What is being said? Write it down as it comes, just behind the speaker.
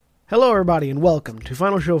Hello, everybody, and welcome to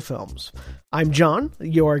Final Show Films. I'm John,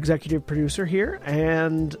 your executive producer here,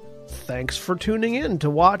 and thanks for tuning in to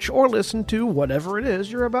watch or listen to whatever it is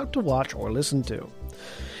you're about to watch or listen to.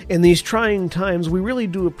 In these trying times, we really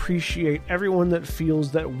do appreciate everyone that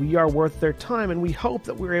feels that we are worth their time, and we hope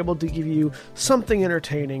that we're able to give you something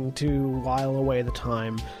entertaining to while away the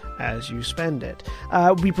time as you spend it.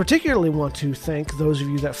 We particularly want to thank those of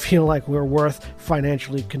you that feel like we're worth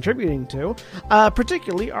financially contributing to,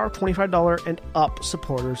 particularly our $25 and up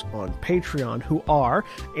supporters on Patreon, who are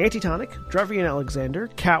Antitonic, Drevian Alexander,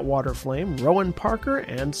 Cat Waterflame, Rowan Parker,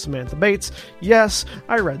 and Samantha Bates. Yes,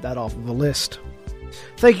 I read that off of a list.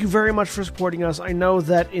 Thank you very much for supporting us. I know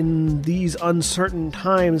that in these uncertain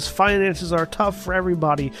times, finances are tough for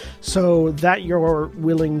everybody, so that you're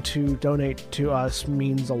willing to donate to us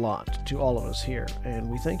means a lot to all of us here, and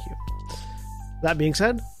we thank you. That being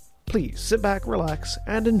said, please sit back, relax,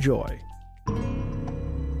 and enjoy.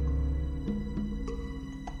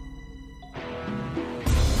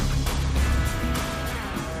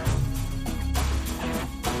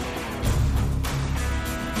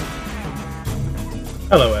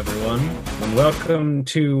 Hello, everyone, and welcome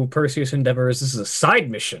to Perseus Endeavors. This is a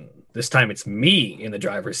side mission. This time it's me in the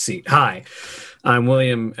driver's seat. Hi, I'm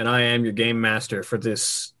William, and I am your game master for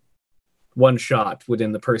this one shot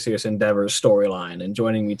within the Perseus Endeavors storyline. And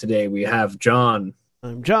joining me today, we have John.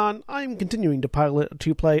 I'm John. I'm continuing to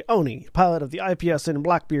play Oni, pilot of the IPSN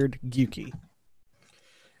Blackbeard Gyuki.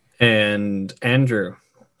 And Andrew.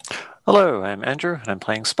 Hello, I'm Andrew, and I'm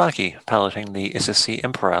playing Sparky, piloting the SSC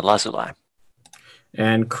Emperor Lazuli.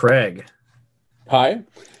 And Craig. Hi,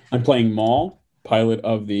 I'm playing Maul, pilot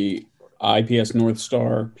of the IPS North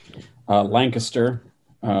Star Lancaster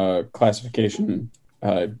classification,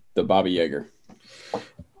 the Baba Yager.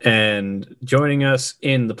 And joining us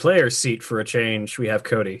in the player's seat for a change, we have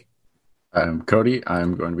Cody. I'm Cody.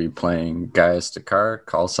 I'm going to be playing Gaius Dakar,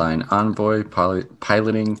 call sign Envoy,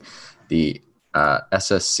 piloting the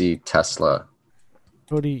SSC Tesla.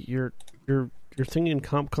 Cody, your thing in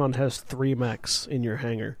CompCon has 3 mechs in your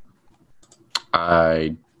hangar.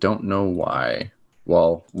 I don't know why.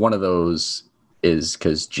 Well, one of those is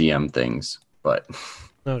because GM things, but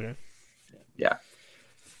okay, yeah.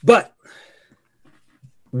 But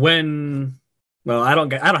I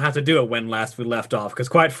don't have to do it when last we left off, because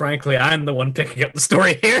quite frankly, I'm the one picking up the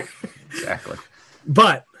story here. Exactly.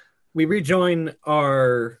 But we rejoin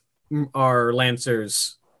our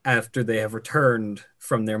Lancers after they have returned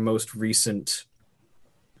from their most recent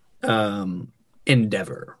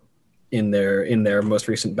endeavor in their most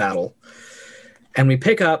recent battle. And we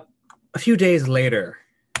pick up a few days later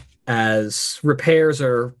as repairs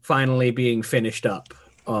are finally being finished up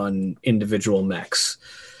on individual mechs.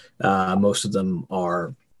 Most of them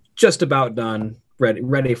are just about done,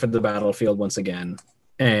 ready for the battlefield once again.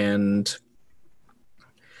 And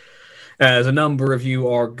as a number of you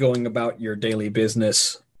are going about your daily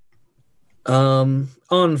business,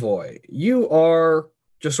 Envoy, you are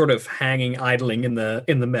just sort of hanging, idling in the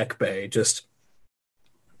mech bay, just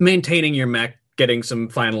maintaining your mech, getting some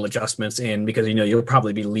final adjustments in, because you'll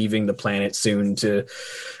probably be leaving the planet soon to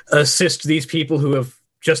assist these people who have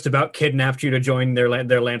just about kidnapped you to join their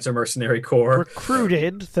Lancer Mercenary Corps.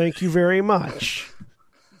 Recruited, thank you very much.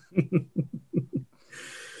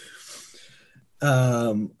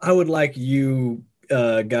 I would like you,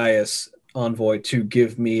 Gaius Envoy, to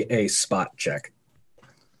give me a spot check.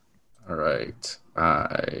 All right.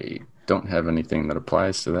 I don't have anything that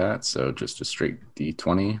applies to that, so just a straight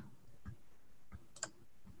D20.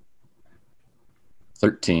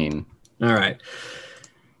 13. All right.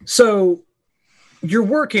 So you're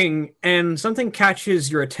working, and something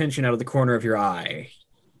catches your attention out of the corner of your eye.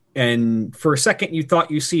 And for a second, you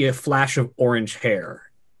thought you see a flash of orange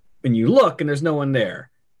hair. And you look, and there's no one there.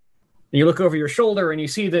 And you look over your shoulder, and you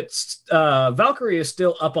see that Valkyria is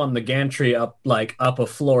still up on the gantry, up a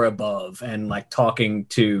floor above, and talking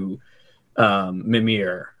to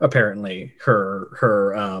Mimir, apparently her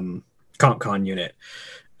CompCon unit.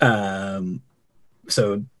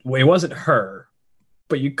 So it wasn't her,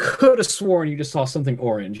 but you could have sworn you just saw something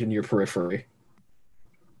orange in your periphery.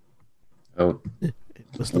 Oh, It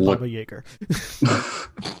was the Baba Yager.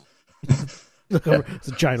 It's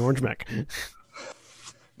a giant orange mech.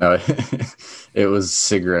 no, it was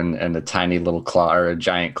Sigrun, and a tiny little claw, or a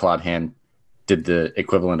giant clawed hand, did the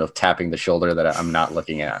equivalent of tapping the shoulder that I'm not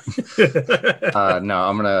looking at. No,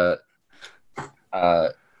 I'm gonna.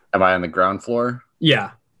 Am I on the ground floor?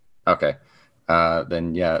 Yeah. Okay.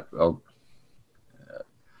 Then yeah.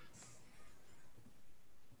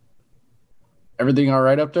 Everything all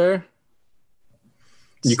right up there?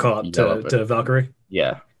 You call up to Valkyrie?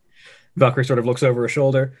 Yeah. Valkyrie sort of looks over her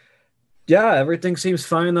shoulder. Yeah, everything seems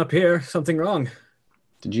fine up here. Something wrong?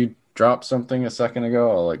 Did you drop something a second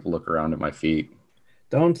ago? I'll like look around at my feet.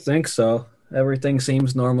 Don't think so. Everything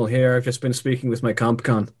seems normal here. I've just been speaking with my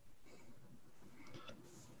compcon.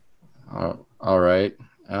 All right.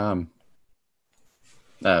 That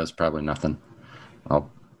was probably nothing.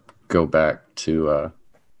 I'll go back to.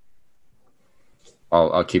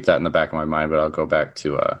 I'll keep that in the back of my mind, but I'll go back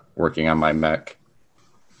to working on my mech.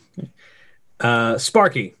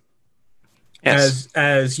 Sparky, Yes.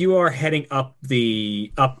 as you are heading up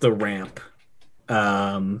the ramp,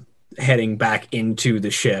 heading back into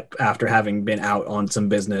the ship after having been out on some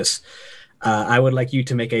business, I would like you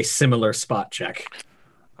to make a similar spot check.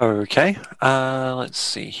 Okay. Let's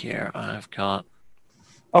see here. I've got...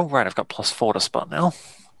 Oh, right. I've got +4 to spot now.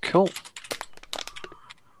 Cool.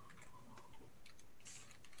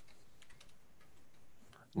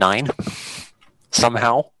 Nine.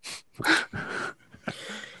 Somehow.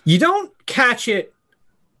 You don't catch it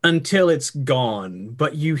until it's gone,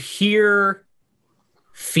 but you hear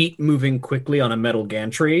feet moving quickly on a metal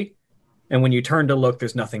gantry, and when you turn to look,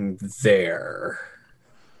 there's nothing there.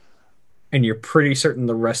 And you're pretty certain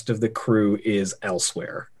the rest of the crew is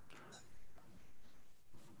elsewhere.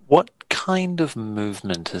 What kind of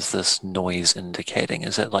movement is this noise indicating?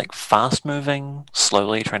 Is it like fast moving,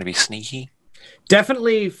 slowly, trying to be sneaky?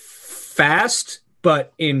 Definitely fast,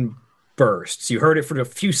 but in bursts. You heard it for a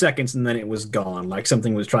few seconds and then it was gone, like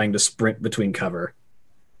something was trying to sprint between cover.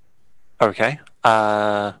 Okay.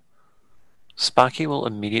 Sparky will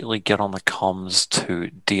immediately get on the comms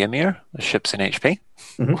to Diamir, the ship's in HP.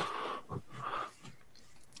 Mhm.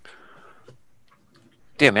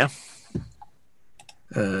 Diamir,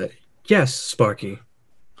 Yes, Sparky.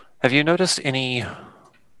 have you noticed any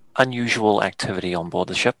unusual activity on board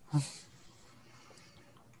the ship?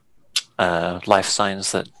 Life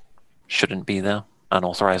signs that shouldn't be there,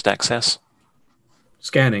 unauthorized access?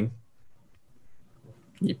 Scanning.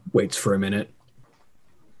 He waits for a minute.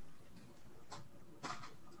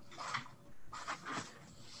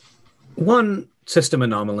 One system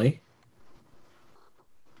anomaly.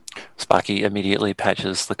 Sparky immediately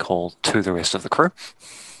patches the call to the rest of the crew.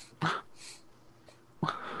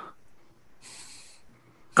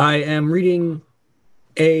 I am reading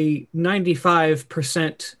a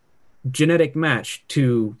 95% genetic match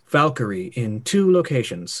to Valkyrie in 2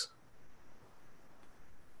 locations.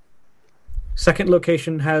 Second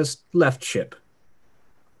location has left ship.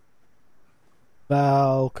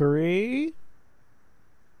 Valkyrie?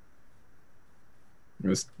 It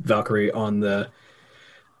was Valkyrie on the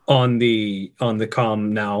comm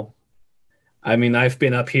now. I mean, I've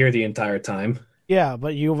been up here the entire time. Yeah,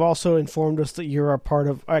 but you've also informed us that you're a part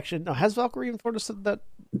of... Actually, no, has Valkyrie informed us that...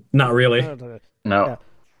 Not really. No. Yeah.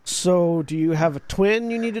 So, do you have a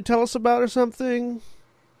twin you need to tell us about or something?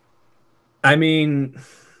 I mean,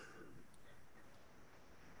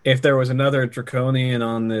 if there was another Draconian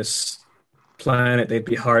on this planet, they'd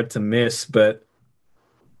be hard to miss, but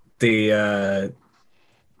the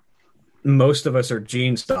most of us are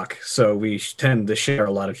gene stock, so we tend to share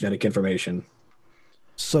a lot of genetic information.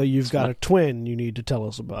 So you've got a twin you need to tell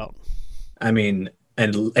us about. I mean,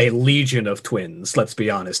 and a legion of twins, let's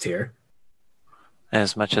be honest here.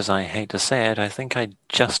 As much as I hate to say it, I think I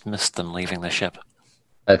just missed them leaving the ship.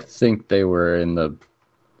 I think they were in the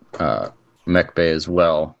mech bay as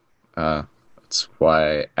well. That's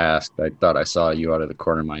why I asked. I thought I saw you out of the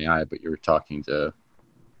corner of my eye, but you were talking to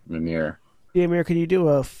Mimir. Yeah, Amir, can you do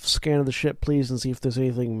a scan of the ship, please, and see if there's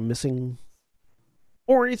anything missing?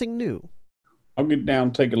 Or anything new? I'll get down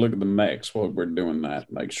and take a look at the mechs while we're doing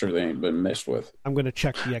that. Make sure they ain't been messed with. I'm going to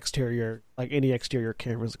check the exterior, like any exterior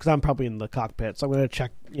cameras, because I'm probably in the cockpit, so I'm going to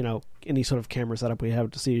check, any sort of camera setup we have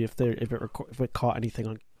to see if it caught anything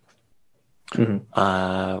on.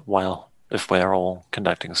 Mm-hmm. While if we're all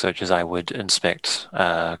conducting searches, I would inspect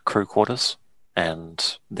crew quarters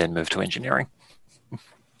and then move to engineering.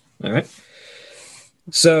 All right.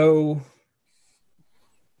 So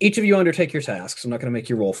each of you undertake your tasks. I'm not going to make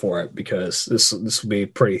you roll for it because this will be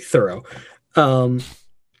pretty thorough.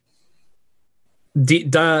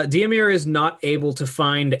 Diamir is not able to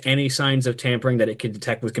find any signs of tampering that it can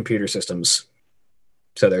detect with computer systems.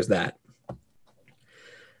 So there's that.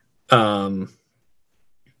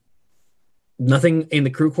 Nothing in the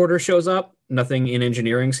crew quarters shows up. Nothing in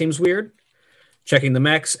engineering seems weird. Checking the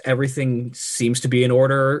mechs, everything seems to be in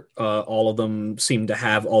order. All of them seem to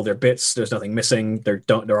have all their bits. There's nothing missing. There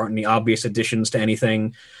aren't any obvious additions to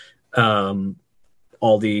anything. All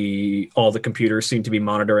the computers seem to be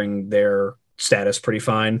monitoring their status pretty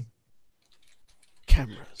fine.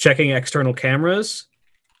 Cameras. Checking external cameras.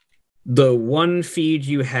 The one feed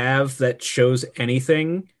you have that shows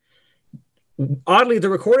anything Oddly, the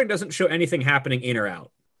recording doesn't show anything happening in or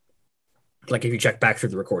out. Like if you check back through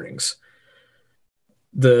the recordings.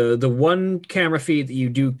 The one camera feed that you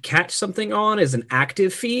do catch something on is an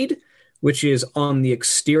active feed, which is on the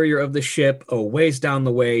exterior of the ship, a ways down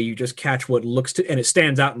the way. You just catch what looks to, and it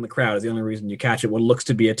stands out in the crowd is the only reason you catch it, what looks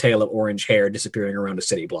to be a tail of orange hair disappearing around a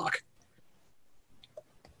city block.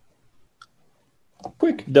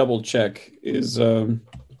 Quick double check is the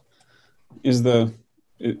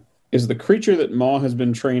creature that Maw has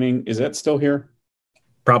been training, is that still here?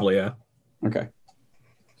 Probably, yeah. Okay.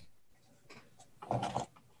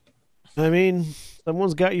 I mean,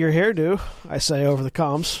 someone's got your hairdo, I say over the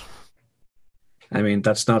comms. I mean,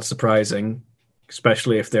 that's not surprising,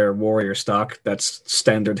 especially if they're warrior stock. That's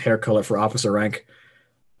standard hair color for officer rank.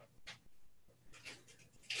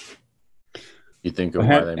 You think of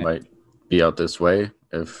why they might be out this way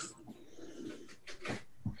if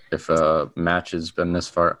a match has been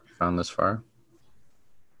found this far?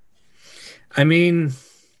 I mean,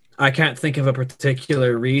 I can't think of a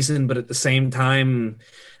particular reason, but at the same time,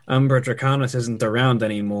 Umbra Draconis isn't around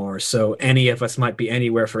anymore, so any of us might be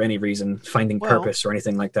anywhere for any reason, finding purpose or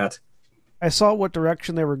anything like that. I saw what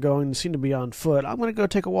direction they were going. They seemed to be on foot. I'm going to go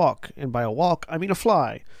take a walk, and by a walk, I mean a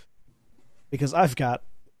fly, because I've got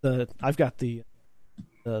the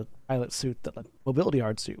pilot suit, the mobility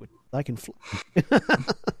hard suit. I can fly.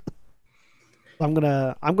 I'm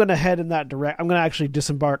gonna head in that direct. I'm gonna actually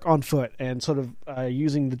disembark on foot and sort of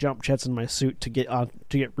using the jump jets in my suit to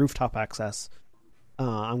get rooftop access.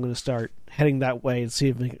 I'm gonna start heading that way and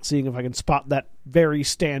seeing if I can spot that very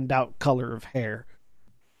standout color of hair.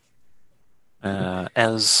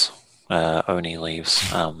 As Oni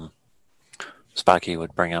leaves, Sparky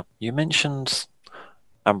would bring up, you mentioned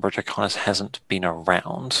Umbra Draconis hasn't been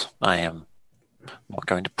around. I am not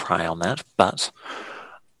going to pry on that, but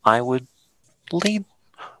I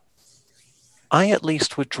at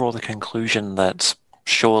least would draw the conclusion that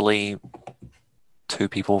surely two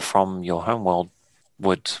people from your homeworld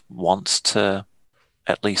would want to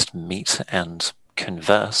at least meet and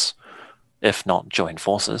converse, if not join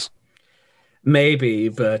forces. Maybe,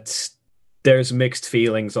 but there's mixed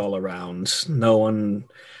feelings all around. No one...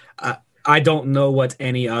 I don't know what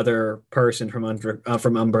any other person from Umbra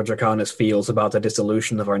Draconis feels about the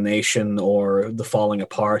dissolution of our nation or the falling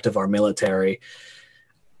apart of our military.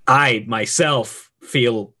 I, myself,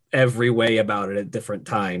 feel every way about it at different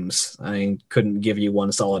times. I couldn't give you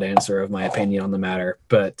one solid answer of my opinion on the matter,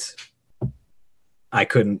 but I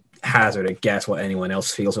couldn't hazard a guess what anyone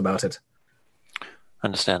else feels about it.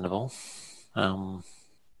 Understandable. Who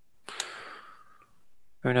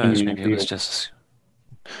knows?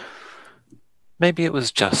 Maybe it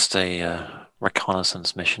was just a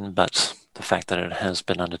reconnaissance mission, but the fact that it has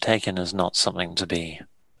been undertaken is not something to be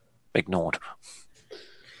ignored.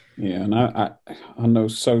 Yeah, and I know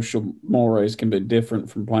social mores can be different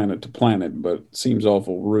from planet to planet, but it seems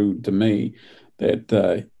awful rude to me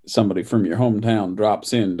that somebody from your hometown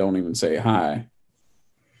drops in, don't even say hi.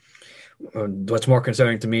 What's more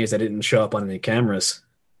concerning to me is they didn't show up on any cameras.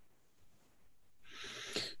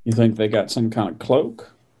 You think they got some kind of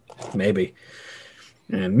cloak? Maybe.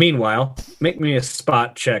 And meanwhile, make me a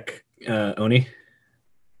spot check, Oni.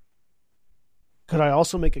 Could I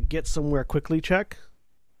also make a get somewhere quickly check?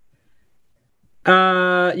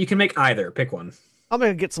 You can make either. Pick one. I'll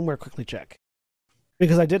make a get somewhere quickly check.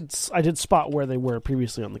 Because I did spot where they were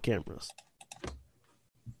previously on the cameras.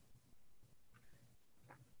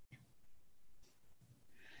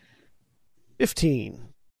 $15.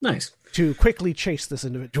 Nice. To quickly chase this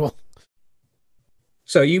individual.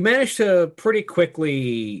 So you managed to pretty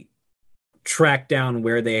quickly track down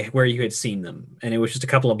where you had seen them, and it was just a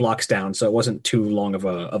couple of blocks down, so it wasn't too long of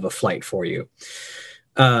a flight for you.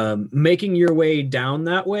 Making your way down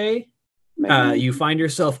that way, you find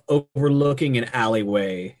yourself overlooking an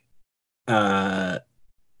alleyway, and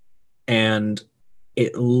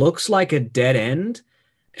it looks like a dead end,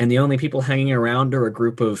 and the only people hanging around are a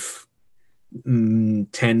group of 10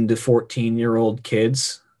 to 14-year-old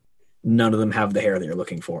kids. None of them have the hair that you're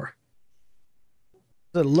looking for.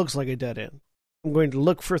 It looks like a dead end. I'm going to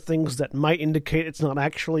look for things that might indicate it's not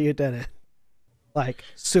actually a dead end. Like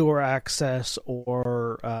sewer access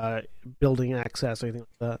or building access or anything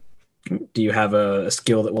like that. Do you have a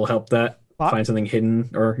skill that will help that? Find something hidden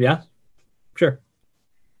or... Yeah? Sure.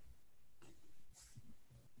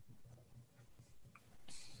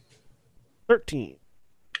 $13.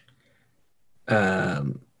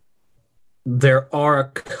 There are a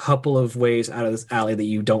couple of ways out of this alley that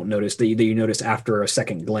you don't notice, that you notice after a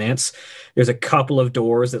second glance. There's a couple of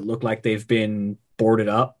doors that look like they've been boarded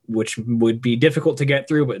up, which would be difficult to get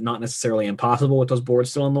through, but not necessarily impossible with those boards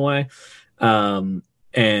still in the way.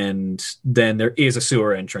 And then there is a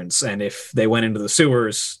sewer entrance, and if they went into the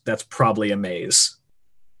sewers, that's probably a maze.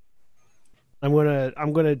 I'm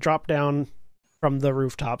gonna drop down from the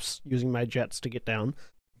rooftops using my jets to get down.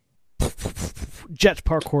 Jet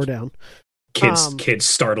parkour down. Kids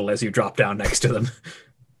startle as you drop down next to them.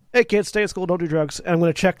 Hey kids, stay at school, don't do drugs. And I'm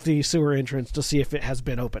gonna check the sewer entrance to see if it has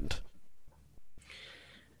been opened.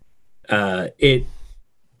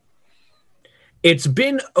 It's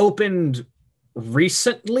been opened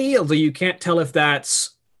recently, although you can't tell if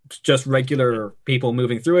that's just regular people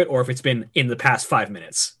moving through it or if it's been in the past 5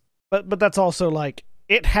 minutes. But that's also like,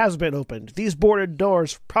 it has been opened. These boarded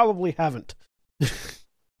doors probably haven't.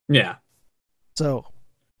 Yeah. So,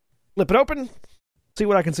 flip it open, see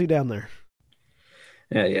what I can see down there.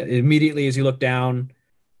 Yeah. Immediately as you look down,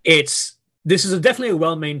 this is definitely a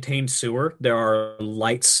well-maintained sewer. There are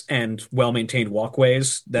lights and well-maintained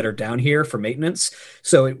walkways that are down here for maintenance,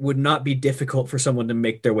 so it would not be difficult for someone to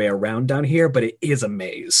make their way around down here, but it is a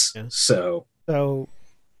maze. Yeah. So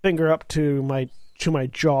finger up to my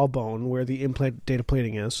jawbone where the implant data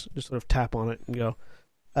plating is. Just sort of tap on it and go,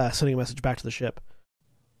 sending a message back to the ship.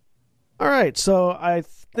 All right, so I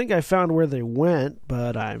think I found where they went,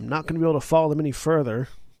 but I'm not going to be able to follow them any further.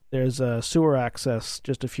 There's a sewer access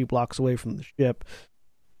just a few blocks away from the ship,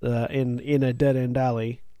 in a dead-end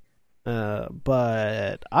alley.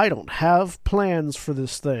 But I don't have plans for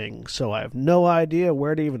this thing, so I have no idea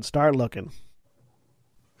where to even start looking.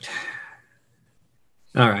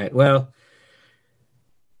 All right, well,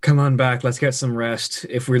 come on back. Let's get some rest.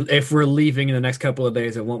 If we're leaving in the next couple of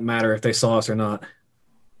days, it won't matter if they saw us or not.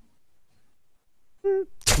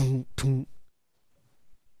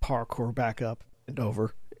 Parkour back up and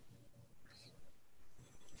over.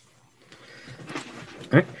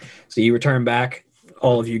 All right. So you return back.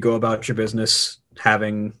 All of you go about your business,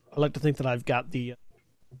 having... I like to think that I've got the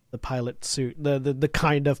pilot suit, the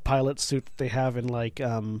kind of pilot suit that they have in like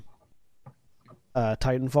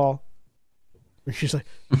Titanfall. And she's like,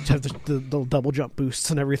 have the double jump boosts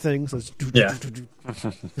and everything. So it's yeah.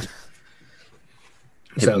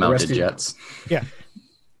 So mounted jets. Yeah.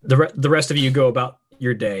 The rest of you go about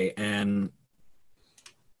your day, and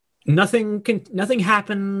nothing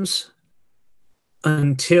happens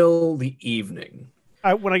until the evening.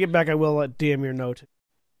 When I get back, I will let Diamir know to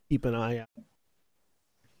keep an eye out.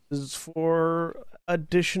 This is for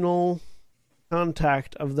additional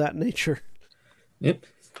contact of that nature. Yep.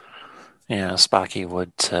 Yeah, Sparky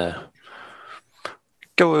would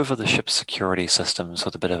go over the ship's security systems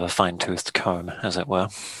with a bit of a fine-toothed comb, as it were.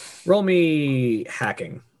 Roll me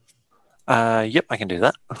hacking. Yep, I can do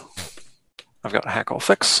that. I've got a hack or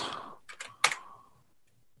fix.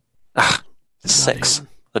 6.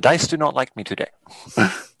 The dice do not like me today.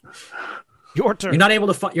 Your turn. You're not able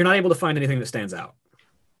to find anything that stands out.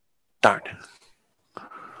 Darn.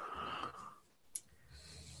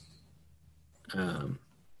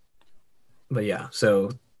 But yeah,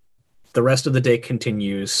 so the rest of the day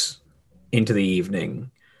continues into the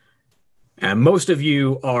evening, and most of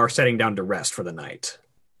you are setting down to rest for the night.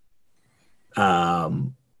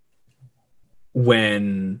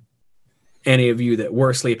 When any of you that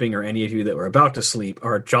were sleeping or any of you that were about to sleep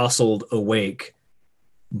are jostled awake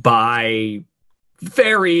by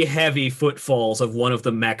very heavy footfalls of one of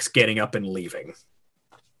the mechs getting up and leaving.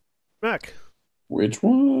 Mech. Which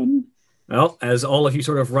one? Well, as all of you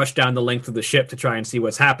sort of rush down the length of the ship to try and see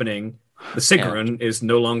what's happening, the Sigrun is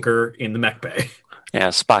no longer in the mech bay. Yeah,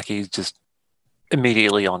 Sparky's just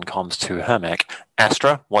immediately on comms to her mech.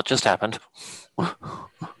 Astra, what just happened?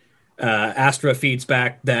 Astra feeds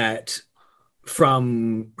back that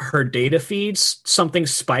from her data feeds, something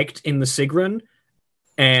spiked in the Sigrun,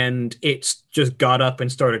 and it's just got up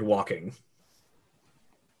and started walking.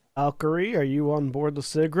 Valkyrie, are you on board the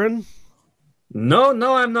Sigrun? No,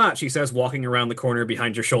 I'm not, she says, walking around the corner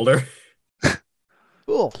behind your shoulder.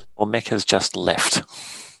 Cool. Well, Mick has just left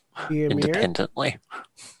independently.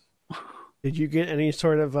 Did you get any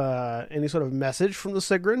sort of message from the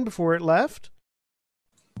Sigrun before it left?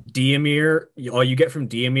 Diamir, all you get from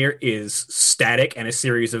Diamir is static and a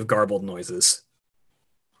series of garbled noises.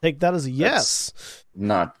 Take that as a yes. That's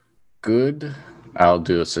not good. I'll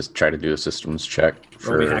try to do a systems check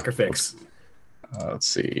for Roll me hacker fix. Let's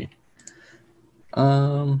see.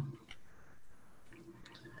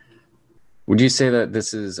 Would you say that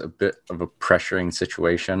this is a bit of a pressuring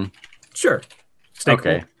situation? Sure. Stay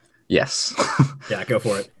okay. Cool. Yes. Yeah, go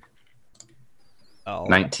for it.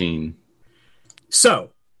 19.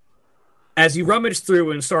 So, as you rummage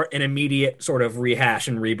through and start an immediate sort of rehash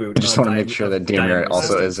and reboot, I just want to make sure that Diamir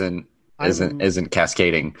also isn't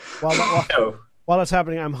cascading. While While that's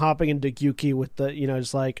happening, I'm hopping into Gyuki with the,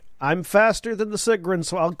 just like, I'm faster than the Sigrun,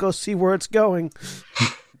 so I'll go see where it's going.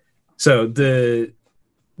 So the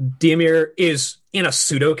Diemir is in a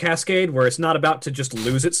pseudo cascade where it's not about to just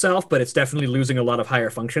lose itself, but it's definitely losing a lot of higher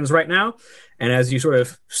functions right now. And as you sort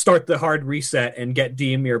of start the hard reset and get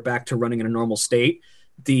Diemir back to running in a normal state,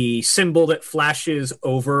 the symbol that flashes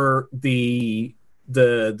over the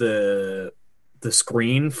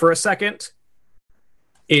screen for a second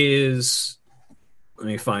is, let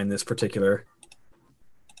me find this particular,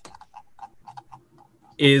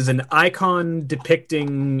 is an icon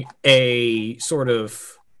depicting a sort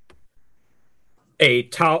of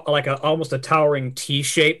almost a towering T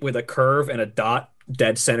shape with a curve and a dot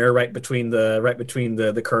dead center right between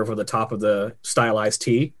the curve of the top of the stylized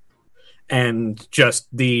T, and just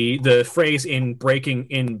the phrase in breaking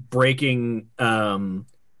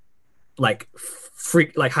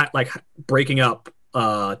breaking up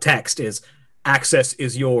text is access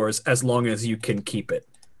is yours as long as you can keep it.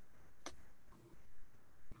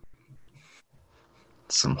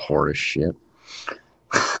 Some horror shit.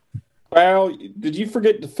 Well, did you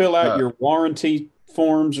forget to fill out your warranty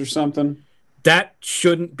forms or something? That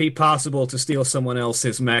shouldn't be possible to steal someone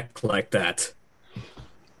else's mech like that.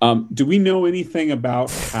 Do we know anything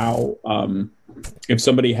about how, if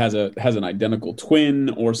somebody has an identical twin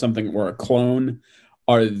or something, or a clone,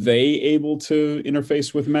 are they able to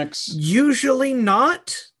interface with mechs? Usually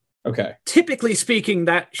not. Okay. Typically speaking,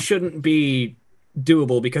 that shouldn't be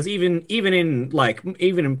doable, because even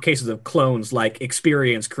in cases of clones, like,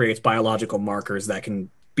 experience creates biological markers that can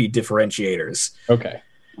be differentiators. Okay.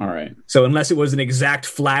 All right. So unless it was an exact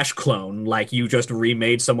Flash clone, like you just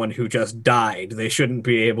remade someone who just died, they shouldn't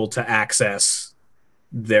be able to access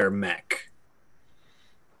their mech.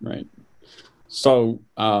 Right. So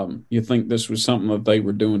you think this was something that they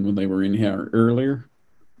were doing when they were in here earlier?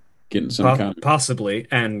 Getting some kind of... Possibly.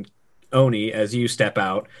 And Oni, as you step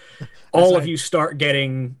out, all of you start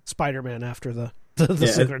getting Spider-Man after the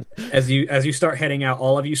Sigrun. As you start heading out,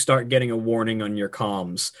 all of you start getting a warning on your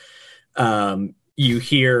comms. You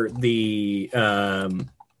hear the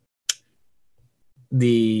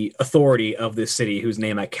authority of this city, whose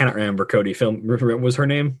name I cannot remember. Cody, what was her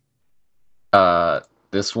name?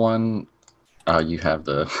 This one, you have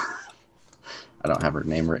the. I don't have her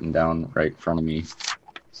name written down right in front of me.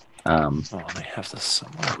 I have this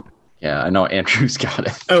somewhere. Yeah, I know Andrew's got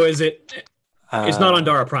it. Oh, is it? It's not on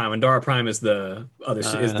Dara Prime. And Dara Prime is the other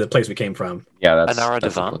is the place we came from. Yeah, that's Anara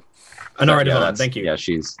Devon. Anara Devon. Thank you. Yeah,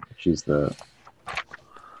 she's the.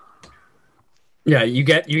 Yeah, you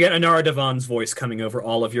get Anara Devon's voice coming over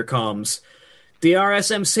all of your comms. The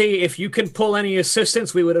RSMC, if you can pull any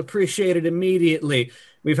assistance, we would appreciate it immediately.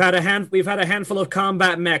 We've had a handful of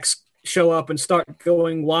combat mechs show up and start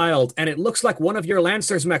going wild, and it looks like one of your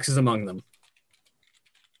Lancers mechs is among them.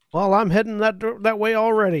 Well, I'm heading that way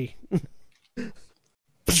already.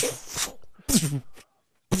 The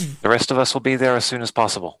rest of us will be there as soon as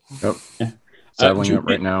possible. Yep. Settling up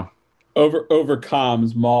right now. Over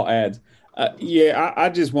comms, Maul adds, I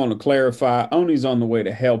just want to clarify, Oni's on the way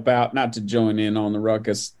to help out, not to join in on the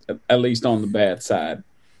ruckus, at least on the bad side.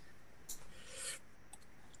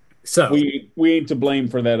 So we ain't to blame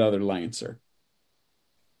for that other Lancer.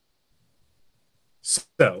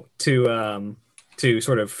 So to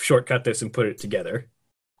sort of shortcut this and put it together,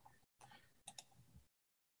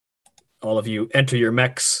 all of you enter your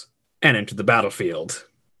mechs and enter the battlefield.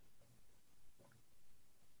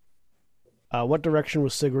 What direction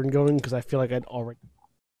was Sigrun going? Because I feel like I'd already...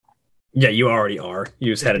 Yeah, you already are.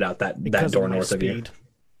 You just headed out that door north of you.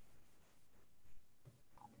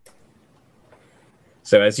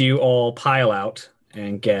 So as you all pile out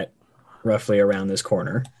and get roughly around this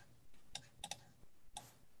corner,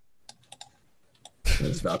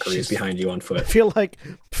 as Valkyrie is behind you on foot. I feel like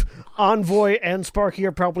Envoy and Sparky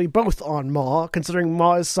are probably both on Maw, considering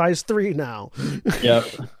Maw is size 3 now. Yep.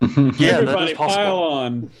 Yeah, everybody pile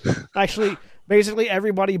on. Actually, basically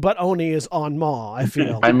everybody but Oni is on Maw, I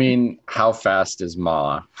feel. I mean, how fast is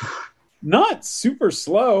Ma? Not super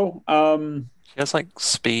slow. She has like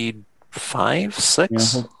speed 5,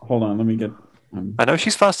 6. Yeah, hold on, let me get... I know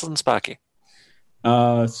she's faster than Sparky.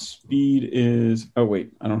 Speed is... Oh,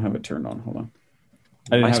 wait, I don't have it turned on. Hold on.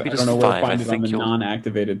 I don't know where to find it on the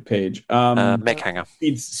non-activated page. Mech Hanger.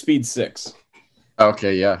 Speed 6.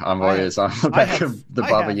 Okay, yeah. Envoy is on the back of the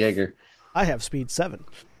Baba Yaga. I have speed 7.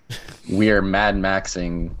 We are Mad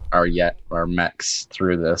Maxing our mechs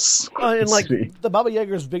through this. And like, the Baba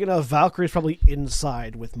Yaga is big enough, Valkyrie's probably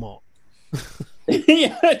inside with Maul.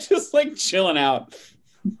 Yeah, just like chilling out.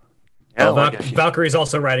 Yeah, Valkyrie's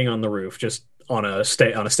also riding on the roof, just on a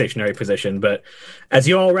stationary position. But as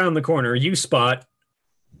you all round the corner, you spot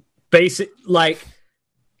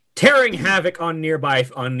tearing havoc on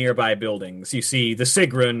nearby buildings. You see the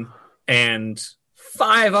Sigrun and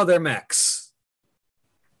 5 other mechs.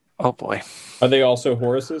 Oh boy. Are they also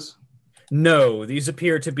Horuses? No, these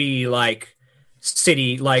appear to be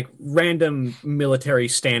random military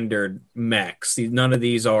standard mechs. None of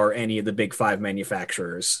these are any of the big 5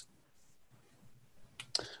 manufacturers.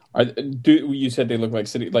 You said they look like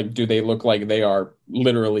city? Like, do they look like they are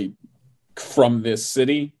literally from this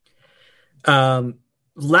city?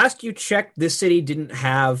 Last you checked, this city didn't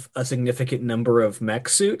have a significant number of mech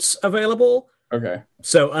suits available. Okay.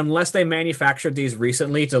 So unless they manufactured these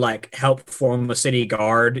recently to help form a city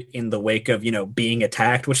guard in the wake of, being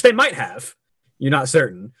attacked, which they might have, you're not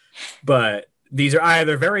certain, but these are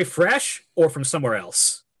either very fresh or from somewhere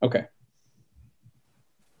else. Okay.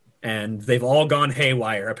 And they've all gone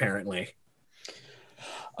haywire, apparently.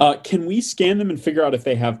 Can we scan them and figure out if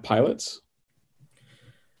they have pilots?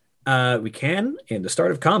 We can in the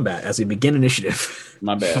start of combat as we begin initiative.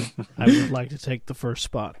 My bad. I would like to take the first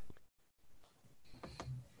spot.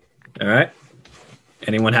 All right.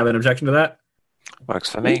 Anyone have an objection to that? Works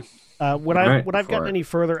for me. Would I've gotten any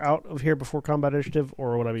further out of here before combat initiative,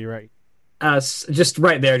 or would I be right? Just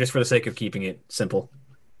right there, just for the sake of keeping it simple.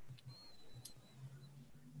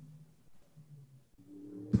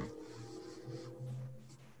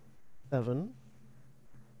 Seven.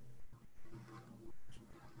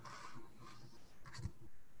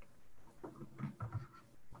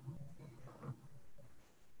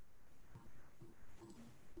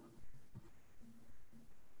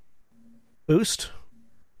 Boost.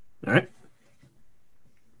 All right.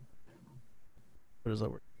 What does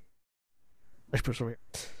that work? Let's push over here.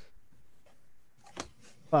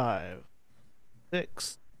 5,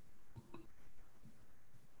 6.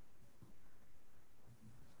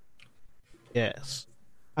 Yes.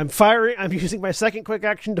 I'm using my second quick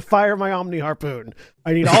action to fire my Omni Harpoon.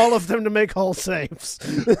 I need all of them to make hull saves.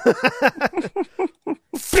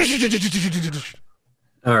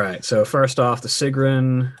 All right. So first off, the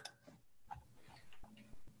Sigrun.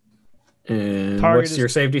 And Target what's your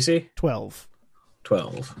save DC? 12.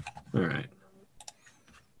 12. All right.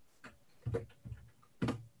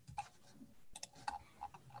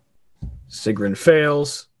 Sigrun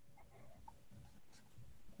fails.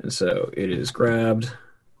 And so it is grabbed.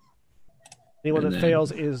 Anyone that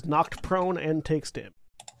fails is knocked prone and takes damage.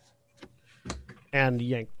 And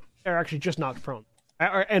yanked. Or actually just knocked prone.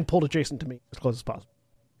 And pulled adjacent to me as close as possible.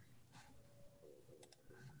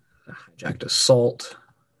 Hijacked Assault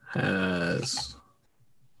has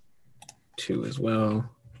 2 as well.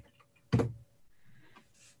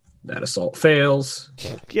 That assault fails.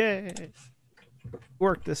 Yay!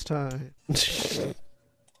 Worked this time.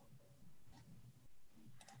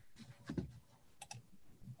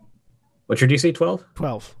 What's your DC? 12?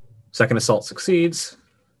 12. Second assault succeeds.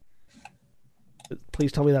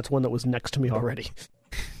 Please tell me that's one that was next to me already.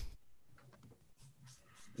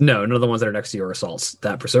 No, none of the ones that are next to your assaults.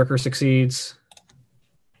 That Berserker succeeds.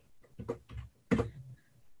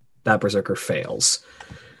 That Berserker fails.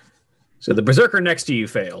 So the Berserker next to you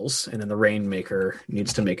fails, and then the Rainmaker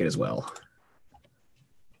needs to make it as well.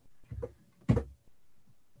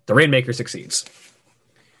 The Rainmaker succeeds.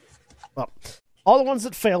 Well, all the ones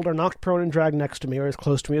that failed are knocked prone and dragged next to me or as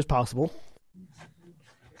close to me as possible.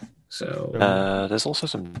 So there's also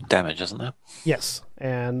some damage, isn't there? Yes,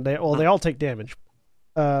 and they all take damage.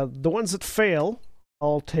 The ones that fail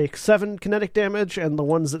all take 7 kinetic damage, and the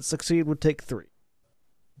ones that succeed would take 3.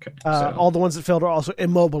 okay, All the ones that failed are also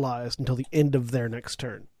immobilized until the end of their next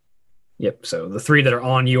turn. Yep, so the 3 that are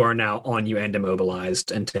on you are now on you and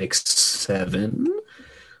immobilized and take 7.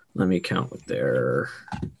 Let me count what their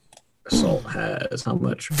assault has. How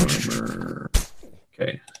much armor?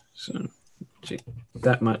 Okay, so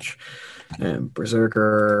that much. And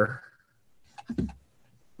Berserker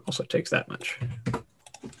also takes that much.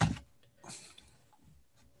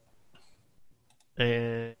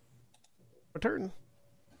 And return.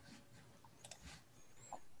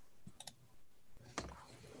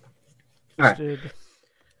 All right. Yep.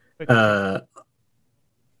 All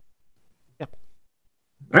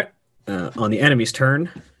right. On the enemy's turn,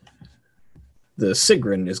 the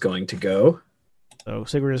Sigrun is going to go. So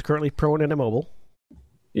Sigrun is currently prone and immobile.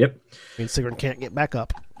 Yep. Means Sigrun can't get back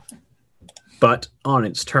up. But on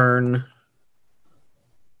its turn,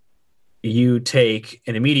 you take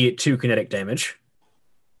an immediate 2 kinetic damage.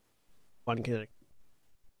 1 kinetic.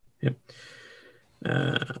 Yep.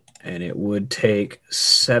 And it would take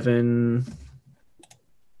 7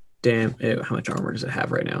 how much armor does it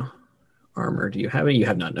have right now? armor. Do you have any? You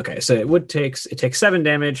have none. Okay, so it takes 7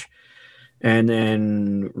 damage, and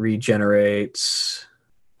then regenerates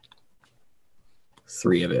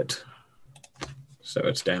 3 of it. So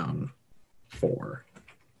it's down 4.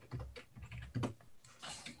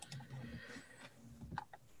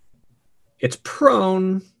 It's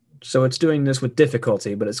prone, so it's doing this with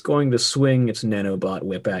difficulty, but it's going to swing its nanobot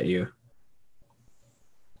whip at you.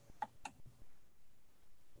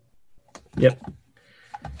 Yep.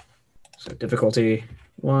 So difficulty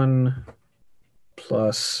 1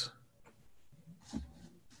 plus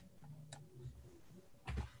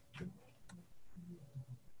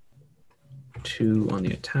 2 on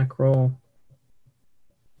the attack roll.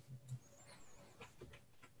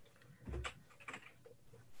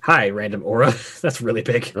 Hi, random aura. That's really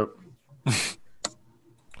big.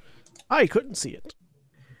 I couldn't see it.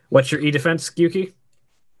 What's your E defense, Yuki?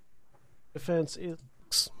 Defense is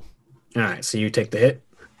All right, so you take the hit.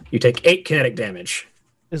 You take 8 kinetic damage.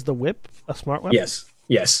 is the whip a smart weapon?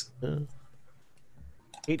 Yes.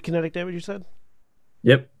 8 kinetic damage, you said?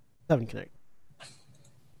 Yep. 7 kinetic.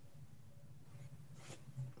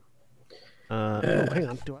 Hang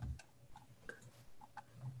on. Do I?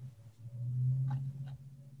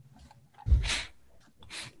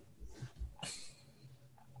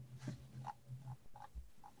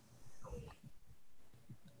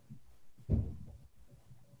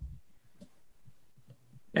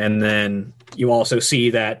 And then you also see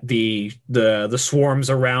that the swarms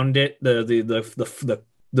around it, the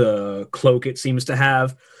cloak it seems to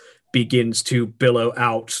have, begins to billow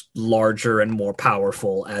out larger and more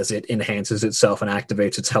powerful as it enhances itself and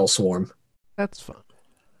activates its hell swarm. That's fine.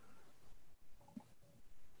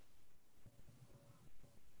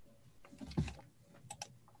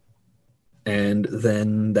 And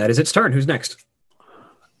then that is its turn. Who's next?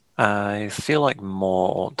 I feel like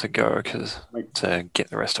more ought to go to get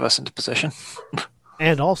the rest of us into position.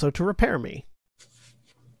 And also to repair me.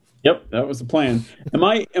 Yep, that was the plan. Am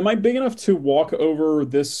I big enough to walk over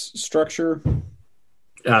this structure?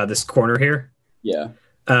 This corner here. Yeah.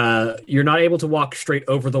 You're not able to walk straight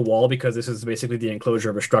over the wall because this is basically the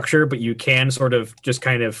enclosure of a structure, but you can sort of just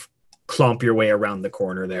kind of clump your way around the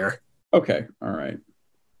corner there. Okay. All right.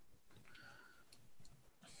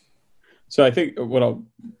 So I think what I'll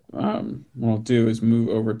do is move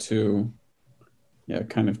over to,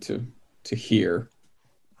 kind of to here.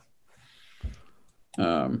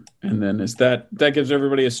 And then is that gives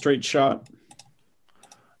everybody a straight shot?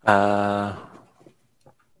 Hmm.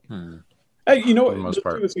 Hey, you know what? For the most Let's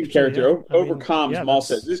part. do this in character. Yeah, Over comms, yeah, Maul that's-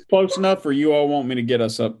 says, "Is this close enough, or you all want me to get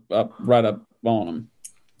us up right up on them?"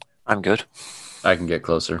 I'm good. I can get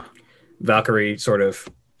closer. Valkyrie sort of,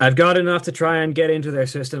 I've got enough to try and get into their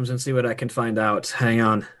systems and see what I can find out. Hang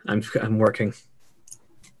on, I'm working.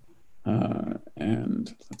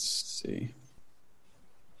 And let's see.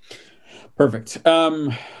 Perfect.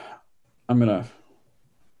 I'm gonna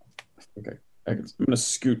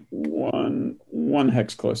scoot one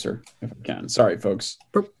hex closer if I can. Sorry, folks.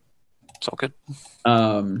 It's all good.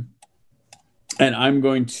 And I'm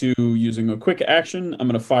going to, using a quick action, I'm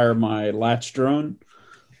going to fire my latch drone,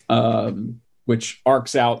 which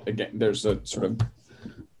arcs out again. There's a sort of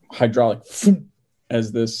hydraulic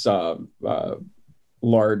as this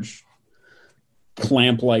large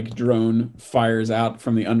clamp-like drone fires out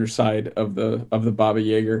from the underside of the Baba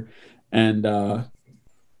Yager, and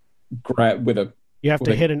grab with a. You have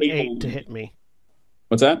to with a hit an cable- 8 to hit me.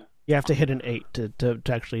 What's that? You have to hit an 8 to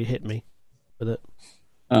actually hit me with it.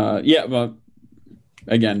 Well,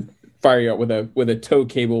 again, fire you out with a tow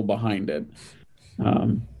cable behind it. Let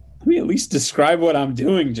me at least describe what I'm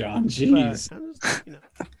doing, John. Jeez.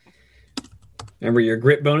 Remember, your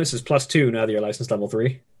grit bonus is +2 now that you're licensed level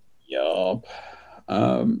 3. Yup.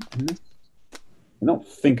 I don't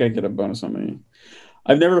think I get a bonus on me.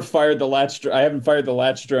 I've never fired the latch. I haven't fired the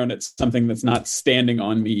latch drone at something that's not standing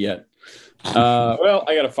on me yet. Well,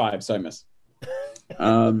 I got a 5, so I miss.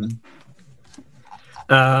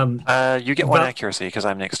 You get one accuracy because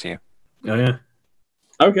I'm next to you. Oh yeah.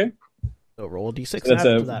 Okay. So roll a d6 That's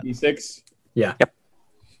after a that. D6. Yeah. Yep.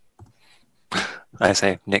 I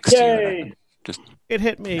say next to you, and Yay! I'm just It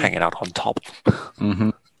hit me. hanging out on top. Mm-hmm.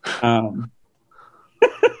 I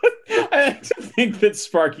like to think that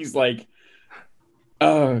Sparky's like,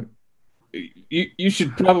 you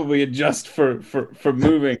should probably adjust for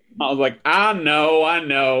moving. I was like, I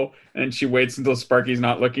know. And she waits until Sparky's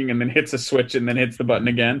not looking, and then hits a switch, and then hits the button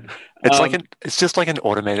again. It's just like an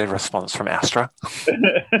automated response from Astra.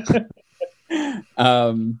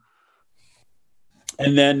 And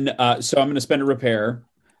then so I'm going to spend a repair,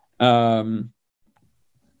 and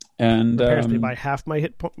And repairs me by half my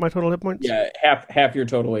my total hit points. Yeah, half your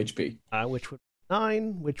total HP. Which would be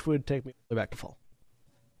 9, which would take me all the way back to full.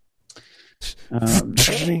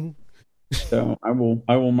 So I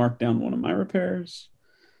will mark down one of my repairs.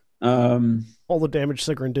 All the damage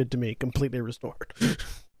Sigrun did to me completely restored.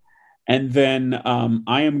 And then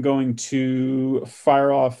I am going to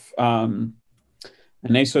fire off an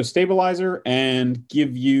ASO stabilizer and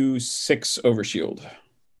give you 6 overshield.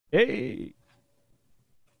 Hey.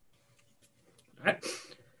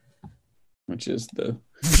 Which is the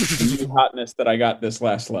new hotness that I got this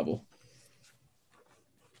last level.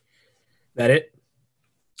 That it?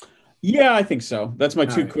 Yeah, I think so. That's my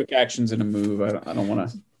 2 right. quick actions in a move. I don't want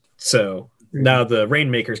to. So now the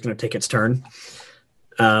Rainmaker is going to take its turn.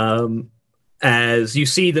 As you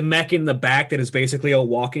see the mech in the back that is basically a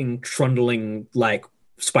walking, trundling like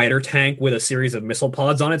spider tank with a series of missile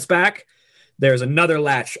pods on its back. There's another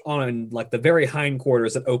latch on like the very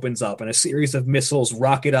hindquarters that opens up, and a series of missiles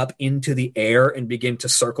rocket up into the air and begin to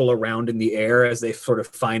circle around in the air as they sort of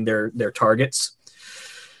find their targets.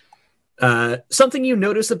 Something you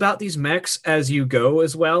notice about these mechs as you go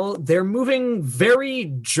as well, they're moving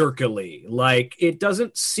very jerkily. Like, it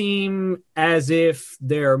doesn't seem as if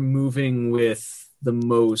they're moving with the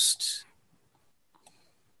most,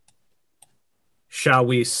 shall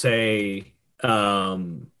we say,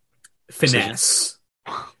 finesse.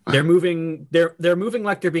 They're moving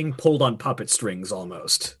like they're being pulled on puppet strings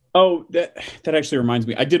almost. Oh, that actually reminds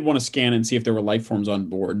me. I did want to scan and see if there were life forms on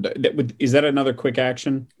board. Is that another quick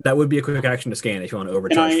action? That would be a quick action to scan if you want to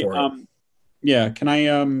overcharge for it. Yeah, can I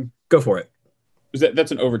go for it?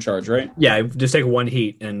 That's an overcharge, right? Yeah, just take 1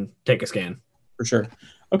 heat and take a scan. For sure.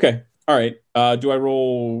 Okay. All right. Do I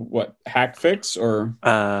roll what? Hack fix or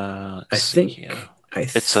I think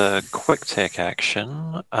it's a quick take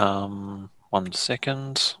action. 1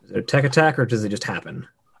 second. Is it a tech attack or does it just happen?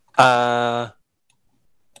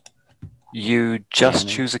 You just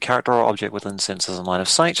choose a character or object within sensors and line of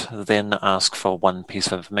sight, then ask for 1 piece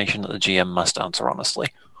of information that the GM must answer honestly.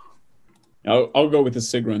 I'll go with the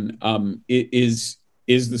Sigrun. Is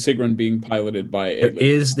the Sigrun being piloted by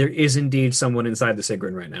there is indeed someone inside the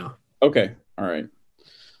Sigrun right now. Okay. All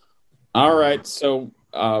right. So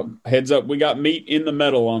heads up, we got meat in the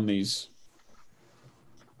metal on these.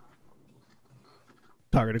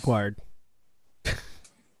 Target acquired.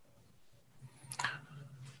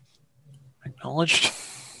 Acknowledged.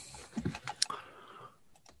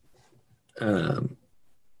 And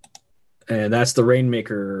that's the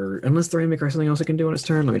Rainmaker. Unless the Rainmaker has something else it can do on its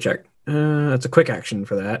turn. Let me check. It's a quick action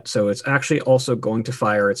for that. So it's actually also going to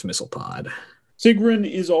fire its missile pod. Sigrun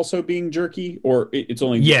is also being jerky, or it's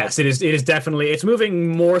only... Yes, it is. It is definitely... It's moving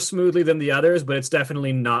more smoothly than the others, but it's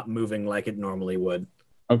definitely not moving like it normally would.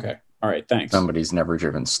 Okay. All right. Thanks. Somebody's never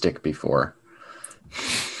driven stick before.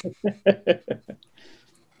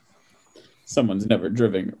 Someone's never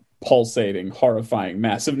driven pulsating, horrifying,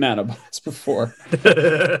 massive nanobots before.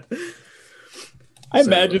 I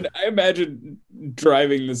imagine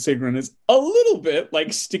driving the Sigrun is a little bit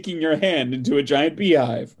like sticking your hand into a giant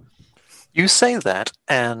beehive. You say that,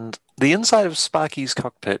 and the inside of Sparky's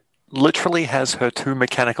cockpit literally has her 2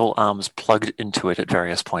 mechanical arms plugged into it at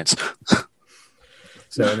various points.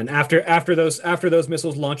 So, and then after those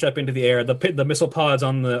missiles launch up into the air, the missile pods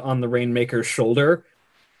on the Rainmaker's shoulder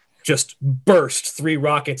just burst 3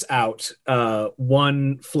 rockets out.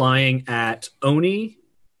 1 flying at Oni,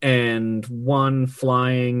 and 1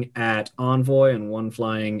 flying at Envoy, and 1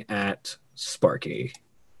 flying at Sparky.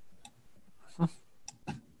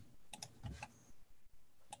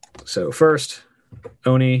 So first,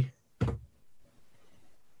 Oni.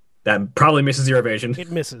 That probably misses your evasion.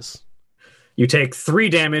 It misses. You take 3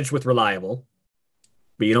 damage with reliable,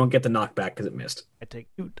 but you don't get the knockback because it missed. I take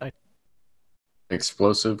 2.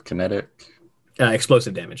 Explosive, kinetic.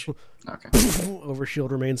 Explosive damage. Okay.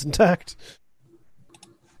 Overshield remains intact.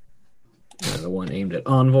 The one aimed at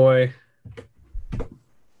Envoy.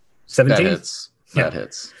 17. That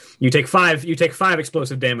hits. You take 5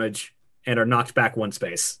 explosive damage and are knocked back 1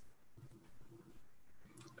 space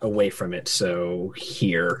away from it. So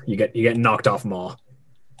here you get knocked off Maw.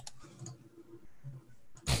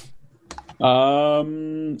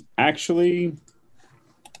 Actually,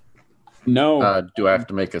 no. Do I have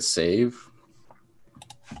to make a save?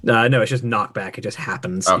 No, it's just knockback. It just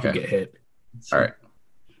happens if you get hit. All right.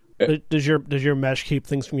 Does your mesh keep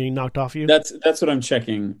things from getting knocked off you? That's what I'm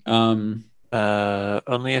checking. Only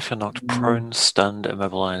if you're knocked prone, stunned,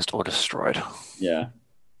 immobilized, or destroyed. Yeah.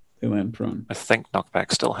 They land prone. I think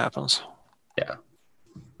knockback still happens. Yeah.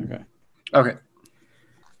 Okay.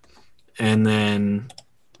 And then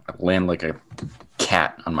I land like a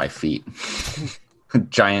cat on my feet.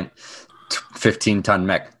 giant 15-ton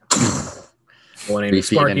mech. One aim at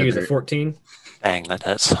Sparky is at 14. Bang, that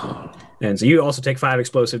hits. And so you also take 5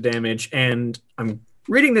 explosive damage. And I'm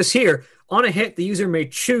reading this here. On a hit, the user may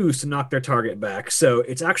choose to knock their target back. So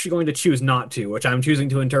it's actually going to choose not to, which I'm choosing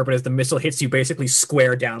to interpret as the missile hits you basically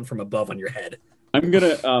square down from above on your head.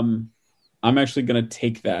 I'm actually gonna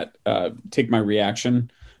take that. Take my reaction.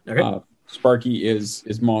 Okay. Sparky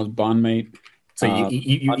is Maul's bondmate. So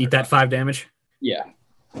you eat that 5 damage? Yeah.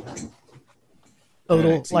 A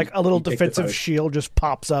little, so like a little you take the defensive 5. shield just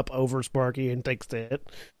pops up over Sparky and takes the hit.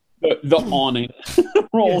 The awning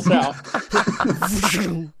rolls out.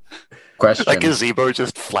 Question. A gazebo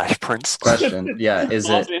just flash prints. Question. Yeah, is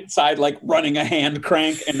Maul's it inside, like running a hand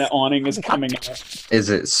crank, and the awning is coming out.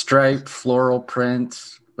 is it striped floral print?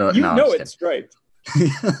 You No, know I'm it's striped.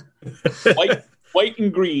 white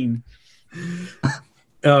and green.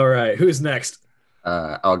 All right. Who's next?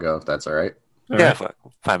 I'll go if that's all right. All Yeah, right.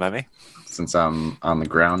 fine by me. Since I'm on the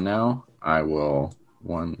ground now, I will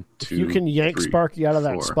 1, 2. If you can yank 3, Sparky out of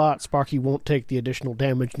that 4. spot, Sparky won't take the additional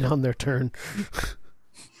damage on their turn.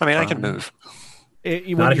 I mean, I can move.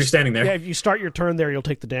 Not if you're standing there. Yeah, if you start your turn there, you'll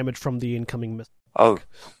take the damage from the incoming missile. Oh.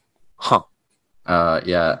 Huh.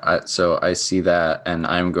 So I see that, and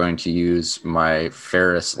I'm going to use my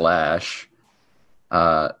Ferris Lash.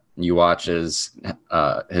 You watch as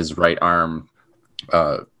his right arm,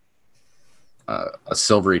 a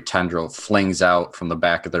silvery tendril flings out from the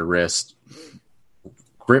back of the wrist,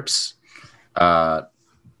 grips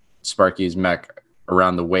Sparky's mech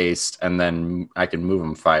around the waist, and then I can move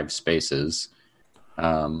him 5 spaces.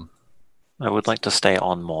 I would like to stay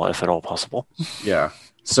on more if at all possible. Yeah.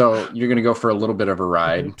 So you're gonna go for a little bit of a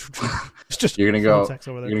ride. It's just You're gonna go. contacts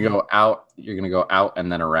over there. You're gonna go out. You're gonna go out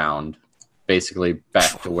and then around, basically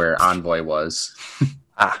back to where Envoy was.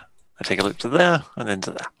 I take a loop to there and then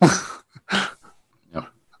to there. Yep.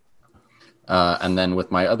 And then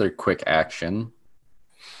with my other quick action,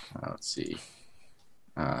 let's see.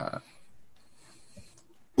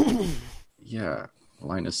 Yeah,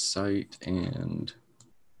 line of sight and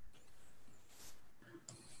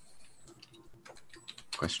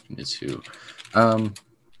question is who.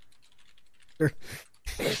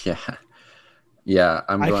 Yeah.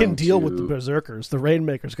 I can deal with the berserkers. The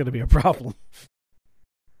Rainmaker's going to be a problem.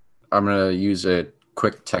 I'm going to use a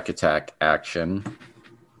quick tech attack action.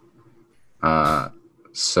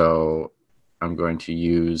 So I'm going to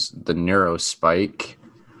use the Neuro Spike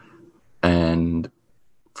and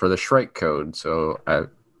for the Shrike code. So I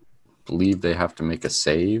believe they have to make a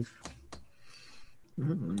save.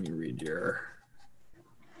 Let me read your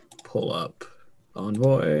pull up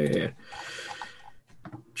Envoy.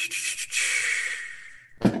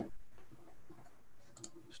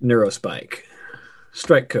 Neurospike.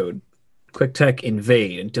 Strike code. Quick tech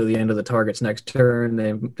invade until the end of the target's next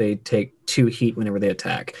turn. They take 2 heat whenever they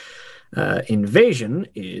attack. Invasion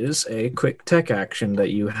is a quick tech action that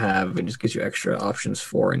you have. It just gives you extra options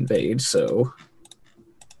for invade. So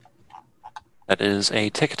That is a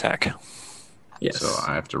tick attack. yes, So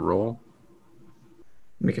I have to roll.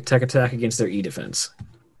 make a tech attack against their E defense.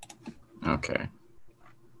 Okay.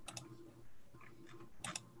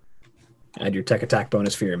 Add your tech attack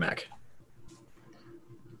bonus for your mech.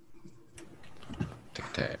 Tech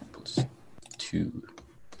attack plus 2.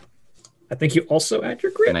 I think you also add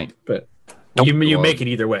your grit, but Nope. you Well, make it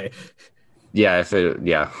either way. Yeah, if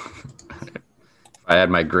I add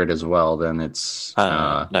my grid as well, then it's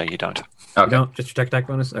No, you don't. You okay. don't? Just your tech attack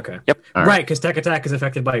bonus? Okay. Yep. All Right, because tech attack is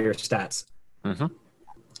affected by your stats. Mm-hmm.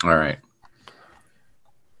 All right.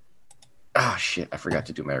 Oh shit! I forgot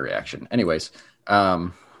to do my reaction. Anyways,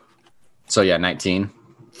 so yeah, 19.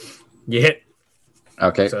 You hit,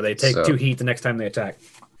 Okay. so they take 2 heat the next time they attack.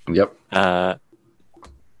 Yep.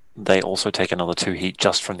 They also take another 2 heat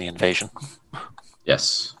just from the invasion.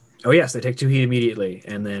 Yes. Oh yes, they take 2 heat immediately,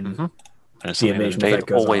 and then Mm-hmm. And it's The something that invasion invade effect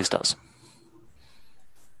goes always off. does.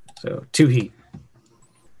 so 2 heat.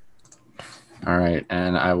 All right,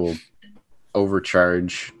 and I will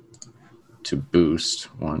overcharge to boost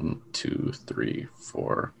 1, 2, 3,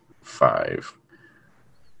 4, 5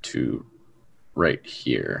 to right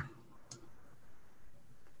here.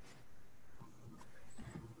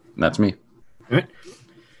 And that's me. All right.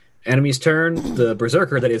 Enemy's turn. The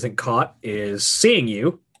berserker that isn't caught is seeing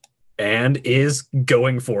you and is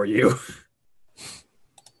going for you.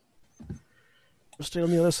 Stay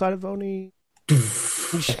on the other side of Oni.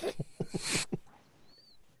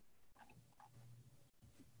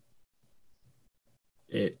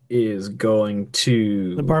 It is going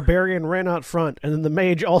to. The barbarian ran out front, and then the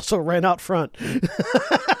mage also ran out front.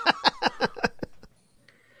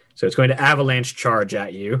 So it's going to avalanche charge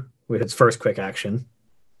at you with its first quick action.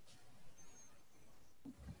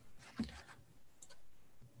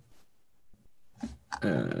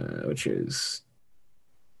 Which is...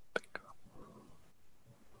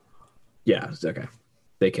 Yeah, it's okay.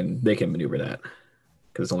 They can maneuver that.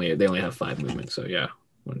 Because they only have 5 movements, so yeah.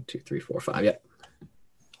 1, 2, 3, 4, 5, yep.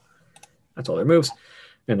 That's all their moves.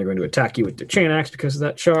 And they're going to attack you with their chain axe because of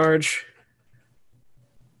that charge.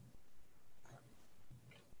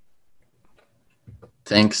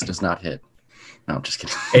 Thanks does not hit. No, I'm just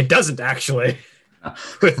kidding. It doesn't actually.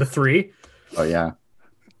 With the 3. Oh yeah.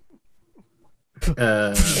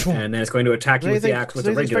 And then it's going to attack you with the axe with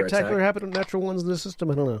a regular spectacular attack. happen with natural ones in this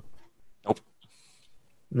system? I don't know. Nope.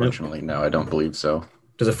 Fortunately, no, I don't believe so.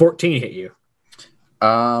 Does a 14 hit you?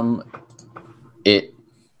 It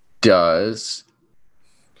does.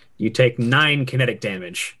 You take 9 kinetic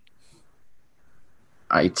damage.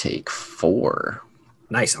 I take 4.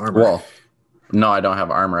 Nice armor. Well, no, I don't have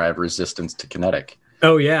armor. I have resistance to kinetic.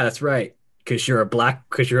 Oh yeah, that's right. Because you're a black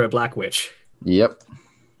witch. Yep.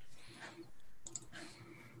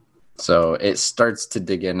 So it starts to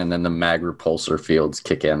dig in, and then the mag repulsor fields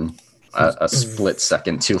kick in a split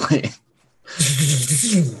second too late.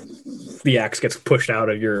 The axe gets pushed out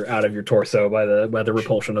of your torso by the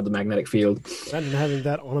repulsion of the magnetic field. Imagine having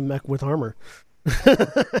that on a mech with armor.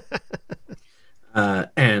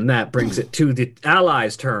 And that brings it to the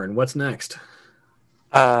allies' turn. What's next?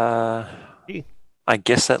 I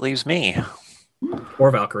guess that leaves me. Or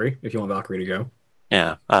Valkyrie, if you want Valkyrie to go.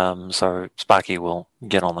 Yeah, so Sparky will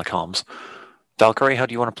get on the comms. Valkyrie, how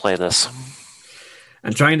do you want to play this?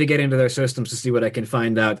 I'm trying to get into their systems to see what I can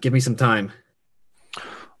find out. Give me some time.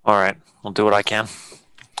 All right, I'll do what I can.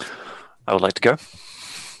 I would like to go.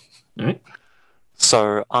 All right.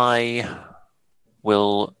 So I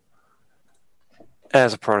will,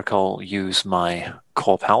 as a protocol, use my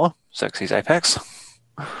core power, Xerxes Apex,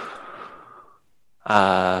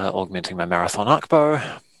 augmenting my Marathon Arc Bow,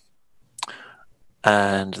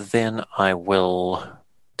 and then I will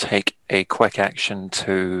take a quick action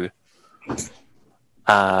to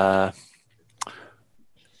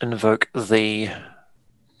invoke the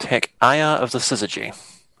Tech Aya of the Syzygy.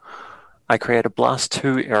 I create a Blast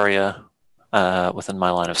 2 area within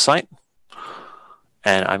my line of sight,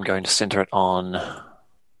 and I'm going to center it on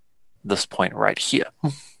this point right here.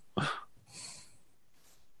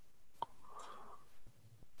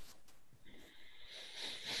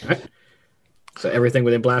 Right. So everything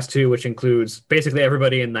within Blast 2, which includes basically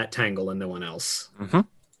everybody in that tangle and no one else. Mm-hmm.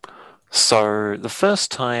 So the first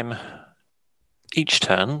time each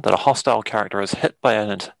turn that a hostile character is hit by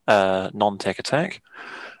a non-tech attack,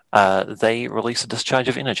 they release a discharge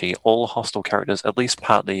of energy. All hostile characters, at least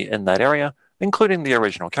partly in that area, including the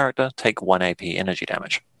original character, take 1 AP energy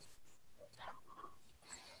damage.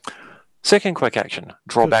 Second quick action,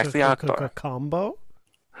 draw back the arc bow. Combo?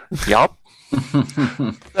 Yup.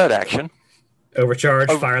 Third action. Overcharge,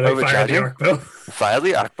 fire the arc bow. Fire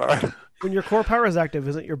the arc bow. When your core power is active,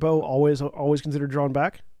 isn't your bow always considered drawn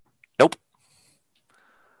back? Nope.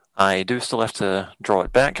 I do still have to draw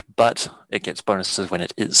it back, but it gets bonuses when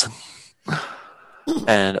it is.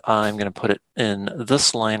 And I'm going to put it in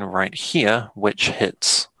this line right here, which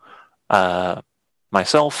hits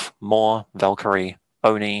myself, Moore, Valkyrie,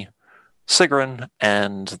 Oni, Sigrun,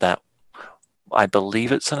 and that, I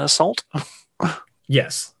believe it's an assault.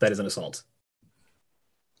 Yes, that is an assault.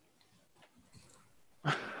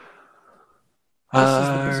 This is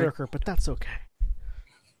the Berserker, but that's okay.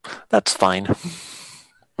 That's fine.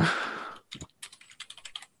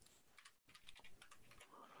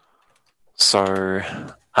 So,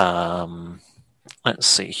 let's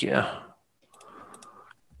see here.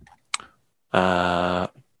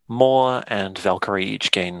 Moore and Valkyrie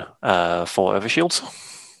each gain 4 overshields,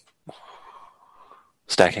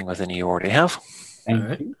 stacking with any you already have.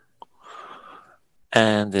 Thank you.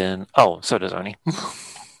 And then, so does Oni.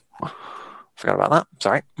 Forgot about that.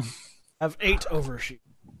 Sorry. I have 8 overshield.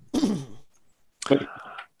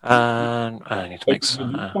 I need to make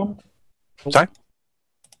some. Sorry.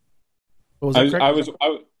 What was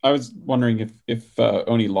that, I was wondering if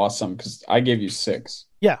Oni lost some because I gave you 6.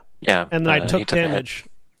 Yeah. Yeah. And then I took damage.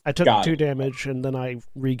 I took Got 2 it. damage, and then I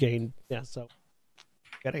regained. Yeah, so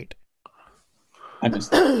got 8. I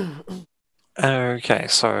missed that. Okay,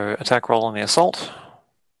 so attack roll on the assault.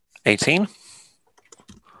 18.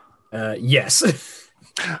 Yes.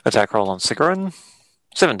 Attack roll on Sigrun.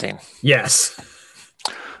 17. Yes.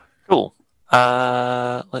 Cool.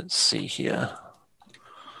 Let's see here.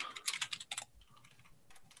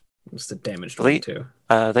 What's the damage They- to?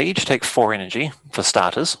 They each take 4 energy for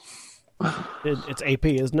starters. It's AP,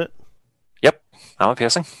 isn't it? Yep, armor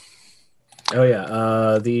piercing. Oh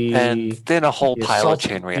yeah, And then a whole pile of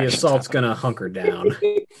chain the reactions. assault's happen. gonna hunker down.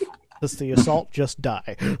 Does the assault just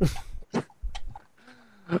die?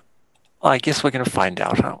 I guess we're going to find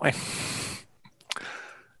out, aren't we?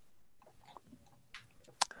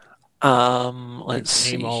 Let's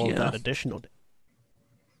see Name all here. of that additional.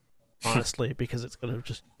 Honestly, because it's going to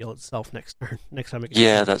just heal itself next turn. Next time it.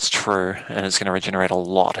 Yeah, that's true, and it's going to regenerate a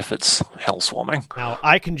lot if it's hell swarming. Now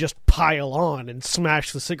I can just pile on and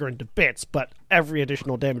smash the Sigurd to bits, but every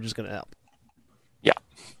additional damage is going to help. Yeah.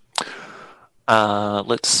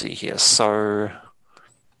 Let's see here. So,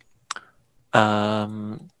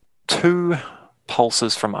 2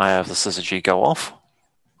 pulses from Eye of the Syzygy go off.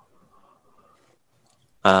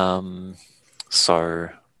 So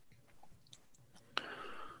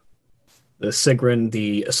The Sigrun,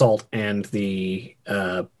 the assault, and the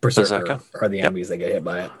Berserker are the enemies that get hit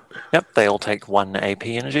by it. Yep, they all take 1 AP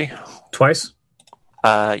energy. Twice?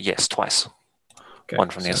 Yes, twice. Okay, One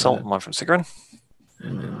from the so assault that- and one from Sigrun.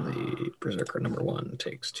 And then the Berserker number 1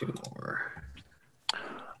 takes 2 more.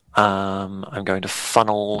 I'm going to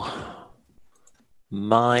funnel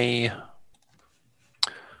my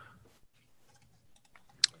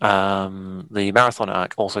the Marathon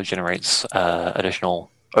Arc also generates additional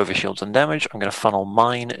overshields and damage. I'm going to funnel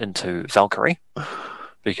mine into Valkyrie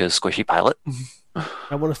because squishy pilot.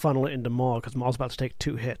 I want to funnel it into Maul because Maul's about to take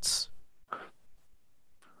 2 hits.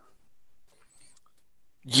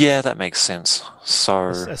 Yeah, that makes sense. So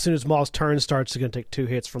As soon as Maul's turn starts, he's going to take 2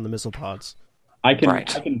 hits from the missile pods. I can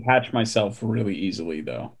Right. patch myself really easily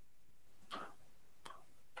though.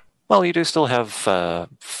 well, you do still have 4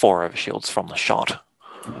 overshields from the shot,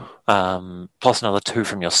 plus another 2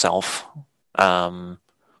 from yourself. So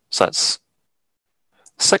that's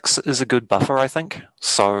 6 is a good buffer, I think.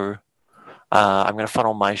 So I'm going to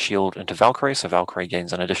funnel my shield into Valkyrie, so Valkyrie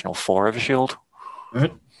gains an additional 4 overshield.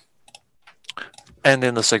 Alright. And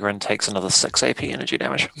then the Sigrun takes another 6 AP energy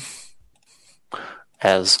damage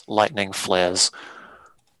as lightning flares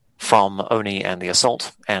from Oni and the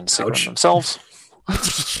Assault and Sigrun Ouch. themselves.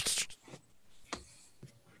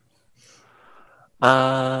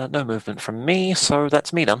 No movement from me, so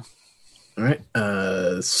that's me done. All right.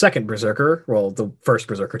 Second Berserker, well, the first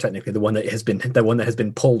Berserker technically, the one that has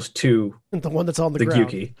been pulled to The one that's on the the ground,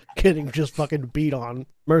 Gyuki. getting just fucking beat on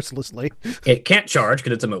mercilessly. It can't charge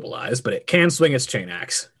because it's immobilized, but it can swing its chain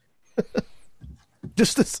axe.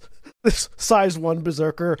 Just this size 1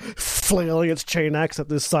 Berserker flailing its chain axe at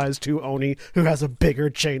this size 2 Oni who has a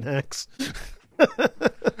bigger chain axe.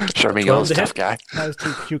 Show me 12 yours, to tough hit. guy. Size 2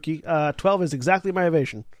 Kyuki. 12 is exactly my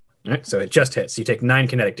evasion. All right, so it just hits. You take 9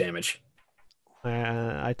 kinetic damage.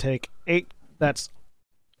 I take 8. That's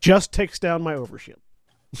just takes down my overshield.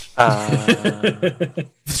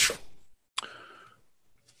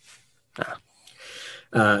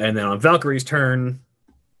 And then on Valkyrie's turn,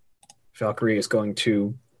 Valkyrie is going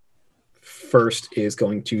to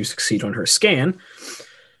succeed on her scan.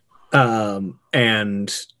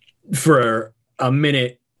 And for a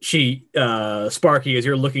minute, Sparky, as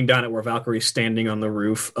you're looking down at where Valkyrie's standing on the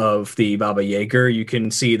roof of the Baba Yager, you can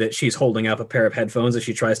see that she's holding up a pair of headphones as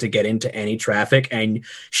she tries to get into any traffic, and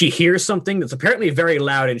she hears something that's apparently very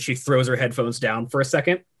loud, and she throws her headphones down for a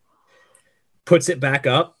second, puts it back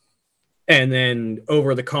up, and then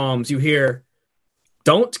over the comms you hear,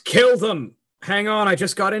 "Don't kill them! Hang on, I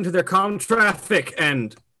just got into their comm traffic,"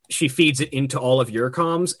 and she feeds it into all of your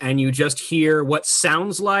comms, and you just hear what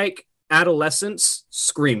sounds like adolescents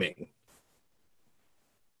screaming.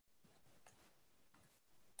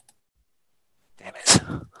 Damn it.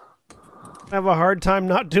 I have a hard time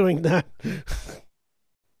not doing that.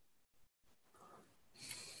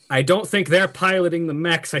 I don't think they're piloting the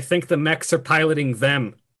mechs. I think the mechs are piloting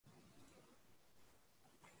them.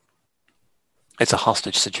 It's a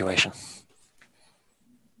hostage situation.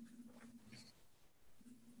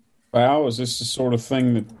 Wow, is this the sort of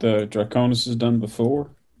thing that Draconis has done before?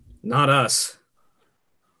 Not us.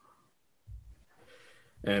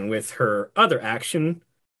 And with her other action,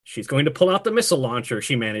 she's going to pull out the missile launcher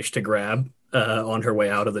she managed to grab on her way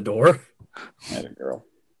out of the door. Atta girl.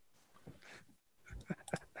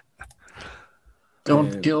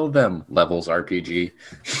 Don't kill them. Levels RPG.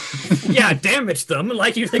 Yeah, damage them.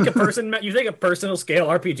 Like you think a personal scale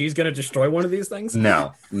RPG is going to destroy one of these things?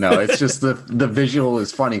 No, it's just the visual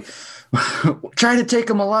is funny. Try to take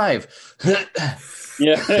them alive.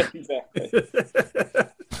 Yeah, exactly.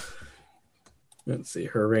 Let's see.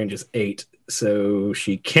 Her range is 8, so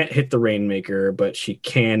she can't hit the Rainmaker, but she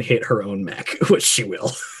can hit her own mech, which she will.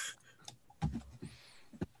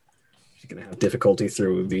 She's going to have difficulty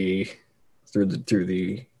through the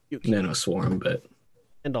Yuki. Nano Swarm, but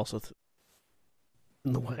And also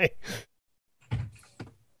in the way.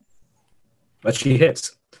 but she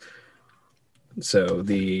hits. So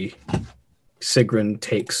the Sigrun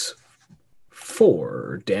takes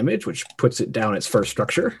 4 damage, which puts it down its first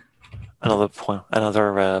structure.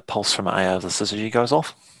 Another pulse from Aya of the Syzygy goes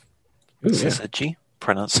off. Ooh, yeah. Syzygy,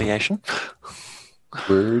 pronunciation.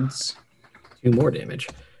 Words. 2 more damage.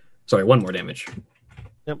 Sorry, 1 more damage.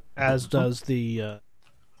 Yep. As does the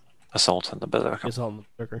Assault and the Berserker. Assault and the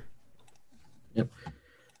Berserker. Yep.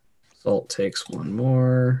 Assault takes 1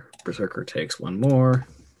 more. Berserker takes 1 more.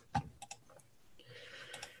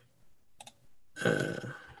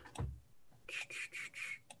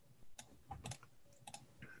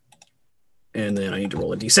 And then I need to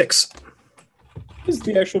roll a d6. What is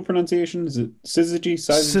the actual pronunciation? Is it Syzygy?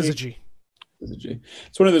 Syzygy. Syzygy.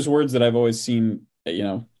 It's one of those words that I've always seen,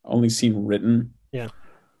 only seen written. Yeah.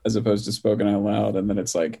 As opposed to spoken out loud. And then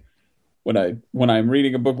it's like, when I'm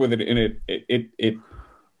reading a book with it in it,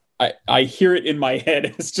 I hear it in my head.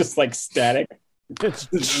 It's just like static. It's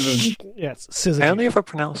Syzygy. I only ever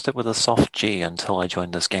pronounced it with a soft G until I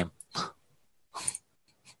joined this game.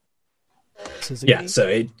 Syzygy? Yeah, so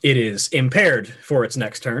it is impaired for its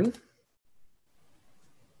next turn.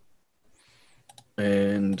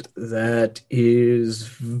 And that is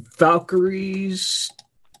Valkyrie's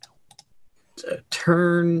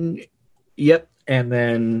turn. Yep. And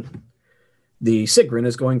then the Sigrun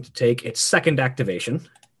is going to take its second activation.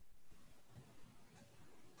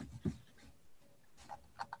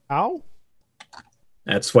 Ow?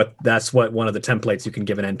 That's what one of the templates you can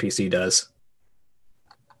give an NPC does.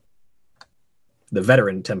 The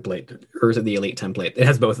veteran template, or is it the elite template? It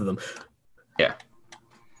has both of them. Yeah.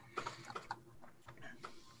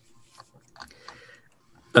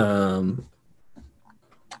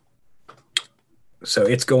 So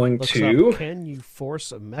it's going Looks to. up, can you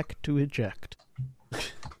force a mech to eject?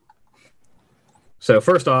 So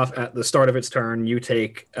first off, at the start of its turn, you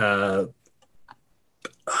take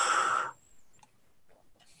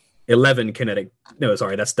 11 kinetic. No,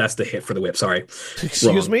 sorry, that's the hit for the whip. Sorry.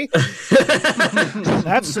 Excuse Wrong. me?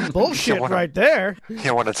 That's some bullshit right there.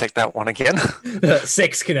 You want to take that one again?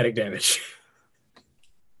 6 kinetic damage.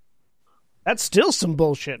 That's still some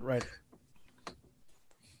bullshit right there.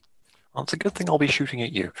 Well, it's a good thing I'll be shooting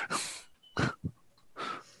at you.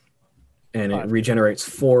 And it regenerates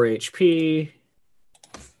 4 HP,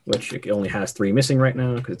 which it only has 3 missing right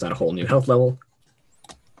now because it's at a whole new health level.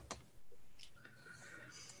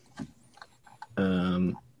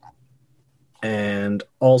 And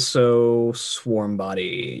also Swarm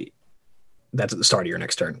Body. That's at the start of your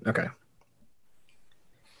next turn. Okay.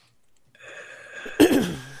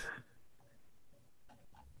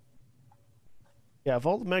 Yeah, of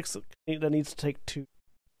all the mechs that needs to take 2,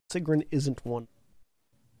 Sigrun isn't one.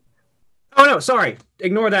 Oh, no, sorry.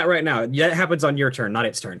 Ignore that right now. That happens on your turn, not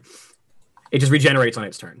its turn. It just regenerates on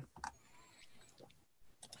its turn.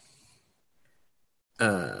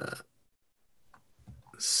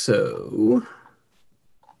 So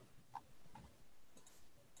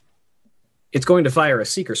it's going to fire a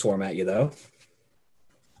Seeker Swarm at you, though.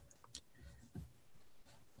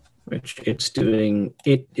 Which it's doing.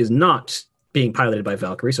 It is not being piloted by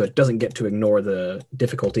Valkyrie, so it doesn't get to ignore the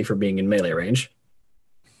difficulty for being in melee range.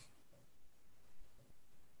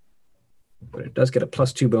 But it does get a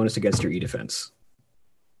 +2 bonus against your E defense.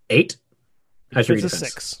 8? How's your E It's a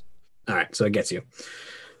defense? 6. All right, so it gets you.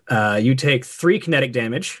 You take 3 kinetic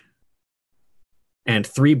damage and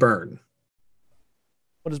 3 burn.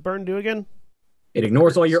 What does burn do again? It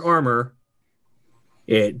ignores all your armor.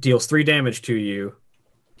 It deals 3 damage to you,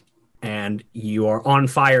 and you are on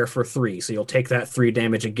fire for 3. So you'll take that 3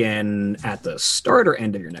 damage again at the start or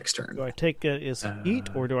end of your next turn. Do I take it as heat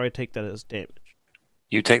or do I take that as damage?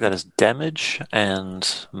 You take that as damage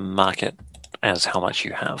and mark it as how much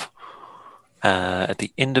you have. At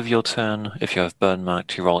the end of your turn, if you have burn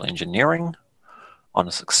marked, you roll engineering. On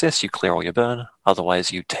a success, you clear all your burn.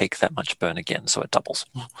 Otherwise, you take that much burn again, so it doubles.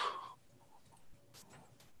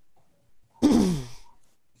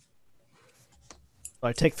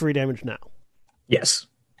 I take 3 damage now. Yes.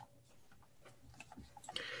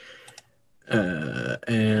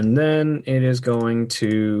 And then it is going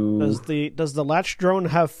to. Does the latch drone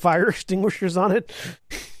have fire extinguishers on it?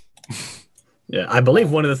 Yeah, I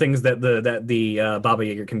believe one of the things that the Baba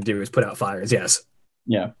Yaga can do is put out fires. Yes.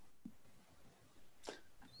 Yeah.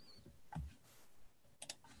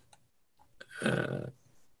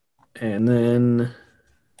 And then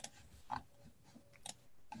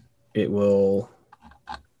it will.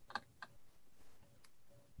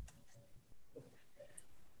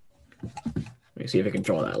 Let me see if I can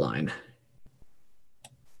draw that line.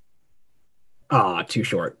 Too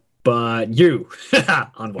short. But you,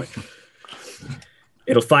 Envoy.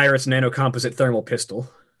 It'll fire its nanocomposite thermal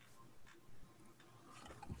pistol.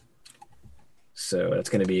 So that's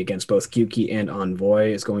going to be against both Kyuki and Envoy.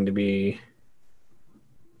 It's going to be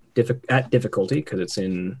at difficulty because it's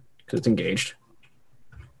engaged.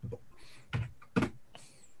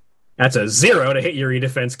 That's a 0 to hit your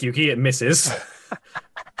E-defense, Kyuki. It misses.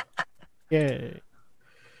 Yay.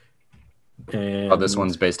 Oh, this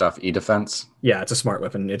one's based off E-defense? Yeah, it's a smart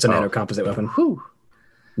weapon. It's a nanocomposite weapon. Whew.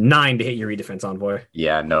 9 to hit your E-defense, Envoy.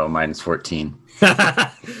 Yeah, no, mine's 14.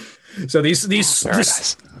 So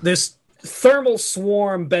this thermal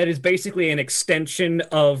swarm bed is basically an extension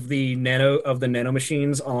of the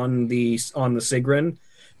nanomachines on the Sigrun.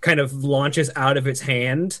 Kind of launches out of its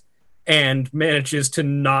hand and manages to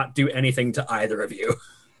not do anything to either of you.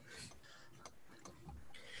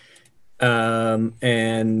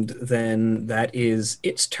 And then that is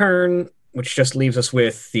its turn, which just leaves us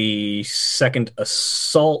with the second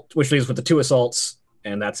assault, which leaves us with the 2 assaults,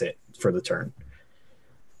 and that's it for the turn.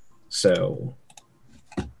 So,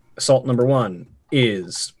 assault number 1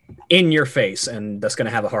 is in your face, and that's going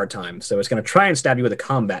to have a hard time. So it's going to try and stab you with a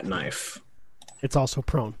combat knife. It's also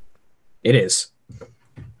prone. It is.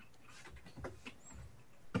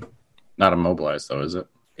 Not immobilized, though, is it?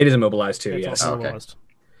 It is immobilized, too, It's yes. also Okay. immobilized.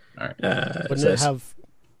 All right. Wouldn't it have...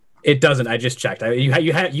 It doesn't. I just checked. You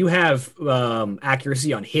have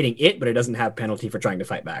accuracy on hitting it, but it doesn't have penalty for trying to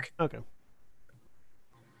fight back. Okay.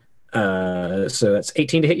 So that's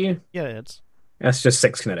 18 to hit you? Yeah, it's That's just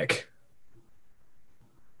 6 kinetic.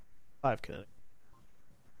 5 kinetic.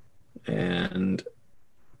 And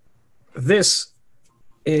this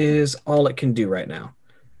is all it can do right now.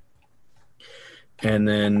 And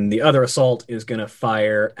then the other assault is going to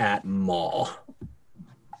fire at Maw.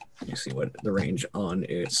 Let me see what the range on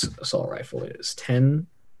its assault rifle is. 10?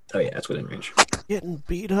 Oh, yeah, that's within range. Getting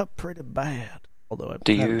beat up pretty bad. Although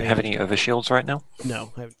Do you have any overshields right now?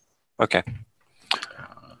 No. I haven't. Okay.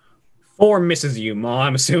 4 misses you, Maw,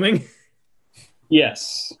 I'm assuming.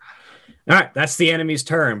 Yes. All right, that's the enemy's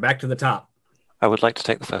turn. Back to the top. I would like to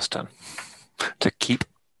take the first turn to keep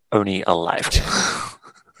Oni alive.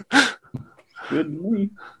 Good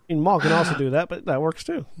me. I mean, Maul can also do that, but that works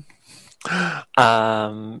too.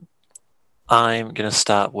 I'm going to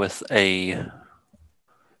start with a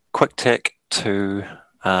quick tick to...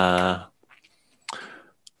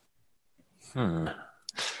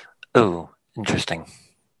 Oh, interesting.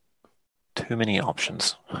 Too many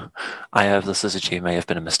options. I have the syzygy may have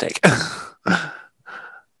been a mistake.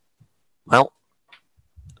 Well,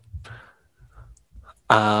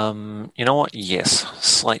 you know what? Yes,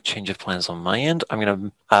 slight change of plans on my end. I'm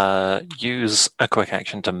going to use a quick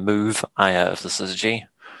action to move Aya of the syzygy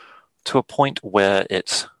to a point where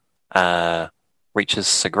it reaches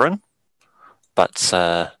Sigrun, but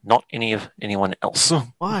not anyone else.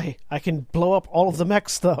 Why? I can blow up all of the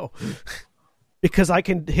mechs, though. Because I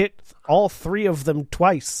can hit all 3 of them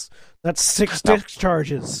twice. That's 6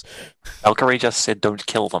 discharges. Valkyrie just said don't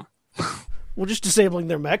kill them. We're just disabling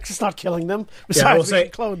their mechs. It's not killing them. Yeah, I will Besides, we say,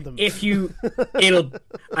 can clone them.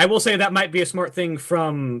 I will say that might be a smart thing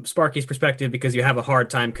from Sparky's perspective because you have a hard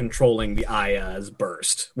time controlling the Aya's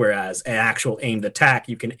burst, whereas an actual aimed attack,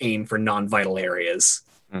 you can aim for non-vital areas.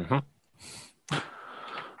 Mm-hmm.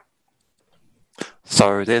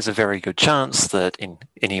 So there's a very good chance that in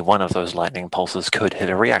any one of those lightning pulses could hit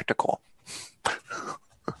a reactor core.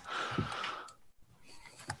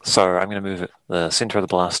 So I'm going to move the center of the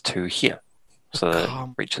blast to here, so that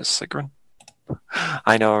it reaches Sigrun.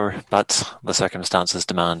 I know, but the circumstances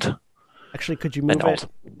demand. Actually, could you move it?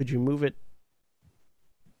 Could you move it?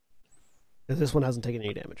 Because this one hasn't taken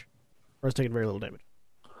any damage, or has taken very little damage.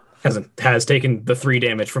 Has taken the 3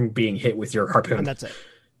 damage from being hit with your harpoon. And that's it.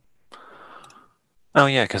 Oh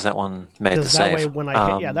yeah, because that one made the That save. way, when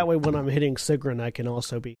I that way when I'm hitting Sigrun, I can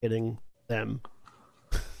also be hitting them.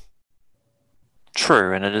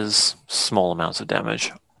 True, and it is small amounts of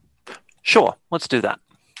damage. Sure, let's do that.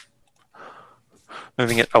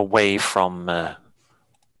 Moving it away from the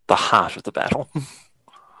heart of the battle.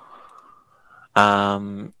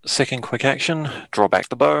 Second quick action, draw back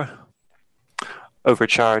the bow.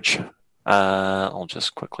 Overcharge. I'll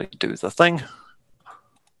just quickly do the thing.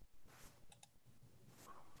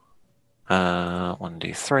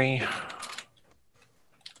 1d3.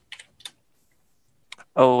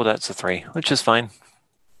 Oh, that's a 3, which is fine.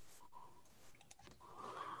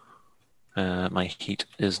 My heat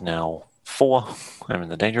is now 4. I'm in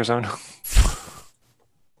the danger zone.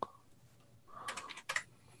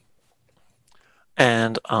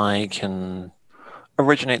 And I can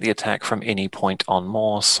originate the attack from any point on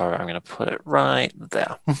Maw, so I'm going to put it right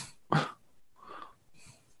there. I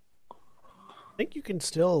think you can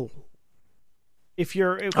still... If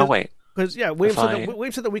you're... Oh, wait. Because, yeah,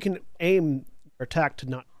 William said that we can aim or attack to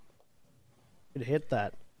not hit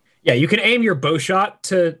that. Yeah, you can aim your bow shot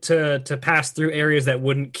to pass through areas that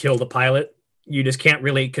wouldn't kill the pilot. You just can't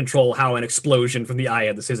really control how an explosion from the eye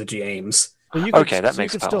of the Syzygy aims. Well, you could, okay, that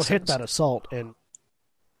makes you could total still hit sense. that assault and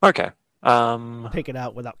Okay. take it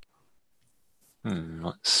out without...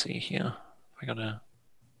 Let's see here.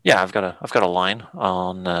 I've got a line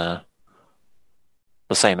on the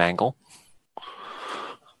same angle.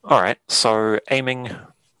 All right, so aiming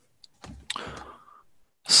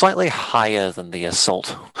slightly higher than the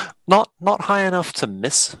assault. Not high enough to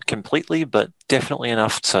miss completely, but definitely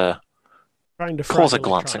enough to cause a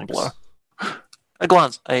glancing blow.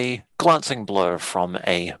 A glancing blow from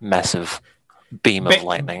a massive beam of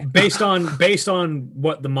lightning. Based on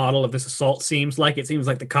what the model of this assault seems like, it seems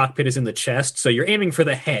like the cockpit is in the chest, so you're aiming for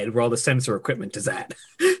the head where all the sensor equipment is at.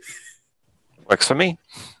 Works for me.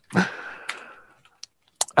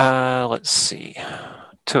 Let's see.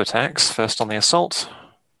 2 attacks. First on the assault.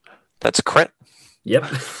 That's a crit. Yep.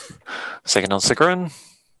 Second on Sigrun.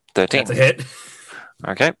 13. That's a hit.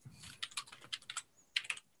 Okay.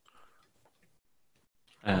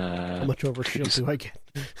 How much overshield do I get?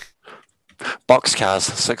 Boxcars,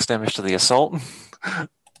 6 damage to the assault.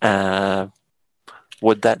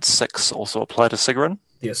 Would that 6 also apply to Sigrun?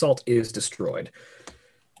 The assault is destroyed.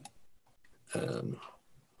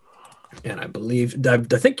 And I believe... I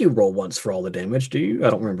think you roll once for all the damage, do you? I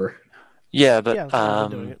don't remember. Yeah, but Yeah,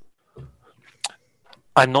 doing it.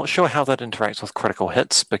 I'm not sure how that interacts with critical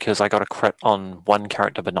hits, because I got a crit on one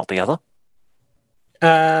character but not the other.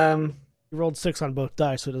 You rolled 6 on both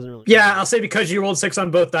dice, so it doesn't really... Yeah, I'll say because you rolled 6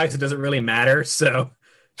 on both dice, it doesn't really matter, so...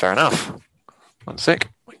 Fair enough. 1 sec.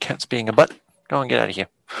 My cat's being a butt. Go and get out of here.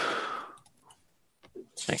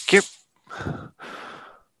 Thank you.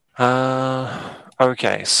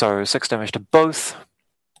 Okay, so 6 damage to both.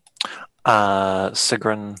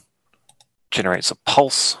 Sigrun generates a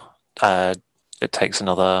pulse. It takes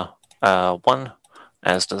another 1,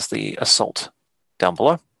 as does the assault down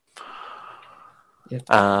below. Yep.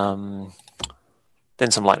 Then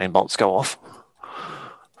some lightning bolts go off.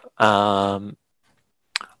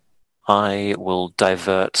 I will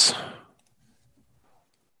divert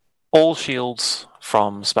all shields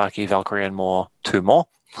from Sparky, Valkyrie, and more to more.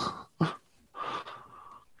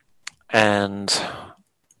 And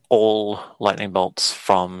all lightning bolts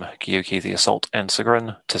from Gyuki the Assault and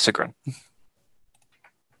Sigrun to Sigrun.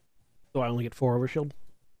 So I only get 4 overshield?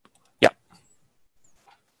 Yeah.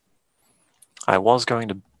 I was going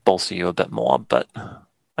to bolster you a bit more, but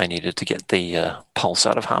I needed to get the pulse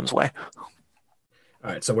out of harm's way.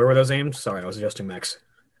 Alright, so where were those aimed? Sorry, I was adjusting max.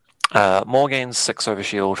 More gains 6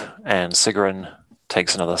 overshield, and Sigrun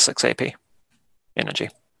takes another 6 AP energy.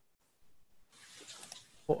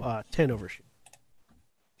 10 overshield.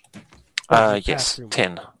 Yes,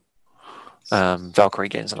 10. Valkyrie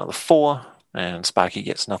gains another 4, and Sparky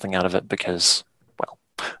gets nothing out of it because, well,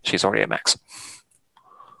 she's already at max.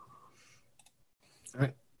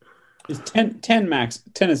 Alright. Is 10 max?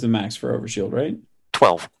 10 is the max for overshield, right?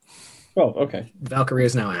 12. 12, okay. Valkyrie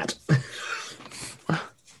is now at.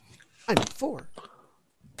 I'm at 4.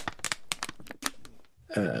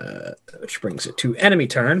 Which brings it to enemy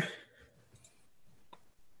turn.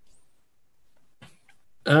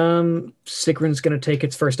 Sigrun's going to take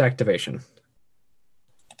its first activation.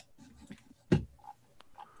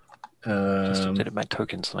 Just updated my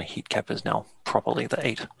tokens. My heat cap is now properly the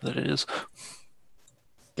 8 that it is.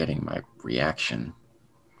 Getting my reaction.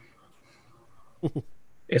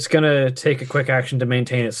 It's going to take a quick action to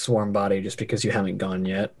maintain its swarm body just because you haven't gone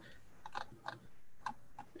yet.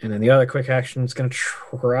 And then the other quick action is going to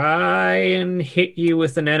try and hit you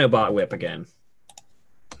with the nanobot whip again.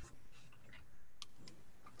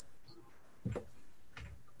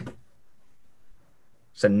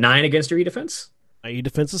 So 9 against your E-defense. My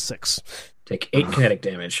E-defense is 6. Take 8 kinetic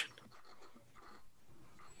damage.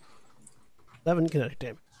 7 kinetic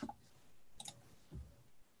damage.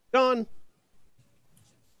 Gone.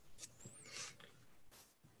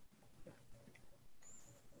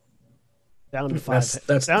 Down to 5.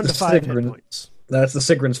 That's down the to 5 hit Sigrun. points. That's the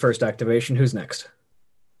Sigrun's first activation. Who's next?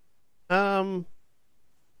 I'd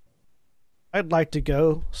like to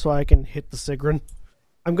go so I can hit the Sigrun.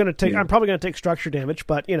 I'm probably gonna take structure damage,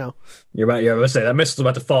 but you know. You're about to say that missile's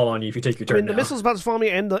about to fall on you if you take your turn. The missile's about to fall on me,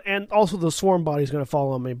 and also the swarm body's gonna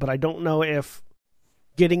fall on me. But I don't know if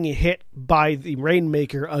getting hit by the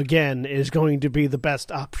Rainmaker again is going to be the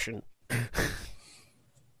best option.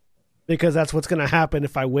 Because that's what's going to happen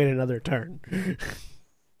if I win another turn.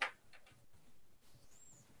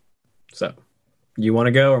 So, you want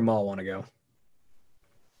to go or Maul want to go?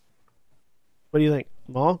 What do you think,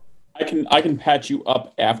 Maul? I can patch you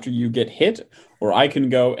up after you get hit, or I can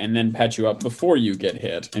go and then patch you up before you get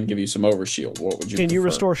hit and give you some overshield. What would you Can you prefer?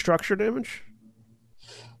 restore structure damage?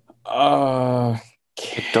 I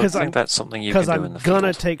don't think that's something you can do in the field. Because I'm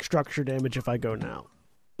going to take structure damage if I go now.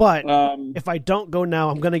 But if I don't go now,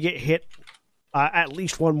 I'm going to get hit at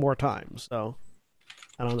least one more time. So,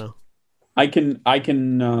 I don't know. I can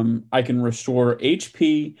restore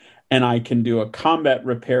HP, and I can do a combat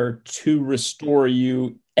repair to restore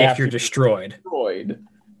you if you're destroyed.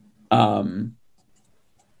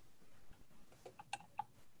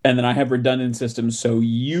 And then I have redundant systems, so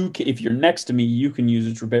if you're next to me, you can use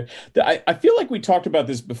it to repair. I feel like we talked about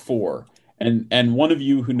this before, and one of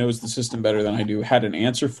you who knows the system better than I do had an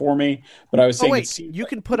answer for me. But I was saying, you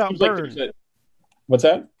can put out burn. What's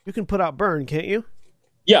that? You can put out burn, can't you?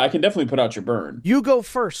 Yeah, I can definitely put out your burn. You go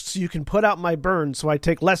first, so you can put out my burn, so I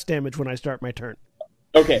take less damage when I start my turn.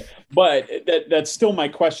 Okay, but that's still my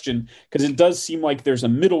question, because it does seem like there's a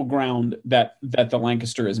middle ground that the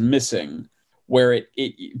Lancaster is missing, where it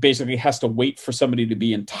basically has to wait for somebody to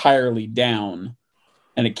be entirely down,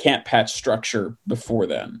 and it can't patch structure before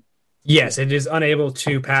then. Yes, it is unable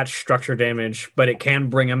to patch structure damage, but it can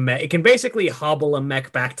bring a mech. It can basically hobble a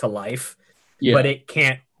mech back to life, but it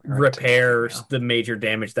can't repair the major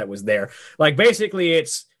damage that was there. Like, basically,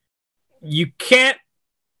 it's you can't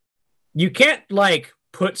like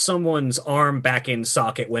put someone's arm back in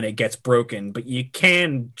socket when it gets broken, but you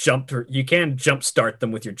can jump start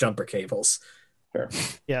them with your jumper cables. Fair.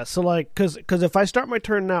 Yeah, so like because if I start my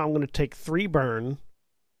turn now, I'm going to take 3 burn.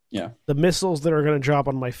 Yeah. The missiles that are going to drop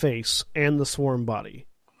on my face and the swarm body.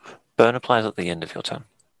 Burn applies at the end of your turn.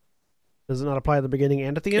 Does it not apply at the beginning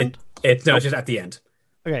and at the end? It's just at the end.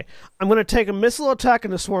 Okay, I'm going to take a missile attack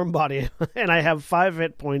and a swarm body, and I have 5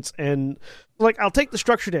 hit points, and like I'll take the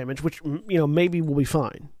structure damage, which maybe will be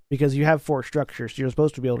fine because you have 4 structures, so you're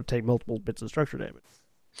supposed to be able to take multiple bits of structure damage.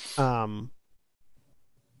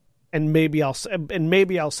 And maybe I'll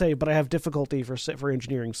save, but I have difficulty for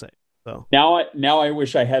engineering save. So now I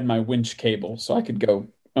wish I had my winch cable so I could go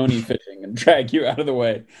Oni fishing and drag you out of the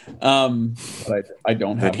way. But I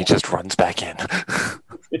don't have. Then he just runs back in.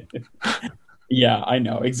 Yeah, I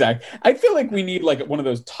know exactly. I feel like we need like one of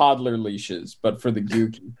those toddler leashes, but for the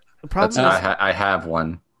Gookie. The problem is, I have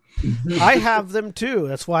one. I have them too.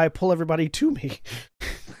 That's why I pull everybody to me.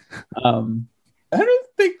 I don't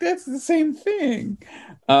think that's the same thing.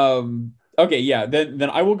 Okay, yeah. Then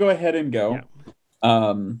I will go ahead and go.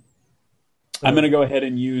 Yeah. I'm going to go ahead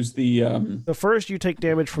and use the. So first, you take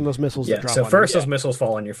damage from those missiles. Yeah. That drop So on first, you. those missiles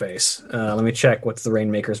fall on your face. Let me check what the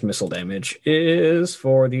Rainmaker's missile damage is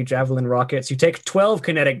for the javelin rockets. You take 12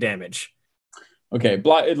 kinetic damage. Okay,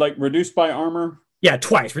 like reduced by armor. Yeah,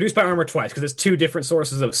 twice. Reduced by armor twice because it's 2 different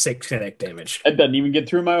sources of 6 kinetic damage. It doesn't even get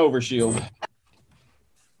through my overshield.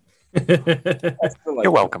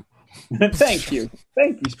 You're welcome. Thank you,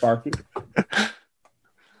 Sparky.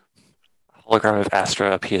 Hologram of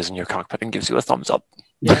Astra appears in your cockpit and gives you a thumbs up.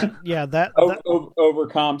 Yeah. That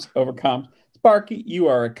overcomes. Sparky, you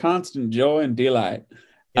are a constant joy and delight.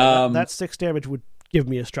 That 6 damage would give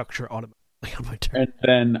me a structure automatically on my turn. And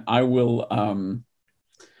then I will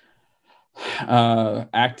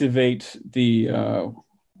activate the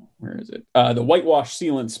where is it? The whitewash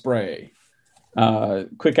sealant spray.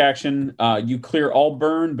 Quick action. You clear all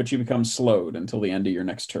burn, but you become slowed until the end of your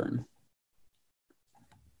next turn.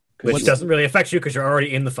 Which doesn't really affect you because you're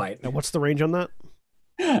already in the fight. Now, what's the range on that?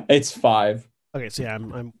 It's 5. Okay, so yeah,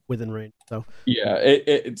 I'm within range. So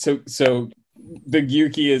yeah, so the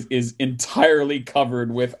Gyuki is entirely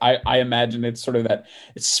covered with. I imagine it's sort of that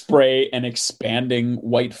spray and expanding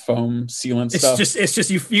white foam sealant stuff.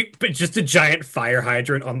 It's just a giant fire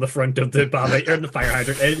hydrant on the front of the Baba, or the fire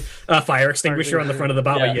hydrant, and fire extinguisher on the front of the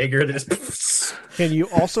Baba Yager. That just. Can you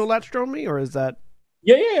also latch drone me, or is that?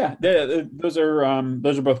 Yeah. Those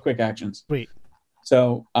are both quick actions. Sweet.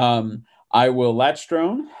 So I will latch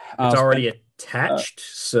drone. It's already attached,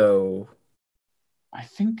 so. I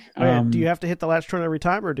think. Do you have to hit the latch drone every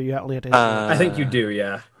time, or do you only have to hit? I think you do.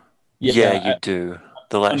 Yeah. Yeah, you do.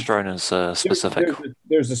 The latch drone is specific.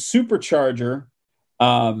 There's a supercharger,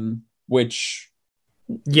 which.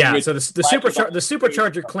 Yeah, so the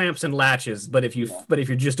supercharger clamps and latches, but if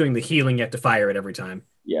you're just doing the healing, you have to fire it every time.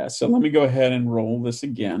 Yeah, so let me go ahead and roll this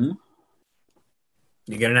again.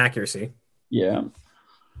 You get an accuracy. Yeah.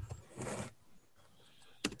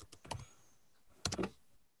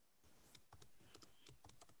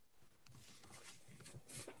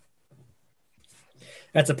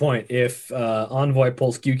 That's a point. If Envoy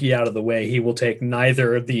pulls Gyuki out of the way, he will take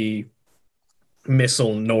neither the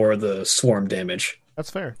missile nor the swarm damage.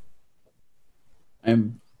 That's fair.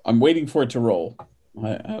 I'm I'm waiting for it to roll.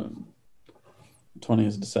 20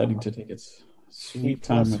 is deciding to take its sweet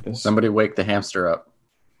time with this. Somebody wake the hamster up.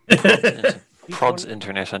 Prod's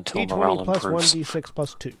internet until D20 morale plus improves. 1d6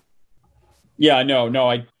 plus 2. Yeah, no,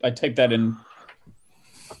 I typed that in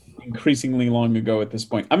increasingly long ago at this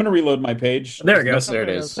point. I'm going to reload my page. There it goes. There it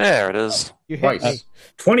is. There it is. You hit Twice. me.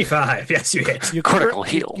 25. Yes, you hit. You Critical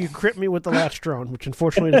crit, heal. You crit me with the latch drone, which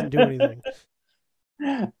unfortunately doesn't do anything.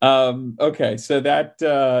 Okay, so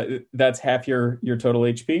that's half your total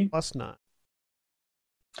HP. Plus 9.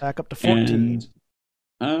 Back up to 14.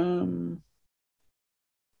 And,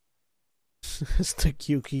 as the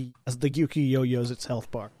Gyuki yo-yos its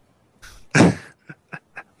health bar.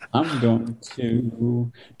 I'm going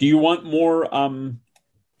to. Do you want more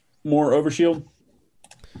overshield?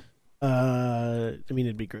 I mean,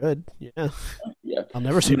 it'd be good. Yeah. Yeah. I'll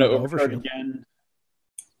never see I'm no gonna overcharge overshield.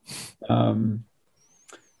 again.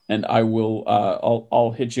 And I will.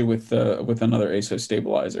 I'll hit you with another ASO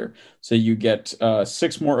stabilizer. So you get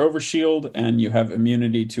 6 more overshield, and you have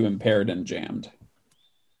immunity to impaired and jammed.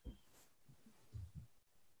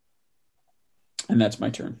 And that's my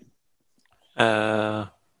turn. That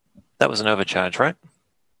was an overcharge, right?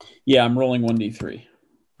 Yeah, I'm rolling 1d3.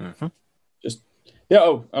 Mm-hmm. Yeah.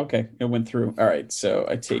 Oh, okay. It went through. All right. So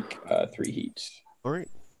I take 3 heat. All right.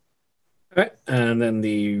 All right, and then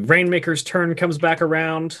the Rainmaker's turn comes back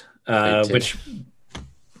around, which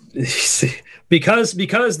because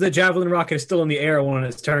the javelin rocket is still in the air when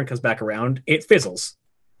its turn comes back around, it fizzles.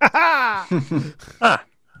 Ha!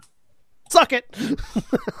 Suck it.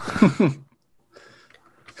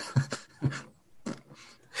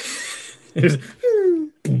 You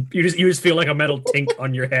just feel like a metal tink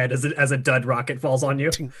on your head as a dud rocket falls on you.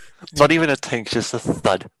 Not even a tink, just a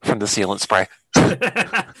thud from the sealant spray.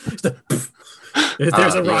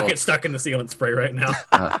 There's a rocket stuck in the sealant spray right now.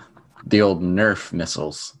 The old Nerf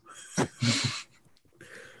missiles. I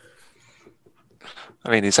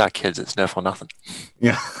mean, these are kids. It's Nerf or nothing.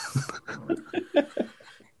 Yeah.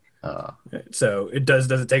 So it does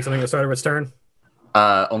it take something at the start of its turn?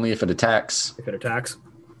 Only if it attacks. If it attacks?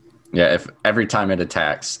 Yeah, if every time it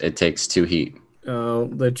attacks, it takes 2 heat.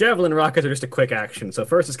 The javelin rockets are just a quick action, so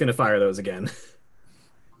first it's going to fire those again.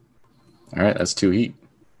 All right, that's 2 heat.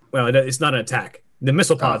 Well, it's not an attack. The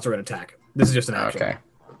missile pods are an attack. This is just an action. Okay.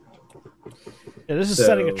 Yeah, this is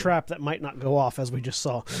setting a trap that might not go off, as we just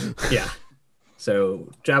saw. Yeah. So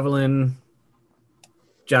javelin.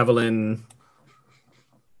 Son of a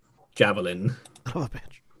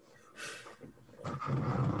bitch.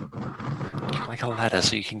 Like a ladder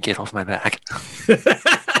so you can get off my back.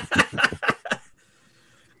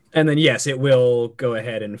 And then, yes, it will go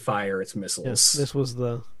ahead and fire its missiles. Yes, this was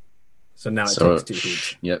the... So now it takes 2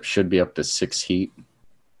 heat. Yep, should be up to 6 heat.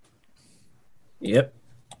 Yep.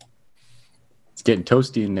 It's getting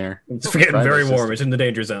toasty in there. It's getting very warm. It's in the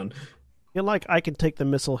danger zone. I feel like I can take the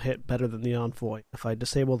missile hit better than the Envoy if I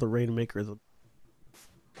disable the Rainmaker.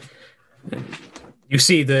 You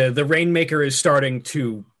see the Rainmaker is starting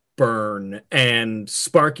to burn, and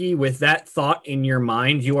Sparky, with that thought in your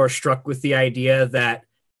mind, you are struck with the idea that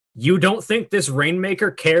you don't think this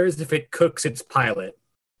Rainmaker cares if it cooks its pilot.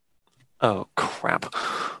 Oh, crap.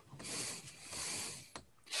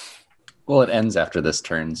 Well, it ends after this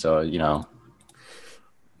turn, so, you know.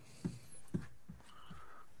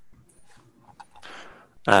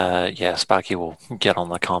 Yeah, Sparky will get on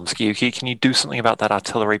the comms. Gyuki, can you do something about that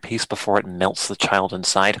artillery piece before it melts the child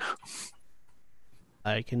inside?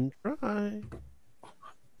 I can try.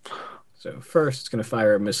 So first, it's going to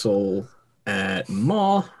fire a missile at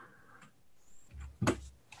Maw.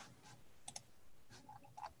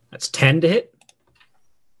 That's 10 to hit.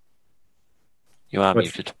 You are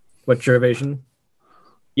muted. What's your evasion?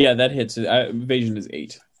 Yeah, that hits. Evasion is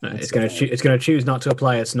 8. It's going to choose not to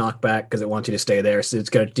apply its knockback because it wants you to stay there. So it's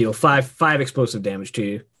going to deal five explosive damage to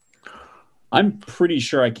you. I'm pretty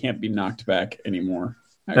sure I can't be knocked back anymore.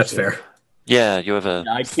 Actually. That's fair. Yeah, you have a.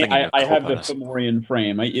 I can't. I have the Fomorian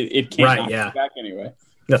frame. It can't knock me back anyway.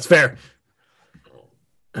 That's fair.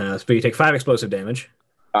 So you take 5 explosive damage.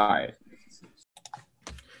 5.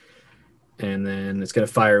 And then it's going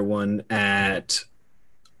to fire one at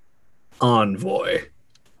Envoy.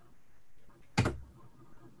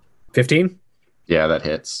 15? Yeah, that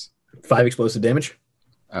hits. 5 explosive damage.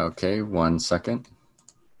 Okay, 1 second.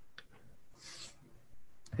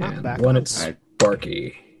 And one at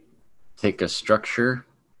Sparky. Take a structure.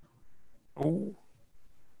 Ooh.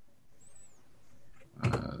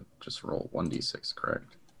 Just roll 1d6,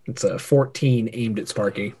 correct? It's a 14 aimed at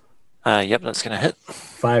Sparky. Yep, that's going to hit.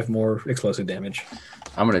 5 more explosive damage.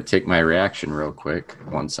 I'm going to take my reaction real quick.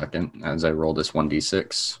 1 second as I roll this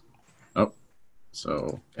 1d6. Oh,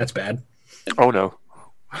 So That's bad. Oh no.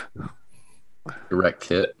 direct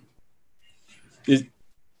hit. Is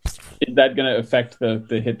that going to affect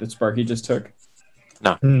the hit that Sparky just took?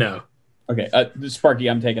 No. Okay, Sparky,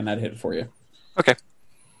 I'm taking that hit for you. Okay.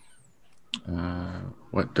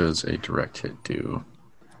 What does a direct hit do?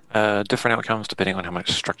 Different outcomes depending on how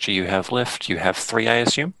much structure you have left. You have 3, I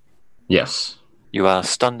assume? Yes. You are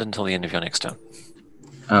stunned until the end of your next turn.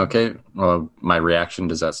 Okay. Well, my reaction,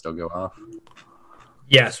 does that still go off?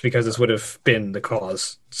 Yes, because this would have been the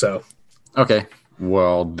cause. So. Okay.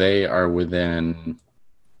 Well, they are within...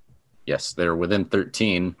 Yes, they're within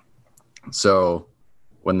 13. So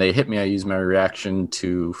when they hit me, I use my reaction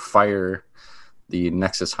to fire the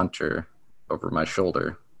Nexus Hunter over my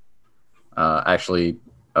shoulder. Actually,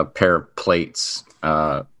 a pair of plates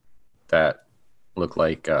that look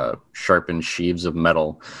like sharpened sheaves of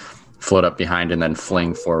metal float up behind and then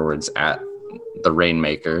fling forwards at the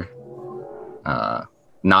Rainmaker.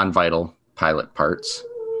 Non-vital pilot parts.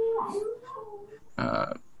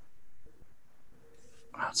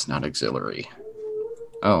 It's not auxiliary.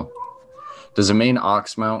 Oh. Does a main aux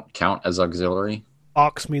mount count as auxiliary?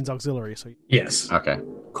 Aux means auxiliary, so Yes. Okay,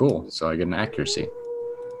 cool. So I get an accuracy.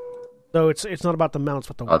 it's not about the mounts,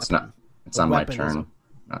 but the Oh, it's weapon. it's The on my weapon is turn.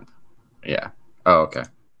 Yeah. Oh, okay.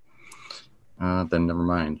 Then never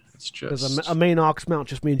mind. It's Because just a main aux mount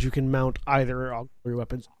just means you can mount either auxiliary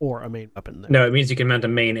weapons or a main weapon. There. No, it means you can mount a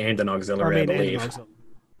main and an or auxiliary, I main and an believe. auxiliary.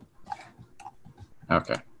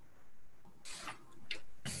 okay.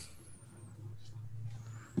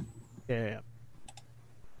 Yeah.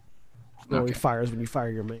 Auxiliary fires when you fire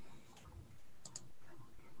your main.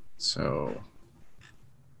 So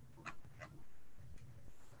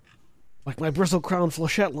Like my Bristle Crown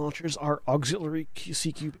Flechette launchers are auxiliary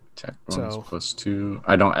CQ. attack bonus So- +2.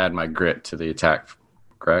 I don't add my grit to the attack,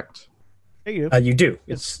 correct? Hey, you. You do.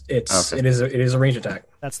 It is a range attack.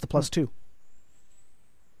 That's the +2.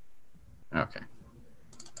 Okay.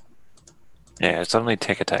 Yeah, it's only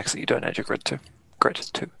tech attacks that you don't add your grit to.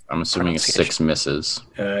 I'm assuming it's 6 misses.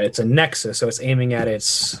 It's a nexus, so it's aiming at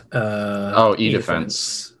its E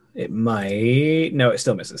defense. It might. No, it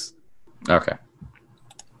still misses. Okay.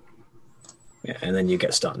 Yeah, and then you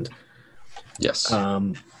get stunned. Yes.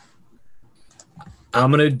 I'm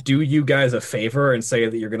gonna do you guys a favor and say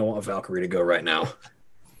that you're gonna want Valkyrie to go right now.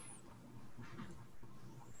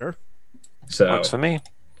 Sure. So Works for me.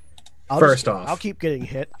 First off. I'll keep getting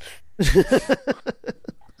hit.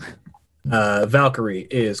 Valkyrie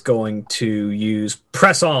is going to use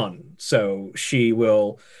press on. So she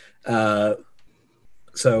will.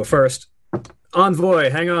 So first, Envoy,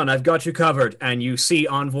 hang on, I've got you covered. And you see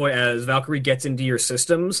Envoy as Valkyrie gets into your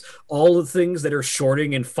systems. All the things that are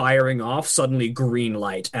shorting and firing off suddenly green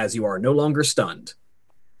light as you are no longer stunned.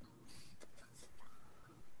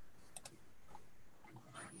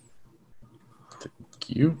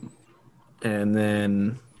 You. And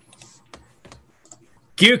then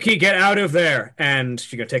Gyuki, get out of there. And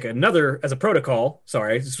she's going to take another, as a protocol,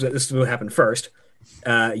 sorry, this will happen first.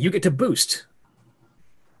 You get to boost.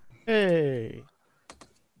 Hey.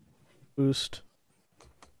 Boost.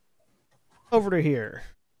 Over to here.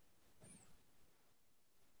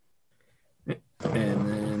 And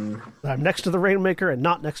then I'm next to the Rainmaker and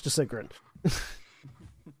not next to Sigrun.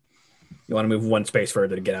 you want to move one space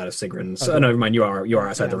further to get out of Sigrun's. Oh, no, never mind, you are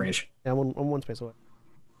outside the range. Yeah, I'm one space away.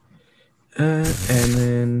 And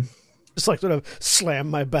then Just like sort of slam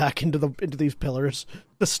my back into these pillars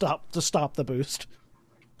to stop the boost.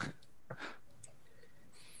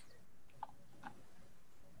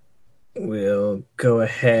 we'll go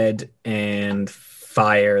ahead and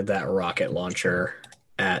fire that rocket launcher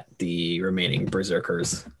at the remaining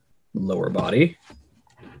Berserker's lower body.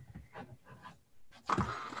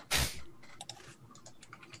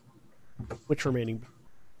 Which remaining?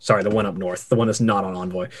 Sorry, the one up north. The one that's not on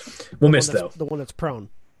Envoy. We'll miss, though. The one that's prone.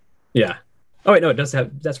 Yeah. Oh, wait, no, it does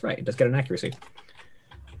have... That's right. It does get an accuracy.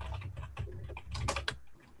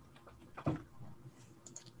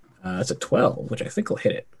 That's a 12, which I think will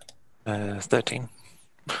hit it. 13.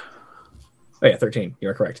 Oh, yeah, 13.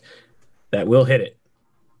 You're correct. That will hit it.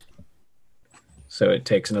 So it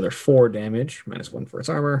takes another 4 damage, -1 for its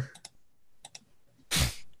armor.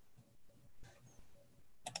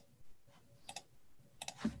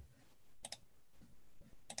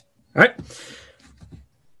 All right.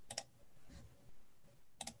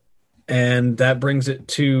 And that brings it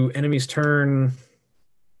to enemy's turn.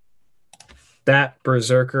 That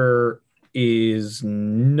Berserker is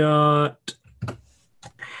not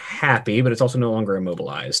happy, but it's also no longer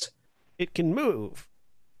immobilized. It can move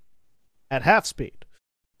at half speed.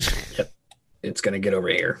 Yep. It's going to get over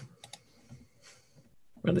here.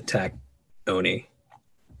 Run the attack Oni.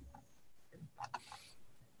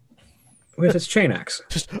 With its chain axe.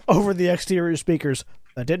 Just over the exterior speakers.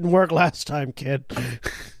 That didn't work last time, kid.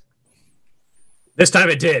 This time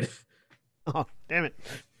it did. Oh, damn it.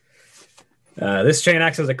 This chain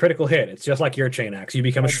axe is a critical hit. It's just like your chain axe. You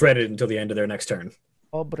become shredded until the end of their next turn.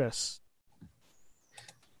 Obres.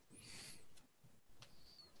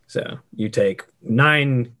 So you take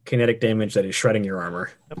 9 kinetic damage that is shredding your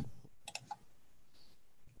armor. Yep.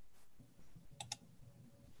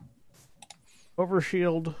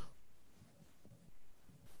 Overshield.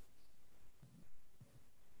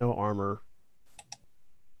 No armor.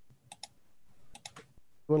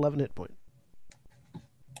 11 hit point.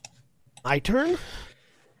 My turn?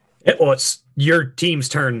 Well, it's your team's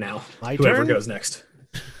turn now. Whoever goes next.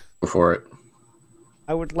 Go for it.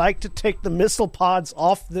 I would like to take the missile pods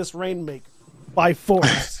off this Rainmaker by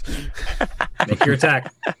force. Make your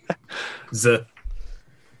attack.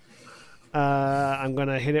 I'm going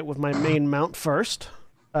to hit it with my main mount first,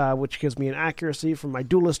 which gives me an accuracy from my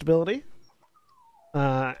duelist ability.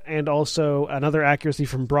 And also another accuracy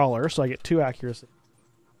from Brawler, so I get 2 accuracy.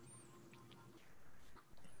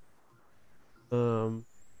 Oh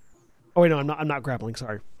wait, no, I'm not grappling.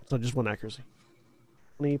 Sorry, so just 1 accuracy.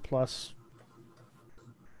 20 plus.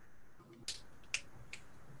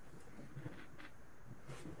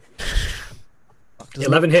 Does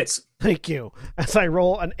 11 hits. Thank you. As I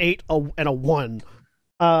roll an 8 and a 1,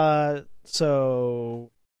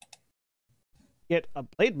 so get a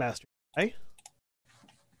Blade Master, right?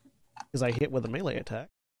 Because I hit with a melee attack.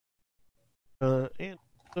 And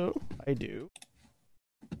so I do.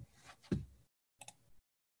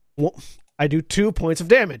 Well, I do 2 points of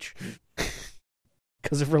damage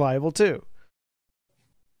because of reliable 2.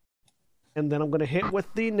 And then I'm going to hit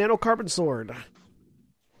with the nanocarbon sword.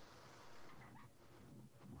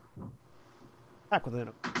 Attack with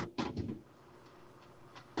nano.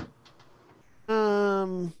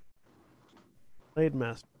 Blade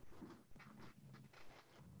Master.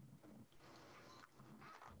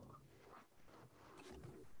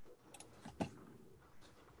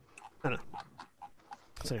 I don't know.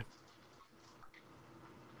 Say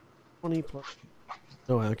 20 plus.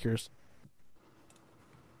 No accuracy.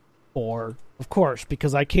 4, of course,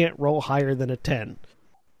 because I can't roll higher than a 10.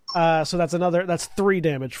 So that's 3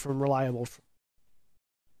 damage from reliable.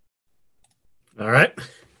 All right.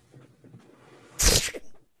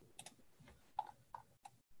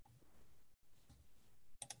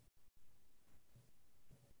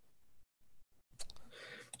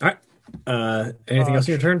 All right. Anything else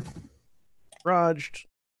in your turn? Rajed.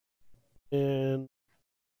 And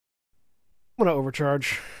I'm going to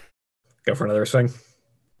overcharge. Go for another swing.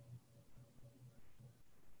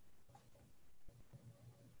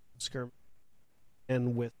 Skirm.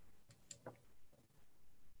 And with.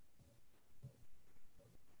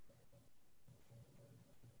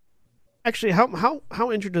 Actually,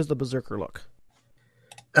 how injured does the Berserker look?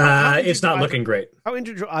 It's not looking great. How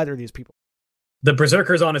injured are either of these people? The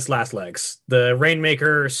Berserker's on its last legs. The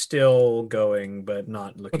Rainmaker still going, but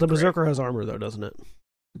not looking But the great. Berserker has armor, though, doesn't it?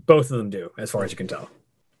 Both of them do, as far as you can tell.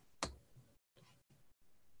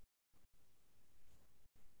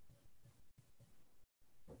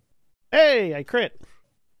 Hey, I crit.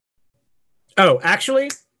 Oh, actually,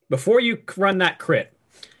 before you run that crit,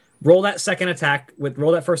 roll that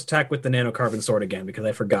first attack with the nanocarbon sword again, because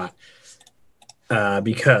I forgot.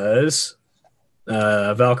 Because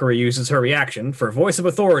Valkyria uses her reaction for Voice of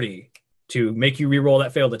Authority to make you re-roll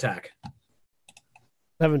that failed attack.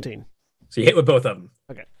 17. So you hit with both of them.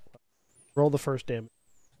 Okay. Roll the first damage.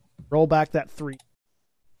 Roll back that 3.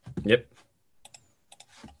 Yep.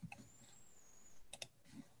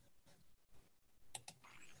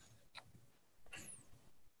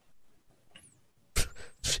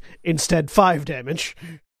 Instead, 5 damage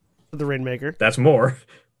to the Rainmaker. That's more.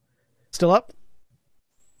 Still up?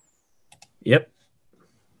 Yep.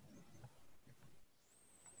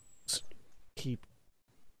 Keep.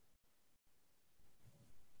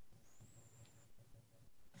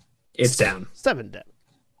 It's down. 7 damage.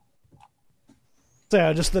 So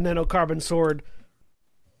yeah, just the nanocarbon sword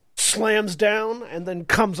slams down and then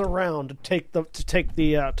comes around to take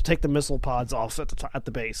the missile pods off at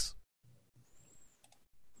the base.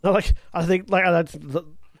 Now,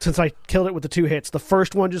 since I killed it with the 2 hits, the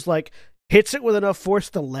first one just hits it with enough force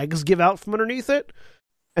the legs give out from underneath it,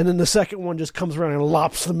 and then the second one just comes around and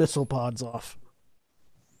lops the missile pods off.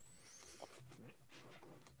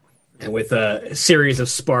 And with a series of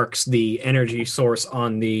sparks, the energy source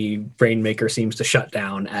on the Rainmaker seems to shut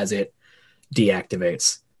down as it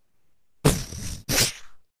deactivates.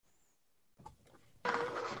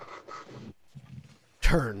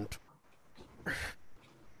 Turned.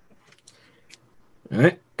 All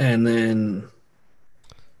right, and then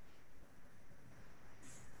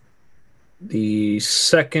the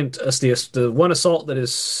second, the one assault that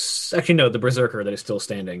is actually no, the berserker that is still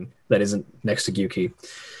standing, that isn't next to Gyuki,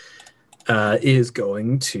 is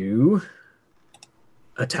going to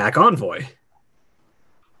attack Envoy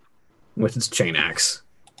with its chain axe.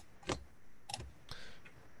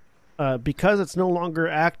 Because it's no longer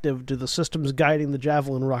active, do the systems guiding the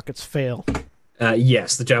javelin rockets fail?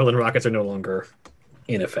 Yes, the javelin rockets are no longer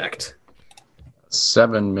in effect.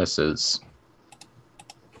 7 misses.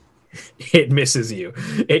 It misses you.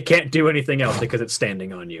 It can't do anything else because it's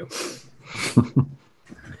standing on you.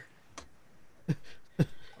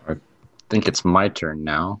 I think it's my turn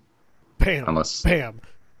now. Bam. Bam.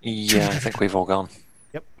 Yeah, I think we've all gone.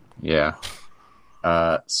 Yep. Yeah.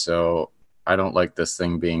 So I don't like this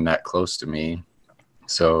thing being that close to me.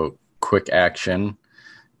 So quick action.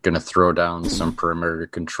 Gonna throw down some perimeter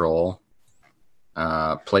control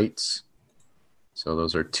plates. So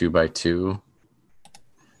those are 2x2.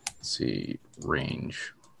 Let's see,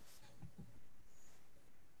 range.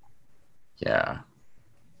 Yeah.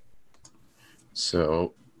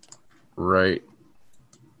 So right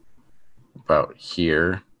about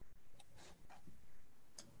here.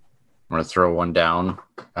 I'm gonna throw one down.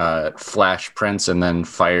 Flash prints and then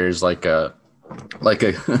fires like a like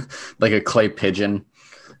a clay pigeon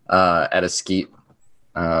at a skeet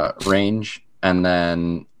range, and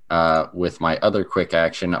then with my other quick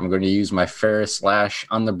action, I'm going to use my Ferris Slash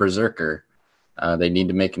on the Berserker. They need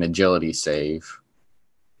to make an agility save.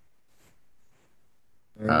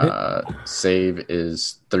 Save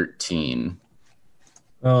is 13.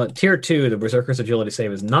 Well, at tier 2, the Berserker's agility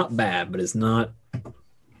save is not bad, but it's not.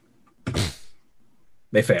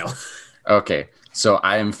 They fail. Okay, so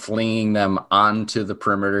I am flinging them onto the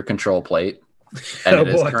perimeter control plate, and it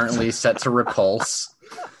is currently set to repulse.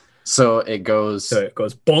 So it goes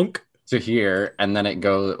bonk to here, and then it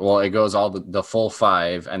goes all the full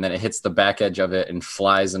 5, and then it hits the back edge of it and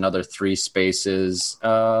flies another 3 spaces.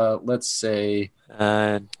 Let's say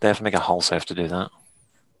They have to make a hull save to do that.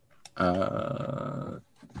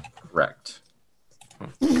 Correct.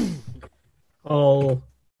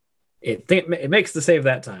 It makes the save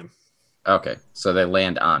that time. Okay, so they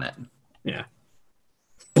land on it. Yeah.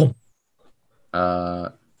 Boom.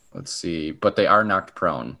 Let's see, but they are knocked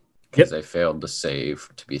prone because they failed to save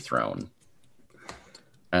to be thrown.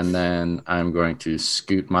 And then I'm going to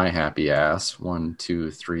scoot my happy ass 1,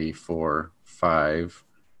 2, 3, 4, 5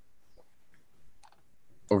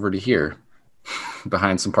 over to here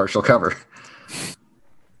behind some partial cover.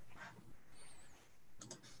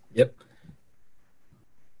 Yep.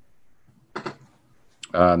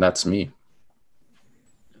 That's me.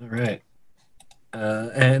 All right.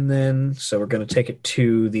 And then, so we're going to take it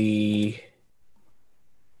to the...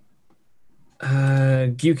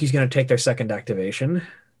 Gyuki's going to take their second activation.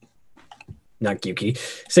 Not Gyuki.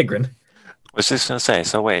 Sigrun. I was just going to say,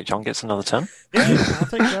 so wait, John gets another turn? Yeah, I'll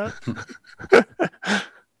take that.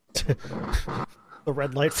 The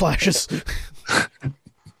red light flashes.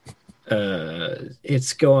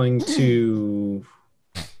 It's going to...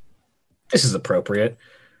 This is appropriate.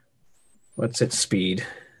 What's its speed?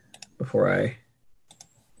 Before I...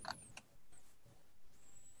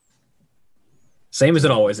 Same as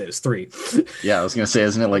it always is, 3. Yeah, I was going to say,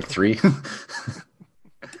 isn't it like 3?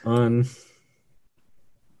 1,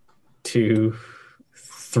 2,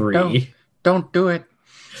 3. Don't do it.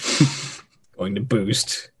 Going to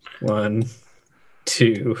boost. 1,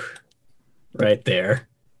 2. Right there.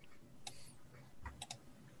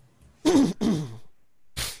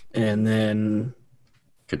 And then...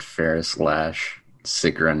 Could Ferris Lash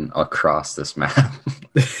Sigrun across this map.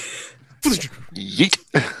 Yeet.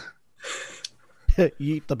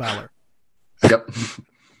 Yeet the Balor. Yep.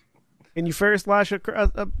 Can you Ferris Lash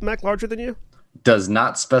a mech larger than you? Does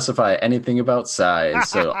not specify anything about size,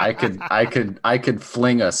 so I could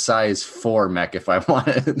fling a size 4 mech if I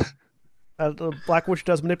wanted. The Black Witch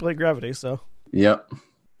does manipulate gravity, so. Yep.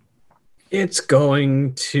 It's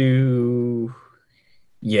going to...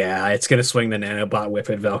 Yeah, it's going to swing the nanobot whip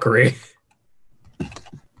at Valkyrie.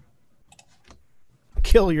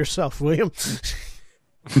 Kill yourself, William.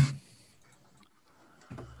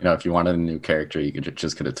 If you wanted a new character, you could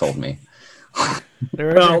have told me.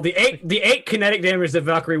 Well, the eight kinetic damage that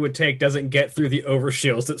Valkyrie would take doesn't get through the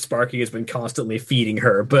overshields that Sparky has been constantly feeding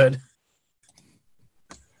her, but...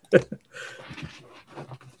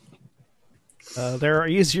 there are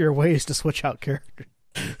easier ways to switch out characters.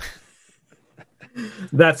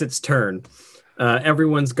 That's its turn.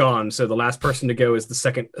 Everyone's gone, so the last person to go is the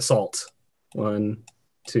second assault. 1,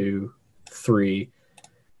 2, 3.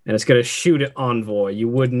 And it's going to shoot at Envoy. You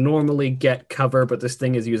would normally get cover, but this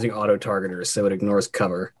thing is using auto-targeters, so it ignores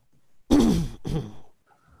cover.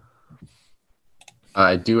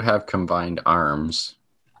 I do have combined arms.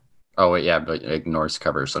 Oh, wait, yeah, but it ignores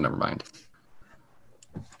cover, so never mind.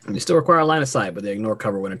 And they still require a line of sight, but they ignore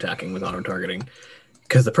cover when attacking with auto-targeting.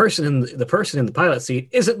 Because the person in the pilot seat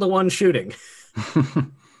isn't the one shooting.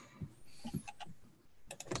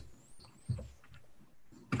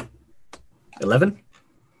 11?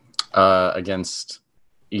 Against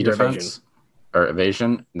defense or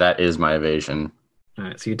evasion. That is my evasion. All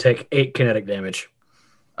right, so you take 8 kinetic damage.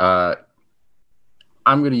 I'm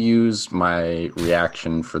going to use my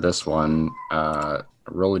reaction for this one.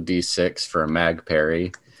 Roll a d6 for a mag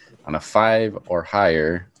parry. On a 5 or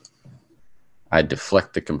higher, I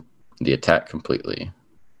deflect the attack completely.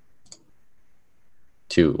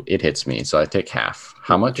 2, it hits me, so I take half.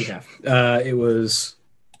 How much? Take half. It was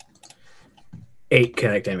 8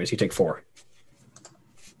 kinetic damage. You take 4.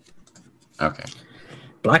 Okay.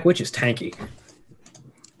 Black Witch is tanky.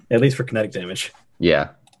 At least for kinetic damage. Yeah.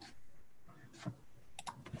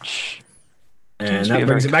 And that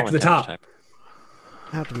brings it back to the top. I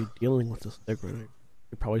have to be dealing with this thing.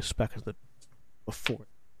 You probably expected it before.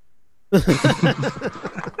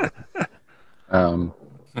 How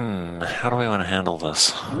do we want to handle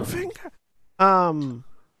this? Moving?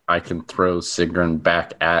 I can throw Sigrun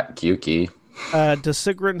back at Gyuki. Does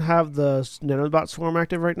Sigrun have the nanobot swarm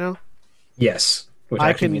active right now? Yes. Which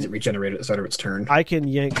actually means it regenerated at the start of its turn. I can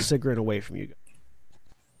yank Sigrun away from you guys.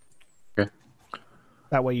 Okay.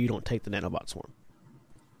 That way you don't take the nanobot swarm.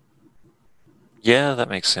 Yeah, that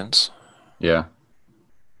makes sense. Yeah.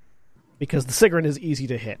 Because the Sigrun is easy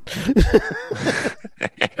to hit.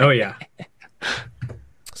 Oh, yeah.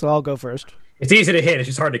 So I'll go first. It's easy to hit, it's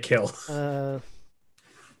just hard to kill.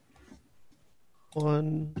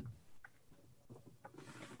 1,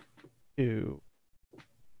 2.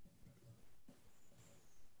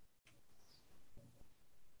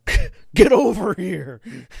 Get over here!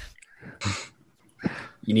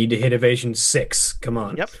 You need to hit evasion 6. Come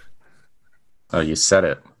on. Yep. Oh, you said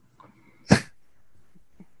it.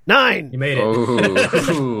 9! You made it.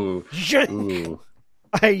 Ooh. Ooh.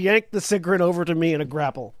 I yanked the Sigrun over to me in a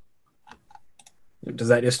grapple. Does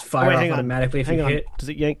that just fire off automatically if you hit? Does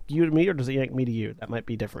it yank you to me or does it yank me to you? That might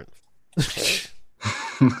be different.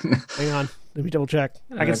 Hang on. Let me double check.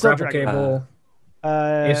 I can still drag cable.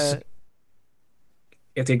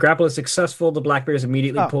 If the grapple is successful, the Blackbears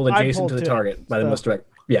immediately pull adjacent to the target by the most direct.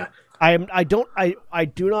 Yeah. I do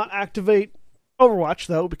not activate Overwatch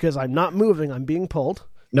though because I'm not moving. I'm being pulled.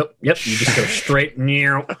 Nope. Yep. You just go straight.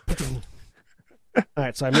 All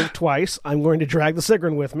right. So I moved twice. I'm going to drag the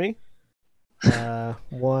Sigrun with me.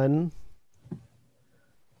 1,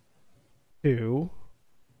 2.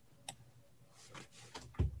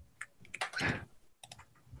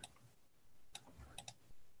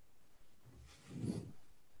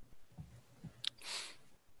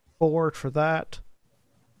 Forward for that.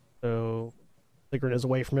 So Sigrun is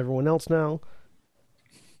away from everyone else now.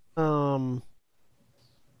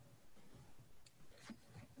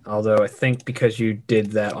 Although I think because you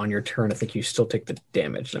did that on your turn, I think you still take the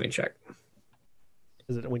damage. Let me check.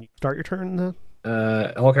 Is it when you start your turn?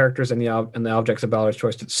 All characters and the objects of Balor's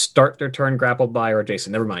choice to start their turn grappled by or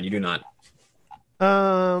adjacent. Never mind, you do not.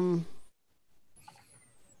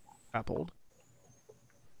 Grappled.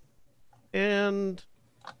 And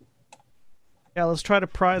yeah, let's try to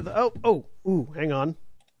pry the. Ooh, hang on.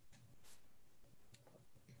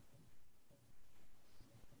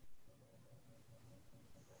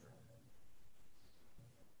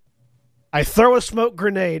 I throw a smoke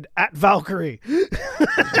grenade at Valkyrie.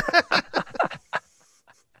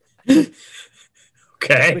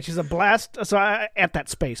 Okay. Which is a blast. So at that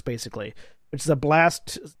space, basically. Which is a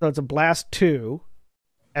blast. So it's a blast 2.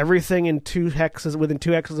 Everything in 2 hexes, within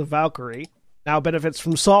 2 hexes of Valkyrie, now benefits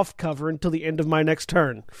from soft cover until the end of my next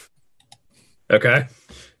turn. Okay.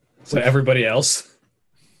 So everybody else.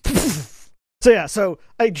 So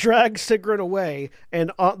I drag Sigrun away,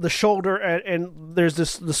 and the shoulder, and there's the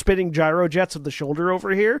spinning gyro jets of the shoulder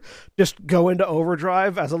over here, just go into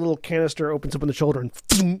overdrive as a little canister opens up on the shoulder,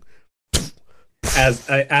 and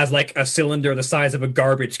as like a cylinder the size of a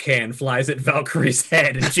garbage can flies at Valkyrie's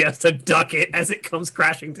head, and she has to duck it as it comes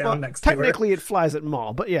crashing down next to her. Technically, it flies at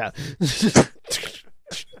Maul, but yeah.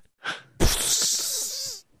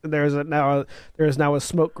 There is now a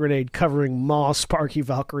smoke grenade covering Maw, Sparky,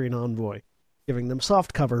 Valkyrie, and Envoy, giving them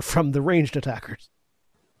soft cover from the ranged attackers.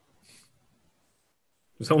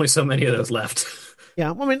 There's only so many of those left.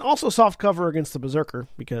 Yeah, well, I mean, also soft cover against the Berserker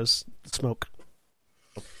because smoke.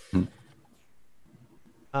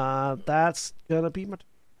 That's gonna be my.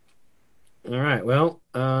 All right. Well,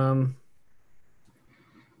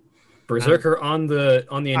 Berserker on the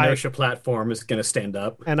inertia platform is going to stand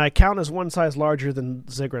up. And I count as one size larger than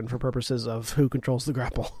Zigrin for purposes of who controls the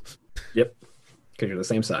grapple. Yep, because you're the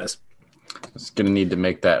same size. It's going to need to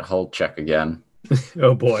make that hull check again.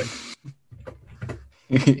 Oh boy.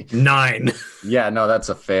 9. Yeah, no, that's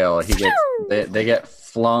a fail. They get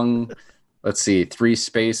flung. Let's see, 3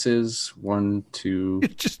 spaces. 1, 2.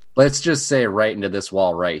 Let's just say right into this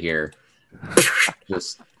wall right here.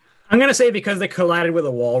 I'm gonna say because they collided with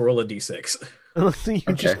a wall, roll a d6.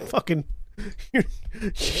 You just fucking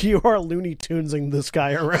you are Looney Tunesing this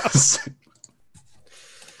guy around.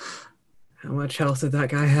 How much health did that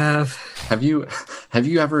guy have? Have you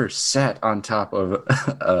ever sat on top of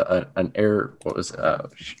an air? What's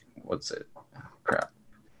it? Crap,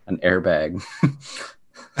 an airbag.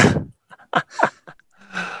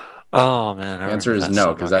 Oh man! The answer is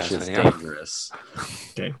no, because that shit's dangerous.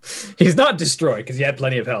 Okay, he's not destroyed because he had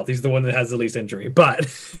plenty of health. He's the one that has the least injury, but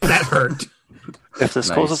that hurt. If this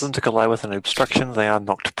causes them to collide with an obstruction, they are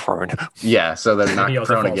knocked prone. Yeah, so they're knocked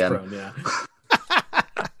prone again. Prone, yeah.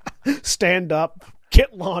 Stand up,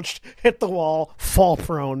 get launched, hit the wall, fall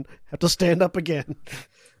prone, have to stand up again.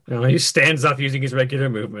 No, he stands up using his regular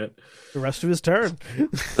movement. The rest of his turn.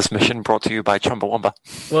 This mission brought to you by Chumbawamba.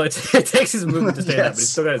 Well, it takes his movement to stand up, but he's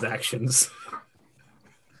still got his actions.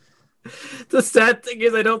 The sad thing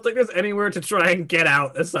is, I don't think there's anywhere to try and get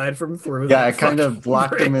out aside from through. Yeah, I kind of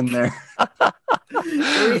blocked him in there.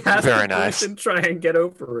 He has Very to nice. And try and get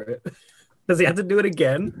over it. Does he have to do it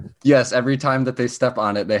again? Yes, every time that they step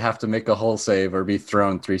on it, they have to make a hull save or be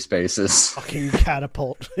thrown 3 spaces. Fucking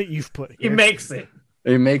catapult that you've put here. He makes it.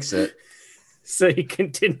 He makes it. So he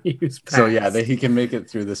continues past. So yeah, he can make it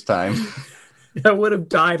through this time. I would have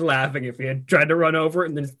died laughing if he had tried to run over it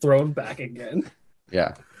and then thrown back again.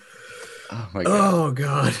 Yeah. Oh my god. Oh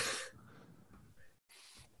god.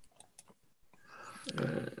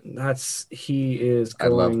 He is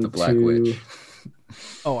going I love the Black to... Witch.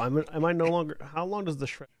 Oh, am I no longer? How long does the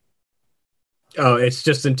shred? Oh, it's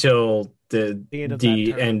just until the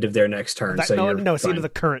end of their next turn. It's the end of the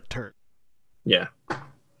current turn. Yeah.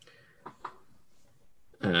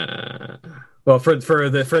 Well, for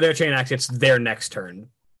their chain axe, it's their next turn.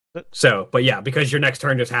 So, but yeah, because your next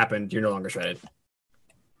turn just happened, you're no longer shredded.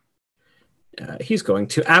 He's going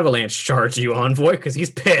to avalanche charge you, Envoy, because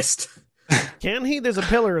he's pissed. Can he? There's a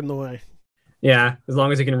pillar in the way. Yeah, as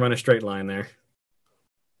long as he can run a straight line there.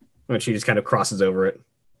 Which he just kind of crosses over it.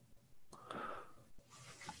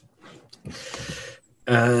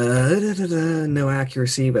 No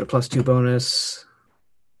accuracy, but a +2 bonus.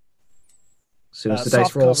 As soon as the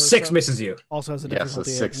dice roll, 6 misses you. Also has a Yes,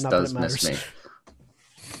 difficulty. a 6 not does that it miss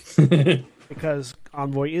matters. me. Because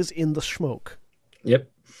Envoy is in the smoke. Yep.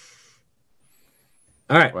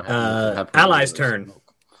 All right. What happened Ally's to turn.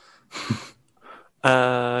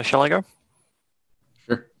 Shall I go?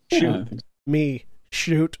 Sure. Shoot me.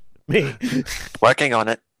 Shoot me. Working on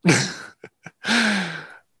it.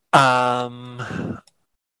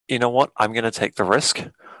 You know what? I'm going to take the risk.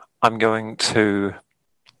 I'm going to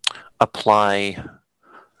apply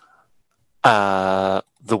the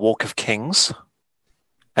Walk of Kings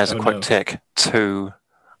as a quick tick to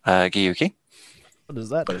Gyuki. What does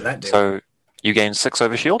that do? So you gain 6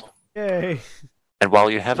 over shield. Yay. And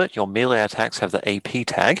while you have it, your melee attacks have the AP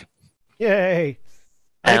tag. Yay.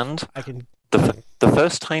 And I can... the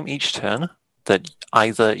first time each turn that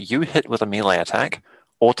either you hit with a melee attack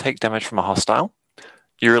or take damage from a hostile,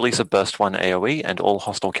 you release a burst 1 AoE and all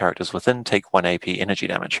hostile characters within take 1 AP energy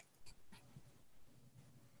damage.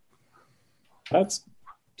 That's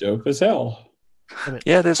dope as hell.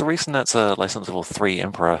 Yeah, there's a reason that's a license level 3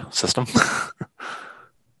 Emperor system.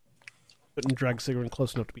 Couldn't drag Sigrun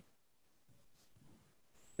close enough to be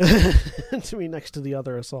to be next to the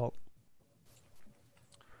other assault.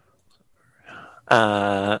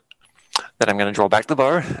 Then I'm going to draw back the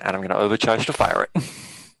bow, and I'm going to overcharge to fire it.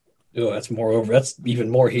 Oh, that's even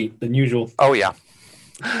more heat than usual. Oh, yeah.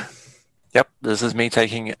 Yep, this is me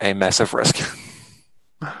taking a massive risk.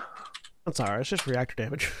 That's alright, it's just reactor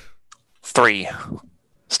damage. 3.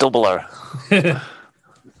 Still below.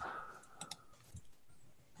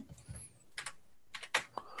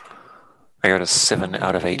 I got a 7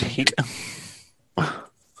 out of 8 heat.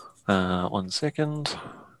 1 second.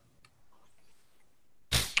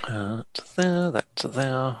 To there, that to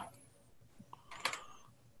there.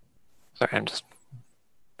 Sorry, I'm just...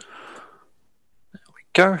 There we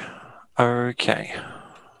go. Okay.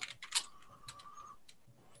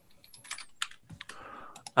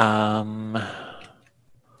 I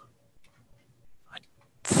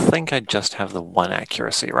think I just have the 1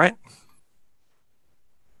 accuracy, right?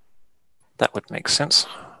 that would make sense.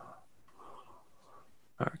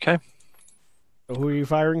 Okay. So who are you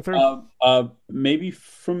firing through? Maybe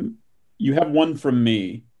from you have one from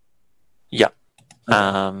me. Yeah.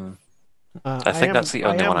 I think that's the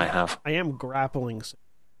only one I have. I am grappling.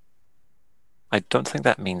 I don't think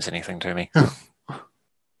that means anything to me.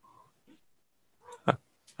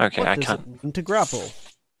 Okay, What I does can't. it mean to grapple?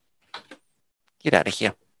 Get out of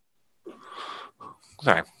here.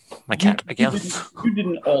 Sorry, my cat again. You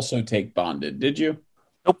didn't also take bonded, did you?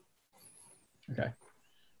 Nope. Okay.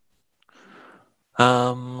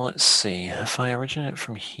 Let's see. If I originate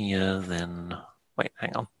from here, then wait,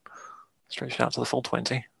 hang on. Stretch it out to the full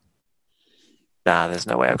 20. Nah, there's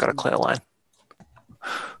no way I've got a clear line.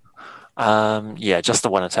 Yeah, just the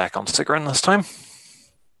one attack on Sigrun this time.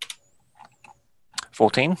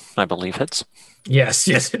 14, I believe, hits. Yes,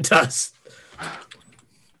 it does.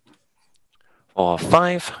 Or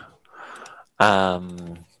 5.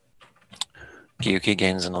 Gyuki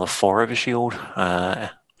gains another 4 over shield,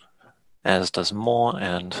 as does Moore,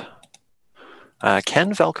 and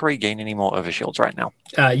can Valkyrie gain any more overshields right now?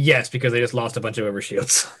 Yes, because they just lost a bunch of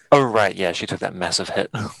overshields. Oh, right, yeah, she took that massive hit.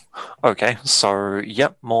 Okay, so,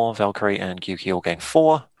 yep, Moore, Valkyrie, and Gyuki all gain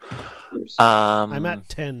 4. I'm at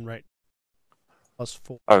 10 right. Plus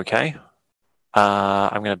 4. Okay.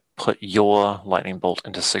 I'm going to put your lightning bolt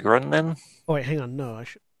into Sigrun then. Oh wait, hang on. No, I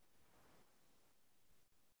should.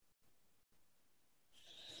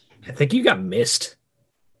 I think you got missed.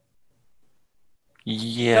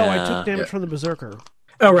 Yeah. No, I took damage from the Berserker.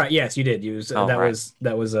 Oh right, yes, you did. Use Oh, that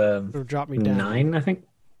right. was Or drop me down. 9, I think.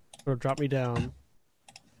 Or drop me down.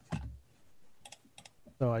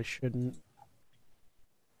 So I shouldn't.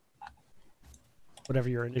 Whatever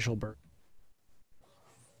your initial burst.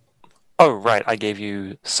 Oh, right, I gave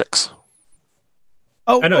you 6.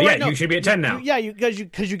 Oh no, oh, yeah, right, no. you should be at 10 now. Because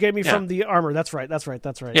you gave me Yeah. from the armor. That's right.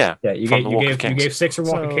 Yeah. Yeah, you from the Walk of gave Kings. 6 from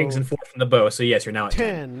Walk of So- Kings and 4 from the bow. So yes, you're now at 10.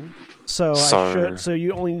 10. So So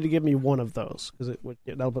you only need to give me one of those because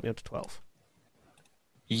that'll put me up to 12.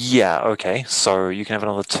 Yeah, okay, so you can have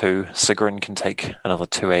another 2. Sigrun can take another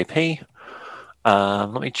 2 AP.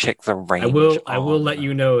 Let me check the range. I will let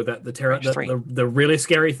you know that range 3. the really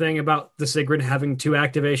scary thing about the Sigrun having 2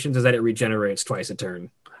 activations is that it regenerates twice a turn.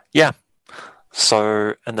 Yeah.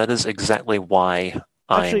 So, and that is exactly why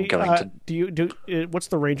Actually, I'm going to... what's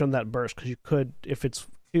the range on that burst? Because you could, if it's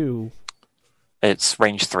 2, It's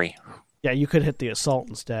range 3. yeah, you could hit the assault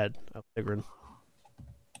instead of Sigrun.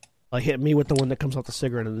 Like hit me with the one that comes off the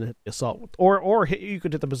Sigrun and then hit the assault, or you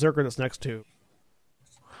could hit the Berserker that's next to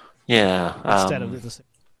Yeah. instead of the Sigrun.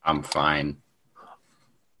 I'm fine.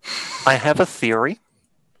 I have a theory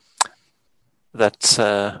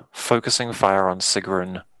that focusing fire on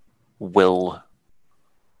Sigrun will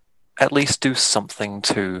at least do something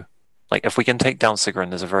to... Like, if we can take down Sigrun,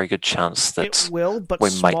 there's a very good chance that It will, but we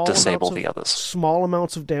might small disable amounts the of- others. Small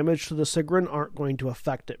amounts of damage to the Sigrun aren't going to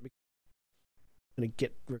affect it. It's going to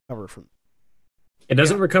recover from. It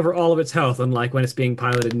doesn't recover all of its health, unlike when it's being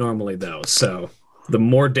piloted normally, though. So the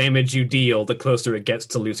more damage you deal, the closer it gets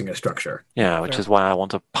to losing a structure. Yeah, which Fair. is why I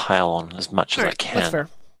want to pile on as much as I can. That's fair.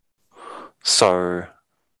 So,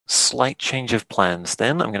 slight change of plans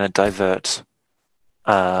then. I'm going to divert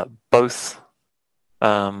both... You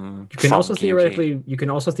can from also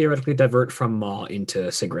Gyuki. theoretically divert from Maw into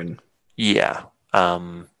Sigrun. Yeah. I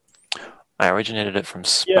originated it from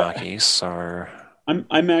Sparky, so...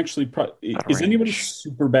 I'm actually. Is anybody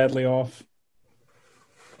super badly off?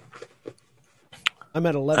 I'm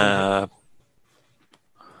at 11.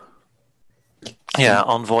 Yeah,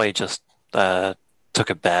 Envoy just took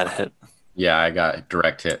a bad hit. Yeah, I got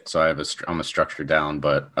direct hit, so I'm a structure down.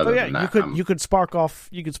 But Oh other yeah, than that, you could spark off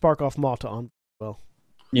Malta on. Well,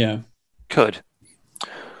 Yeah, Could.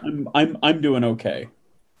 I'm doing okay.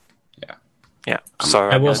 Yeah. So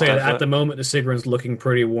I I'm will gonna say that divert- at the moment the Sigrun's looking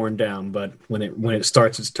pretty worn down, but when it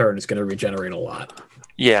starts its turn, it's going to regenerate a lot.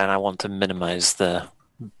 Yeah, and I want to minimize the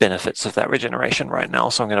benefits of that regeneration right now,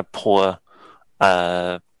 so I'm going to pour...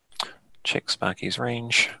 check Sparky's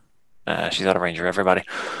range. She's out of range of everybody.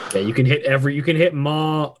 Yeah, you can hit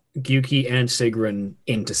Maw, Gyuki, and Sigrun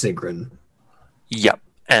into Sigrun. Yep.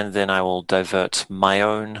 And then I will divert my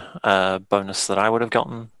own bonus that I would have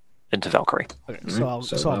gotten into Valkyrie. okay, Alright,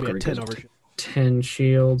 so I'll be Valkyrie at 10 goes over. 10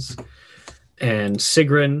 shields, and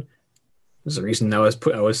Sigrun. There's a reason I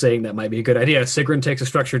was saying that might be a good idea. Sigrun takes a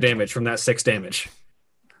structure damage from that 6 damage.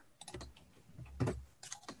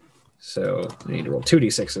 So I need to roll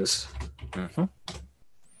 2d6s. Mm-hmm.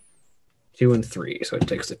 2 and 3. So it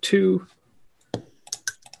takes the 2.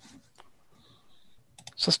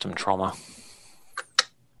 System trauma.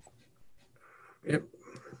 Yep.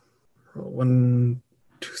 Roll 1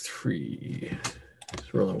 2, 3.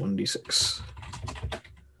 Let's roll a 1d6.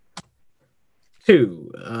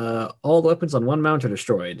 2. All the weapons on one mount are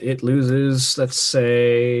destroyed. It loses, let's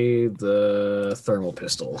say, the thermal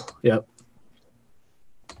pistol. Yep.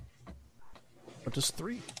 What does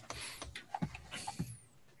 3?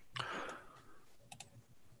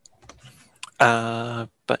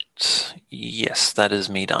 But yes, that is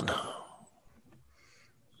me done.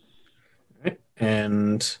 Right.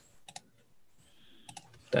 And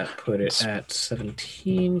that put it at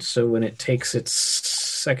 17. So when it takes its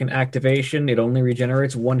second activation, it only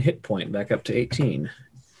regenerates 1 hit point, back up to 18.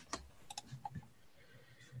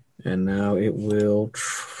 And now it will...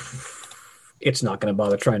 It's not going to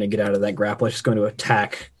bother trying to get out of that grapple. It's just going to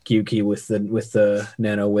attack Gyuki with the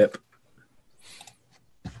nano whip.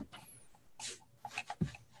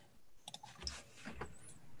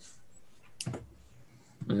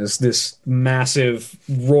 This massive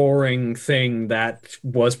roaring thing that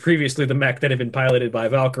was previously the mech that had been piloted by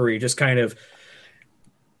Valkyrie just kind of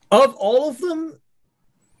all of them,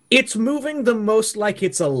 it's moving the most like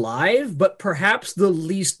it's alive, but perhaps the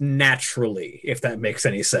least naturally, if that makes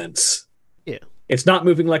any sense. Yeah. It's not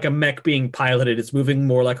moving like a mech being piloted. It's moving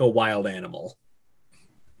more like a wild animal.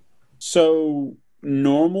 So,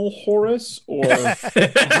 normal Horus or...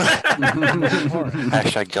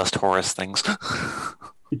 Hashtag just Horus things.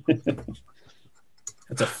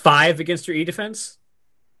 That's a 5 against your E-defense?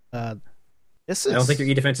 This is... I don't think your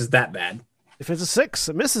E-defense is that bad. If it's a 6,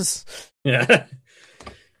 it misses. Yeah.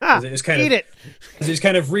 Ah, it just kind eat of, it! It just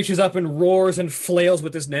kind of reaches up and roars and flails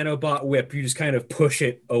with this nanobot whip. You just kind of push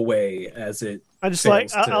it away as it... I just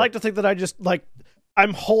fails I like to think that I just, like...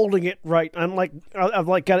 I'm holding it right. I've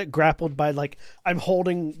got it grappled by, like, I'm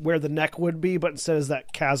holding where the neck would be, but instead is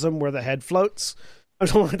that chasm where the head floats. Or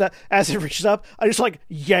something like that. As it reaches up, I just, like,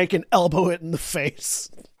 yank and elbow it in the face.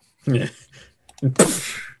 Yeah.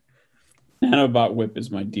 Nanobot Whip is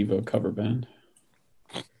my Devo cover band.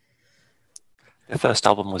 Their first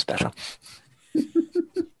album was better.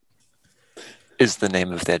 Is the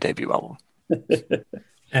name of their debut album.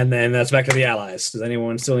 And then that's back to the allies. Does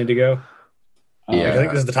anyone still need to go? Yeah. I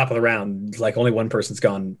think this is the top of the round. Like, only one person's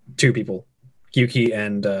gone. 2 people. Yuki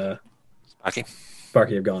and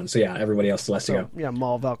Sparky have gone. So, yeah, everybody else still has to go. Yeah,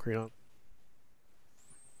 Maul, Valkyrie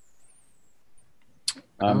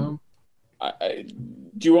on.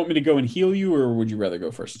 Do you want me to go and heal you, or would you rather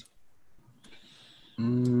go first?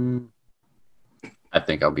 I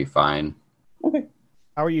think I'll be fine. Okay.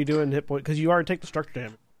 How are you doing hit point? Because you already take the structure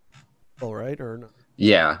damage. Oh, right? Or no?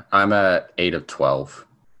 Yeah, I'm at 8 of 12.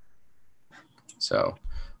 So,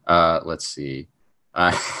 let's see.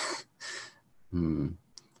 I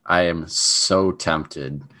am so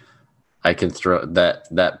tempted. I can throw that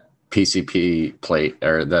PCP plate,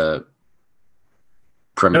 or the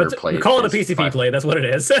perimeter plate. We call it a PCP plate. That's what it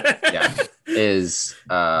is. Yeah, is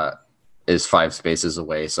 5 spaces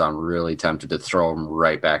away. So I'm really tempted to throw him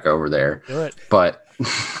right back over there. Do it. But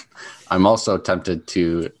I'm also tempted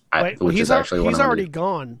to. Wait, he's already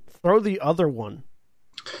gone. Throw the other one.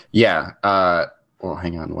 Yeah. Well,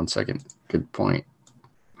 hang on 1 second. Good point.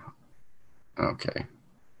 Okay.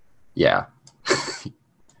 Yeah.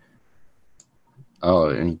 Oh,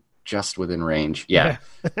 and just within range. Yeah.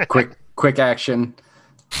 Quick action.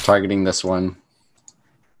 Targeting this one.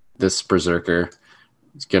 This berserker.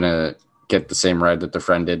 It's gonna get the same ride that the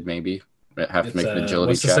friend did. Maybe have to make an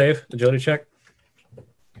agility what's check. The save? Agility check.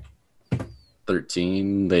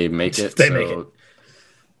 13. They make it. Make it.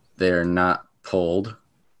 They're not pulled.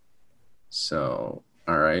 So,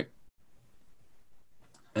 all right.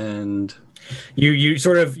 And you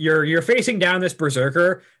sort of you're facing down this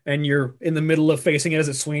berserker, and you're in the middle of facing it as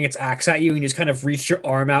it's swinging its axe at you, and you just kind of reach your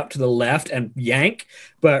arm out to the left and yank.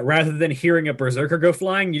 But rather than hearing a berserker go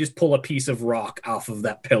flying, you just pull a piece of rock off of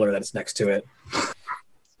that pillar that's next to it.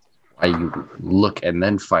 I look and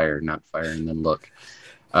then fire, not fire and then look.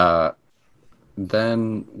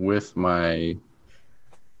 Then with my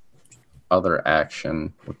other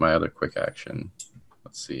action, with my other quick action,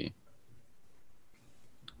 let's see.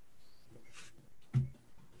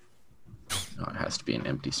 Oh, it has to be an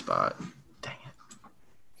empty spot. Dang it.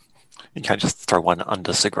 You can't just throw one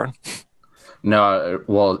under Sigrun. No,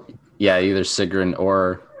 well, yeah, either Sigrun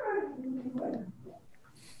or...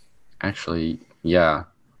 Actually, yeah.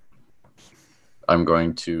 I'm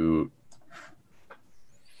going to...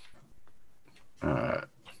 let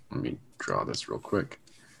me draw this real quick.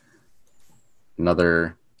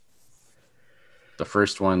 The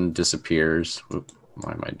first one disappears. Oop,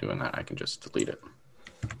 why am I doing that? I can just delete it.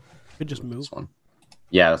 Could just move. This one.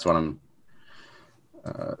 Yeah, that's what I'm...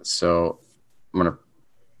 so I'm going to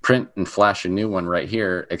print and flash a new one right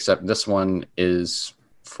here, except this one is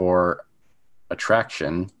for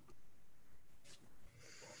attraction.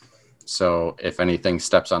 So if anything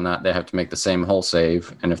steps on that, they have to make the same hull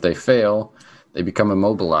save. And if they fail, they become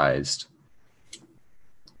immobilized.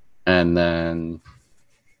 And then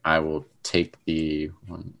I will take the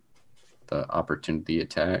opportunity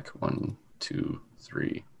attack. 1, 2,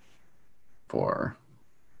 3, 4,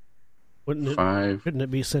 5. Couldn't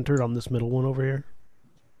it be centered on this middle one over here?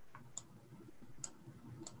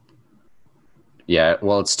 Yeah,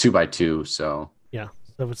 well, it's 2 by 2, so Yeah.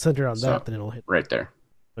 So if it's centered on that, then it'll hit. right there.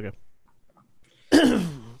 Okay.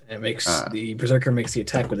 It makes the Berserker makes the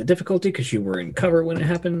attack with a difficulty because you were in cover when it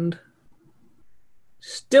happened.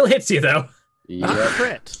 Still hits you though. Not a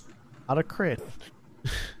crit. Not a crit.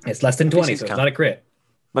 It's less than 20, NPCs so it's count. not a crit.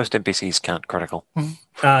 Most NPCs count critical.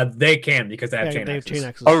 They can because they have chain they have axes. chain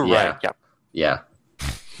axes. Oh, Yeah. right. Yep. Yeah.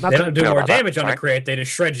 Not They to- don't do Forgot more about that. damage on a Sorry. crit. They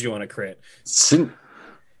just shred you on a crit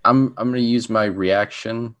I'm going to use my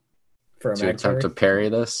reaction for a to mag attempt parry. to parry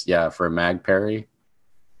this. Yeah, for a mag parry.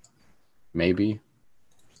 Maybe.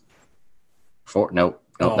 4. Nope.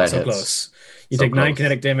 Nope, Oh, that so hits. close. You So take 9 close.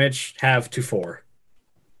 kinetic damage, halve to 4.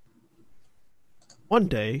 One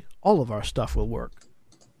day, all of our stuff will work.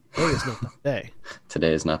 Today is not that day.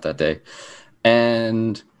 Today is not that day.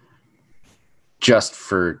 And just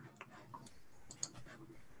for...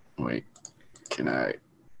 Wait. Can I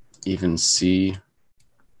even see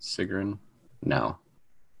Sigrun? No.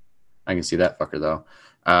 I can see that fucker, though.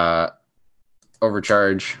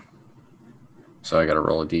 Overcharge. So I got to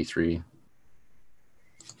roll a d3.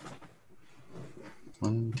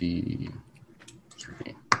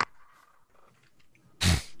 1d3.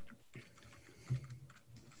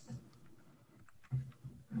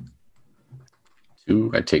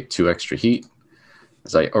 2. I take 2 extra heat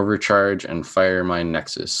as I overcharge and fire my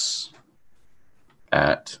Nexus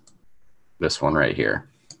at this one right here.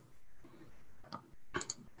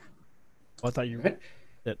 Oh, I thought you Right.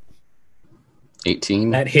 18.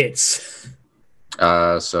 That hits.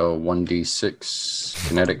 So 1d6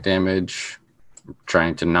 kinetic damage. I'm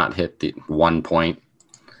trying to not hit the 1 point.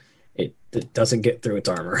 It doesn't get through its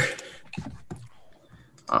armor.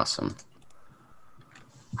 Awesome.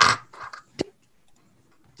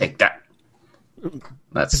 Take that.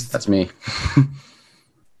 That's me.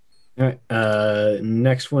 All right.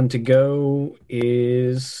 Next one to go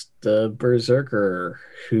is the Berserker,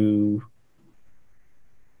 who,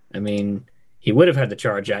 I mean, he would have had the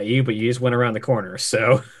charge at you, but you just went around the corner.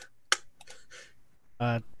 So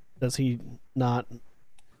Does he not?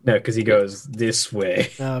 no, because he goes this way.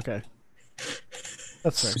 Oh, okay.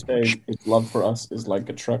 That's fair. Say his love for us is like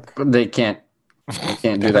a truck. But they can't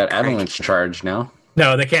do that avalanche charge now.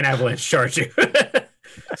 No, they can't avalanche charge you.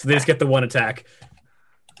 So they just get the one attack.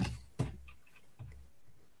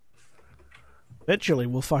 Eventually,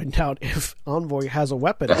 we'll find out if Envoy has a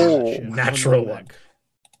weapon. Oh, natural one.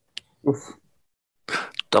 Oof.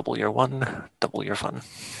 Double your one, double your fun.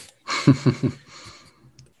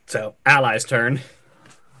 So allies' turn.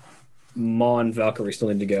 Maw and Valkyrie still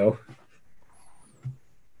need to go.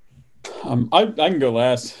 I can go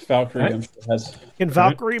last. Valkyrie Right. I'm sure has. Can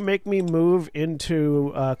Valkyrie make me move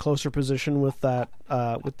into a closer position with that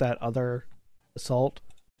other assault,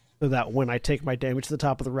 so that when I take my damage to the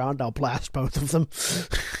top of the round, I'll blast both of them?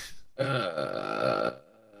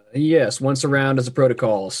 Yes, once a round is a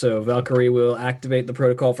protocol. So Valkyrie will activate the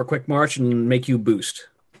protocol for quick march and make you boost.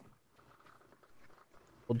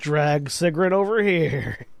 We'll drag Sigrun over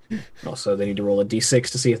here. Also, they need to roll a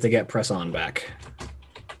d6 to see if they get press on back.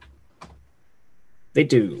 They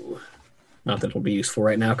do. Not that it'll be useful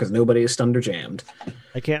right now because nobody is stunned or jammed.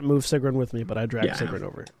 I can't move Sigrun with me, but I drag Yeah. Sigrun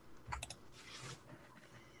over.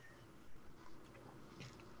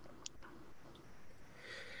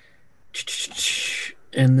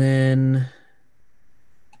 And then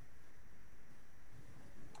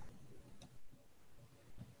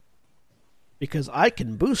Because I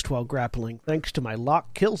can boost while grappling thanks to my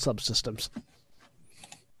lock kill subsystems.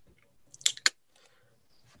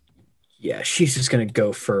 yeah, she's just gonna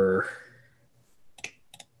go for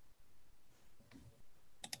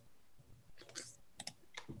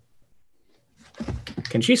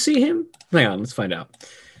Can she see him? Hang on, let's find out.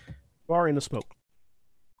 Far in the smoke.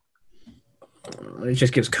 It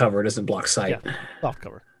just gives cover, it doesn't block sight. Yeah, soft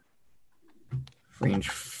cover. Range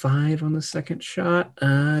 5 on the second shot.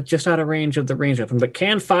 Just out of range of the range weapon, but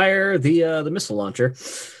can fire the missile launcher.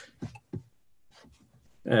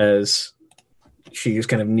 As she just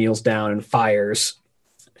kind of kneels down and fires.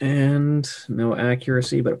 And no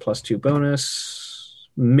accuracy, but a +2 bonus.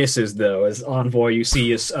 Misses, though, as Envoy, you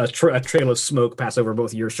see a trail of smoke pass over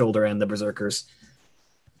both your shoulder and the Berserkers.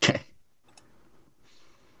 Okay.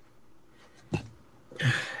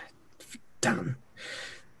 Damn.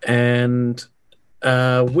 And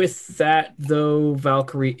with that, though,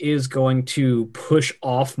 Valkyrie is going to push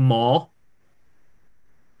off Maw.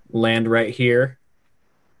 Land right here.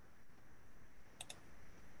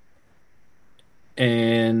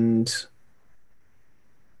 And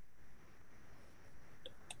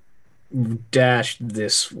dash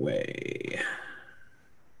this way.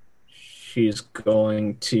 She's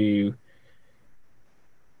going to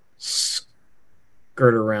skirt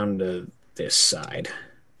around to this side.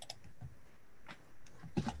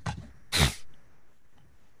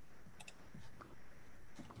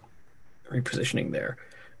 Repositioning there.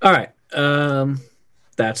 All right.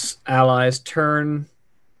 That's Ally's turn.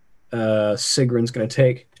 Sigrun's going to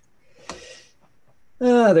take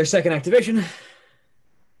their second activation.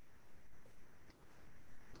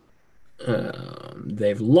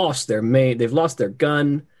 They've lost their main. They've lost their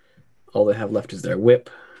gun. All they have left is their whip.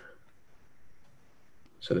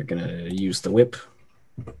 So they're going to use the whip.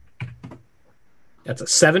 That's a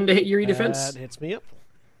 7 to hit your defense. That hits me up.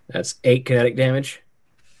 That's 8 kinetic damage.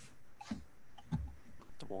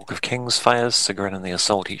 The Walk of Kings fires. Sigrun and the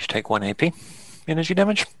Assault each take 1 AP energy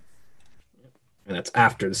damage. And that's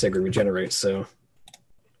after the Sigrun regenerates, so...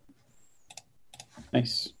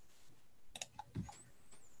 Nice.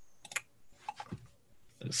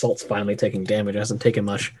 Assault's finally taking damage. It hasn't taken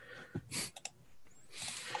much.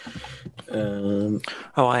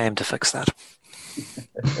 I aim to fix that.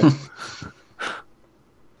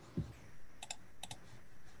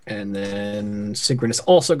 And then Sigrun is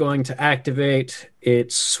also going to activate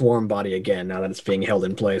its Swarm Body again, now that it's being held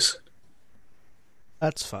in place.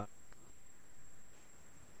 That's fine.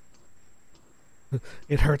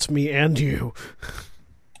 It hurts me and you.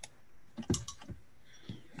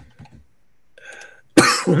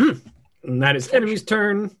 And that is enemy's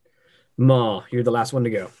turn. Maw, you're the last one to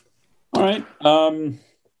go. All right.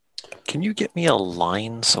 Can you get me a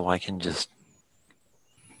line so I can just...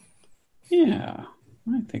 Yeah,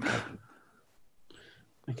 I think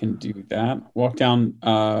I can do that. Walk down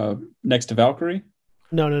next to Valkyrie.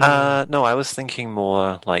 No. No, I was thinking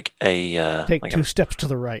more like a... Take like 2 steps to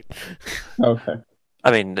the right. Okay.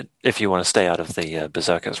 I mean, if you want to stay out of the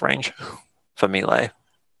Berserker's range for melee.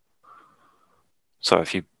 So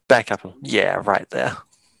if you back up, yeah, right there.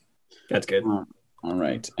 That's good. All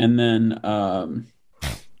right. And then,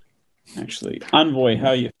 actually, Envoy,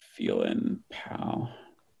 how you feeling, pal?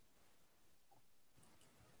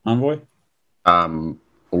 Envoy? A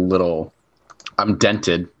little. I'm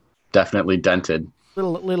dented. Definitely dented.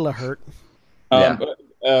 Little hurt. Yeah.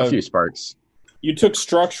 A few sparks. You took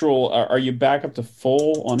structural. Are you back up to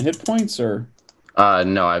full on hit points, or?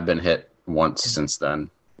 No, I've been hit once since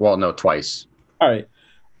then. Well, no, twice. All right.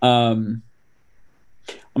 I'm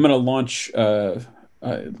going to launch a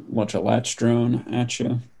latch drone at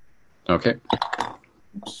you. Okay.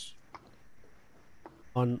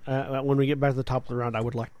 On when we get back to the top of the round, I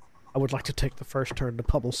would like to take the first turn to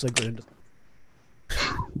pummel Sigrun.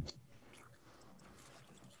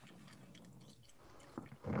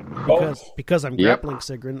 Because I'm grappling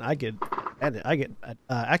Sigrun, I get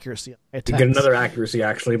accuracy. You get another accuracy,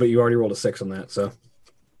 actually, but you already rolled a 6 on that, so...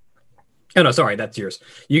 Oh, no, sorry, that's yours.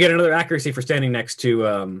 You get another accuracy for standing next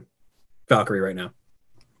to Valkyrie right now.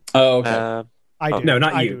 Oh, okay. I do. No,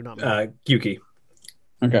 not I you. do, not me. Yuki.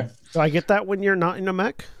 Okay. Do I get that when you're not in a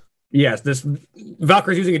mech? Yes, this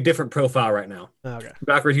Valkyrie's using a different profile right now. Okay.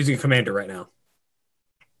 Valkyrie's using a commander right now.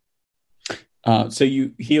 So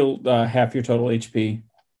you heal half your total HP.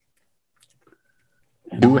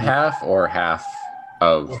 Do half or half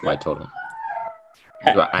of my total?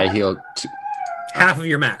 I heal half of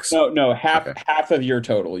your max. No, half of your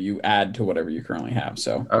total you add to whatever you currently have.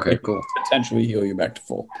 So okay, cool. Potentially heal you back to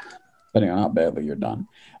full, depending on how badly you're done.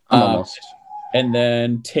 Almost. And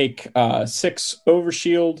then take 6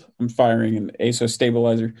 overshield. I'm firing an ASO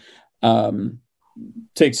stabilizer.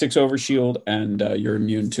 Take 6 overshield, and you're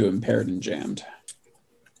immune to impaired and jammed.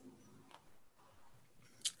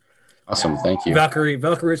 Awesome, thank you.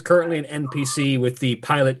 Valkyrie is currently an NPC with the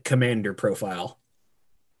pilot commander profile.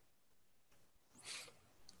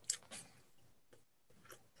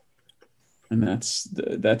 And that's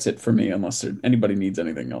it for me, unless anybody needs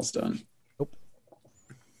anything else done. Nope.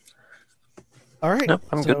 All right. Nope,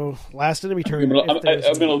 I'm good. Last enemy turn. I'm going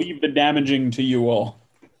to leave the damaging to you all.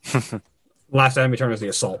 Last enemy turn is the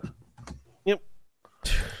assault. Yep.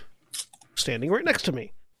 Standing right next to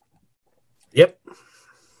me. Yep.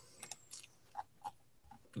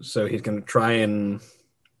 So he's going to try and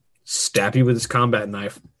stab you with his combat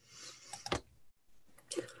knife.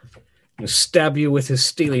 He'll stab you with his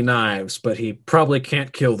steely knives, but he probably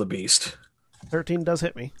can't kill the beast. 13 does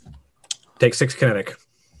hit me. Take 6 kinetic.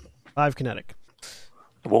 5 kinetic.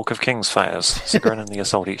 The Walk of Kings fires. Sigrun and the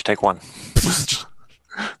Assault each take 1.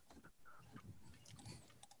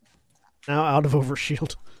 Now out of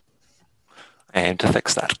overshield. I aim to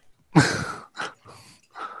fix that.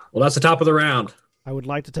 Well, that's the top of the round. I would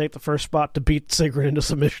like to take the first spot to beat Sigrun into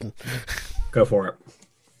submission. Go for it.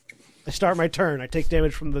 I start my turn. I take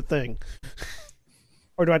damage from the thing.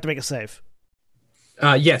 Or do I have to make a save?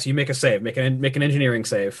 Yes, you make a save. Make an engineering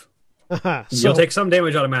save. So, You'll take some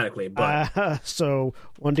damage automatically, but so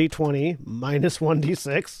 1d20 minus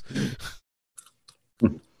 1d6.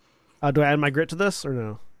 Do I add my grit to this or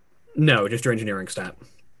no? no, just your engineering stat.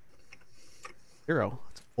 0.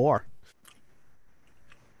 That's 4.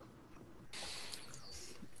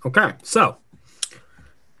 Okay, so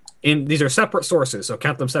these are separate sources, so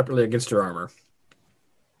count them separately against your armor.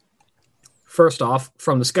 First off,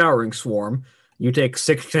 from the Scouring Swarm, you take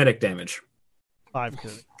 6 kinetic damage. 5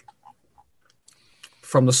 kinetic.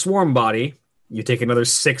 From the Swarm Body, you take another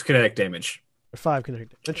 6 kinetic damage. 5 kinetic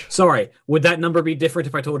damage. Sorry, would that number be different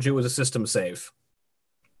if I told you it was a system save?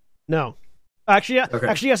 No. Actually, yeah. Okay.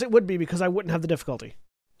 Actually, yes, it would be because I wouldn't have the difficulty.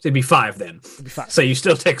 So it'd be 5 then. It'd be 5. So you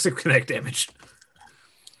still take 6 kinetic damage.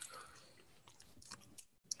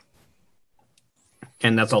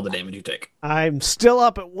 And that's all the damage you take. I'm still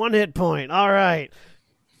up at 1 hit point. All right.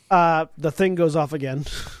 The thing goes off again.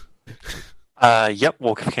 Yep,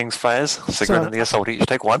 Walk of Kings fires. Sigrun and the Assault each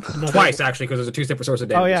take 1. Twice, actually, because there's a 2 separate source of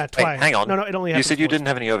damage. Oh, yeah, Wait, twice. hang on. No, it only You happens said you once. didn't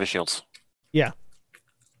have any overshields. Yeah.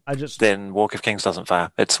 I just... Then Walk of Kings doesn't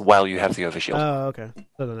fire. It's while you have the overshield. Oh, okay.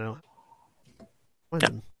 Doesn't know.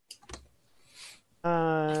 When?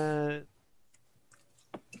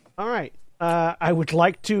 All right. I would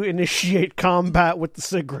like to initiate combat with the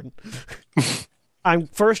Sigrun. I'm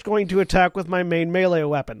first going to attack with my main melee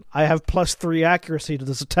weapon. I have +3 accuracy to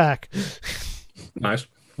this attack. Nice.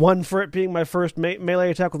 1 for it being my first melee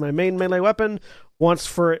attack with my main melee weapon, once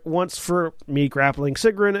for me grappling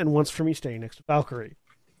Sigrun, and once for me staying next to Valkyrie.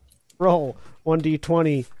 Roll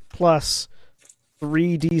 1d20 plus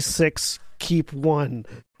 3d6, keep 1,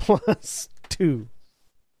 plus 2.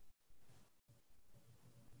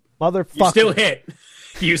 Motherfucker. You still hit.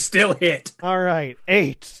 You still hit. All right,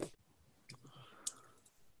 8.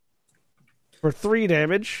 For 3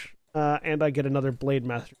 damage, and I get another Blade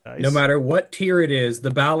Master dice. No matter what tier it is,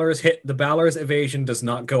 the Balor's evasion does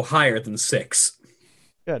not go higher than 6.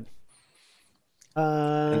 Good.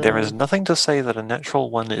 And there is nothing to say that a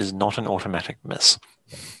natural 1 is not an automatic miss.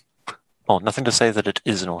 Well, nothing to say that it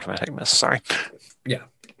is an automatic miss, sorry. Yeah.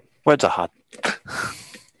 Words are hard.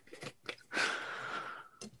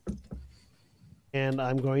 And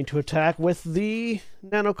I'm going to attack with the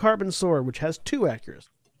nanocarbon sword, which has 2 accuracy.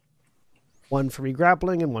 1 for me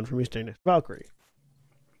grappling and 1 for me staying next to Valkyrie.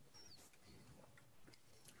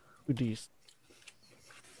 2d.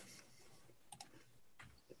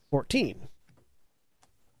 14.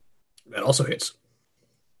 That also hits.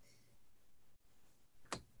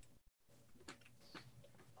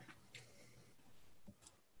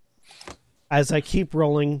 As I keep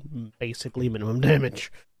rolling, basically minimum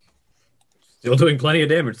damage. Still doing plenty of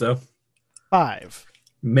damage, though. 5.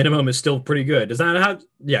 Minimum is still pretty good. Does that have...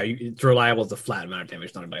 Yeah, it's reliable as a flat amount of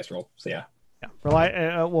damage, not a dice roll. So, yeah. Yeah.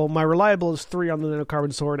 Well, my reliable is 3 on the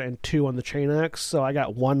nanocarbon sword and 2 on the chain axe, so I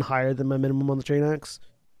got 1 higher than my minimum on the chain axe.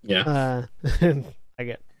 Yeah. And I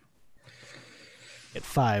get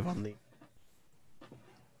 5 on the...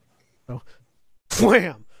 So,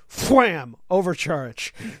 wham! Wham!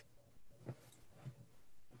 Overcharge.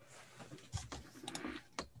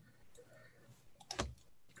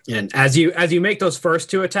 And as you make those first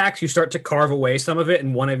 2 attacks, you start to carve away some of it,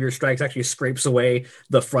 and one of your strikes actually scrapes away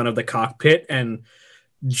the front of the cockpit, and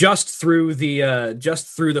just through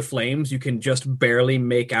the flames, you can just barely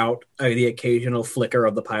make out the occasional flicker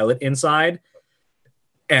of the pilot inside.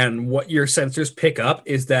 And what your sensors pick up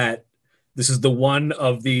is that this is the one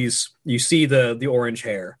of these. You see the orange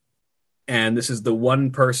hair, and this is the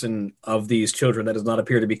one person of these children that does not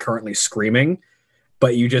appear to be currently screaming,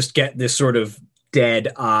 but you just get this sort of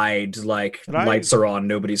dead-eyed, like, lights are on,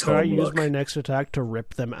 nobody's home Can I use look. my next attack to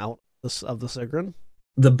rip them out of the Sigrun?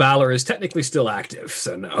 The Balor is technically still active,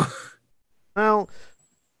 so no. Well,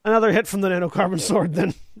 another hit from the nanocarbon sword,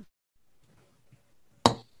 then.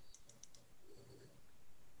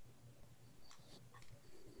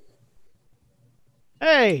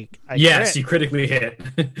 Hey! Yes, you critically hit.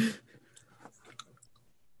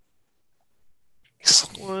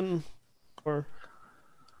 1, 4,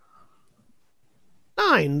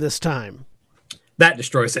 9 this time. That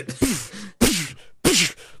destroys it.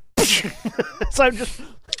 So I'm just...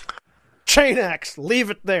 Chain axe, leave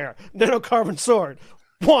it there. Nanocarbon sword.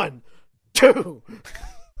 1, 2.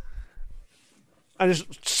 I'm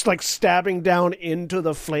just like stabbing down into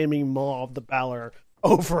the flaming maw of the Balor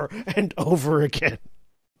over and over again.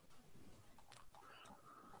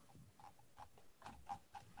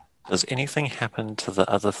 Does anything happen to the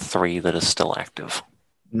other 3 that are still active?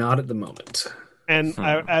 Not at the moment. And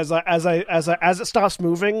as it stops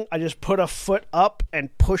moving, I just put a foot up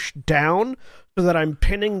and push down so that I'm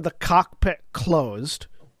pinning the cockpit closed,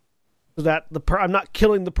 so that I'm not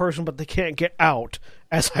killing the person, but they can't get out.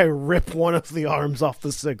 As I rip one of the arms off the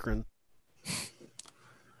Sigrun,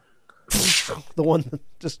 the one,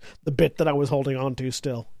 just the bit that I was holding on to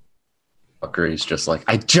still. Valkyrie's just like,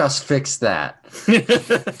 I just fixed that.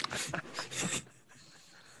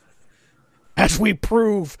 As we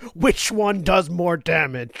prove which one does more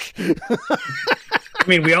damage. I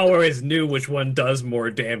mean, we always knew which one does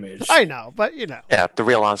more damage. I know, but you know. Yeah, the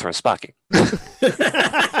real answer is Sparky.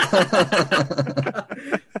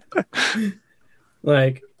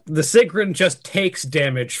 Like, the Sigrun just takes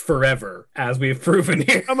damage forever, as we've proven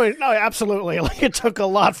here. I mean, no, absolutely. Like, it took a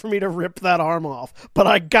lot for me to rip that arm off, but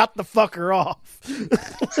I got the fucker off.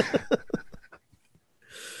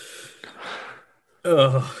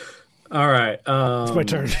 Ugh. All right. It's my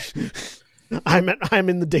turn. I'm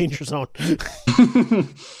in the danger zone.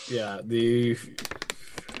 Yeah, the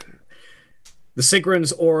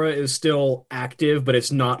Sigrun's aura is still active, but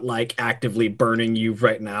it's not like actively burning you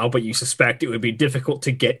right now, but you suspect it would be difficult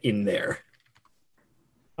to get in there.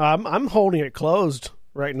 I'm holding it closed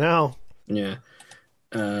right now. Yeah.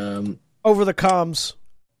 Over the comms.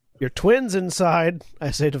 Your twins inside,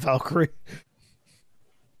 I say to Valkyrie.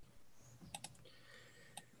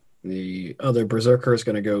 The other Berserker is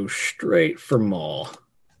going to go straight for Maul.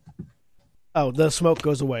 Oh, the smoke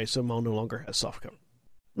goes away, so Maul no longer has soft cover.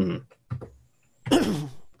 Mm.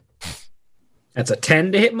 That's a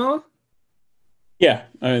 10 to hit Maul? Yeah,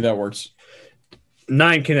 I mean, that works.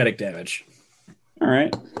 9 kinetic damage. All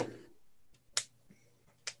right.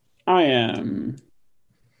 I am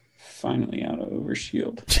finally out of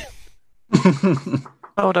overshield.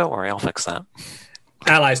 Oh, don't worry, I'll fix that.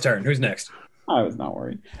 Ally's turn. Who's next? I was not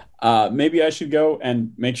worried. Maybe I should go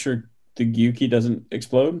and make sure the Gyuki doesn't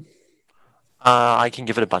explode. I can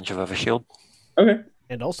give it a bunch of overshield. Okay.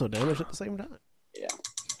 And also damage at the same time. Yeah.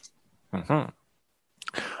 Mm-hmm.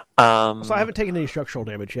 So I haven't taken any structural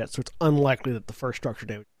damage yet, so it's unlikely that the first structure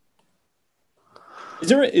damage. Is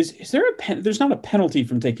there a there's not a penalty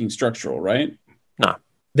from taking structural, right? No.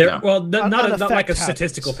 Well, not like a happens.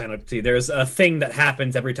 statistical penalty. There's a thing that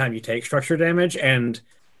happens every time you take structure damage, and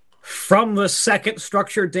from the second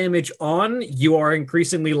structure damage on, you are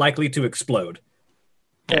increasingly likely to explode.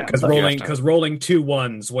 Yeah, Because rolling 2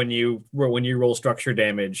 1s when you roll structure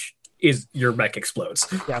damage is your mech explodes.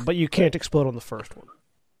 Yeah, but you can't explode on the first one.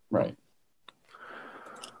 Right.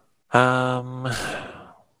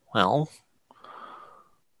 Well,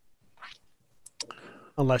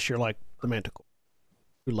 Unless you're like the Manticore,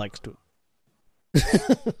 who likes to.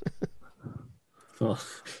 Well,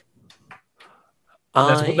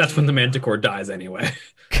 that's when the Manticore dies anyway.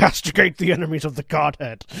 Castigate the enemies of the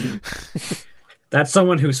Godhead. That's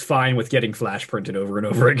someone who's fine with getting flash printed over and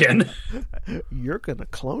over again. You're gonna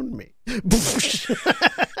clone me.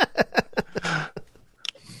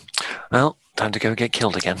 well, time to go get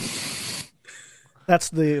killed again. That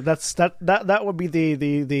would be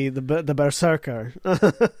the Berserker.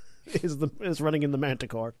 is running in the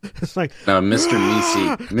Manticore. It's like No, Mr.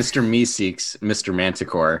 Meeseeks, Mr.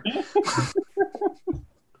 Manticore.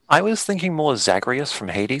 I was thinking more Zagreus from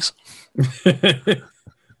Hades.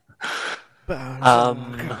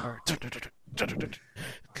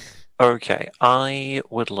 Okay, I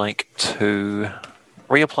would like to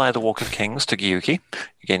reapply the Walk of Kings to Gyuki.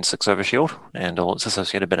 You gain 6 overshield and all its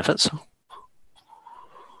associated benefits.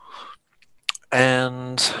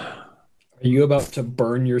 And Are you about to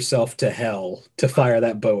burn yourself to hell to fire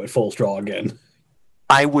that bow at full draw again?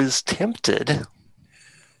 I was tempted,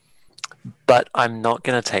 but I'm not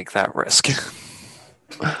going to take that risk.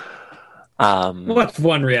 What's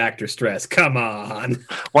 1 reactor stress? Come on.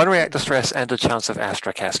 1 reactor stress and a chance of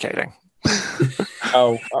Astra cascading.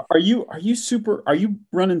 Oh, are you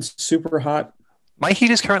running super hot? My heat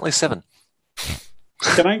is currently 7.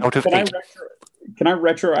 Can I Out of 8. Can I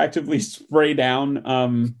retroactively spray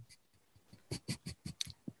down?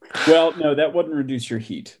 Well, no, that wouldn't reduce your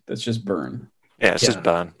heat. That's just burn. Yeah, it's just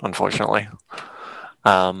burn, unfortunately.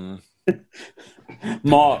 Ma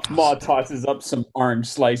tosses up some orange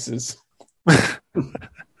slices.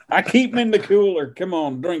 I keep them in the cooler. Come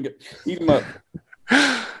on, drink it. Eat them up.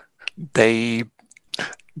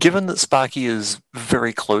 Given that Sparky is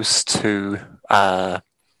very close to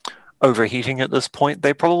overheating at this point.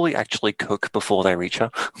 They probably actually cook before they reach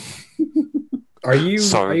her. Are you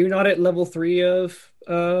Sorry. are you not at level 3 of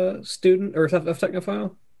student or of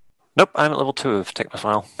Technophile? Nope, I'm at level 2 of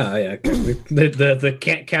Technophile. Oh yeah,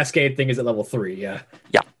 the cascade thing is at level 3. Yeah.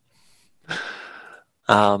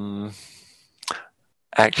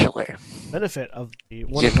 Actually, benefit of the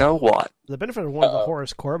the benefit of one of the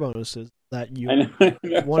Horus core bonuses that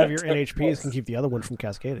one of your NHPs can keep the other one from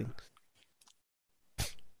cascading.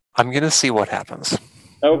 I'm gonna see what happens.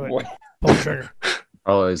 Oh boy! Pull the trigger.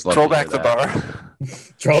 Always love Draw to hear back the that. bow.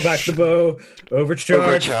 Draw back the bow.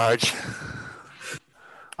 Overcharge.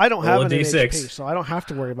 I don't have Roll an a D6. NHP, so I don't have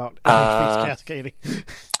to worry about NHPs cascading.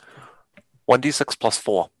 1d6 plus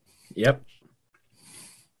 4. Yep.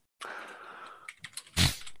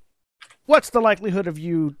 What's the likelihood of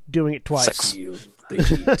you doing it twice? 6. You the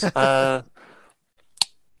heat.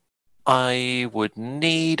 I would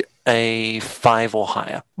need a 5 or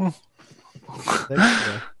higher. There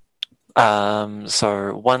you go.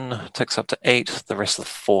 So 1 ticks up to 8, the rest of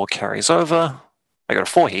the 4 carries over. I got a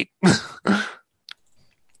 4 heat.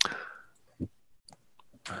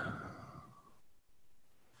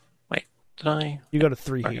 Wait, did I? You go to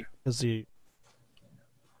 3 Okay. heat because the.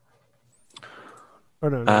 Oh,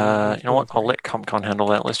 no, You know what? I'll let CompCon handle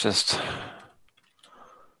that. Let's just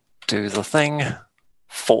do the thing.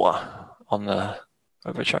 4 on the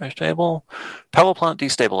overcharge table. Power plant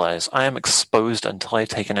destabilize. I am exposed until I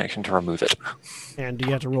take an action to remove it. And do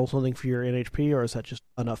you have to roll something for your NHP, or is that just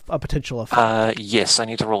a potential effect? Yes, I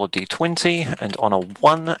need to roll a d20, and on a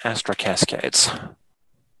 1, Astra cascades.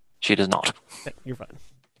 She does not. Okay, you're fine.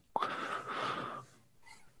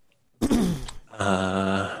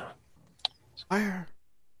 Fire.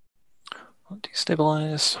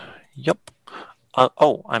 Destabilize. Yep.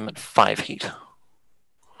 I'm at 5 heat.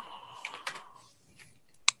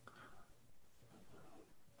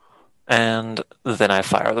 And then I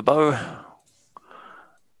fire the bow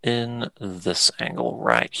in this angle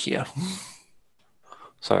right here.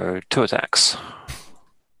 So 2 attacks.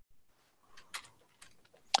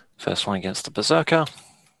 First one against the Berserker.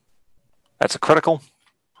 That's a critical.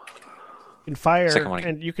 You can fire, Second one.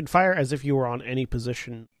 and you can fire as if you were on any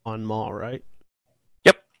position on Maul, right?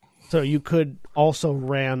 Yep. So you could also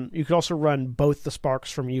run both the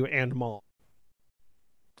sparks from you and Maul.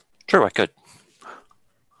 True, I could.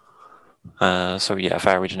 So yeah, if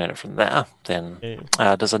I originate it from there, then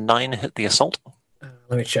does a 9 hit the assault?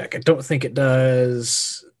 Let me check. I don't think it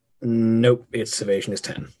does. Nope. Its evasion is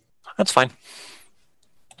 10. That's fine.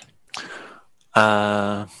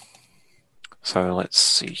 So let's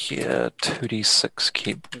see here. 2d6,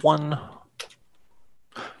 keep 1.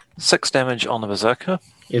 6 damage on the Berserker.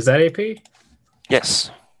 Is that AP?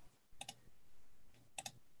 Yes.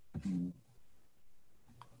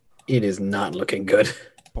 It is not looking good.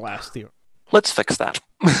 Blast the. Let's fix that.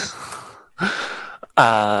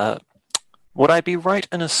 Would I be right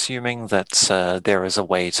in assuming that there is a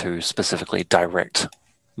way to specifically direct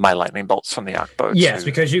my lightning bolts from the arc bow? Yes,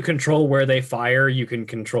 because you control where they fire, you can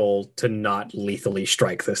control to not lethally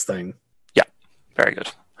strike this thing. Yeah, very good.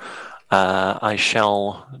 I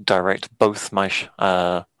shall direct both my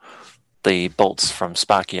the bolts from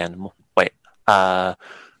Sparky and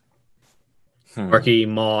Sparky,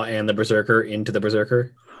 Maw, and the Berserker into the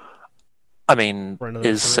Berserker. I mean,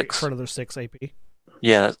 is 6 6 for another 6 AP?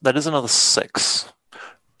 Yeah, that is another 6.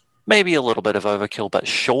 Maybe a little bit of overkill, but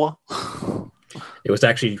sure. It was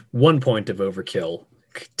actually 1 point of overkill.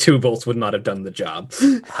 2 bolts would not have done the job.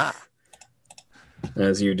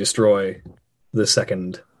 As you destroy the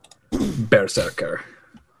second Berserker.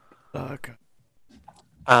 Okay.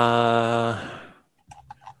 How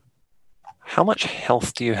much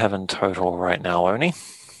health do you have in total right now, Oni?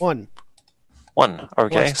 1. 1.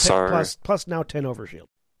 Okay, plus now 10 overshield.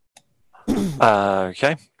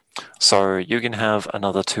 Okay. So you can have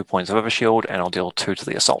another 2 points of overshield, and I'll deal 2 to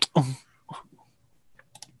the assault.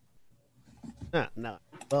 No.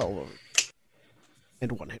 12 over.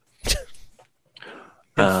 And 1 hit.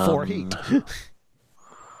 And 4 heat.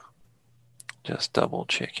 Just double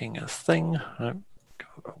checking a thing. No,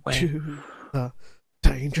 go away. To the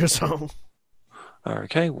danger zone.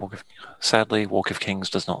 Okay, sadly, Walk of Kings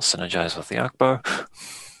does not synergize with the arc bow.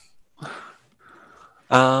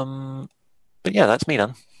 But yeah, that's me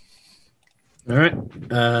done. All right.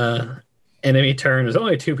 Enemy turn. There's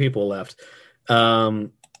only 2 people left.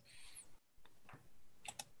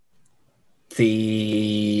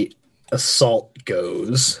 The assault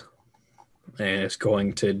goes, and it's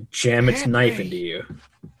going to jam its knife into you.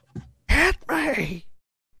 Hit me!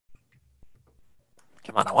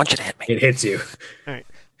 Come on, I want you to hit me. It hits you. All right.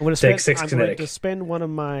 I'm going Take to 6 I'm going kinetic. to spend one of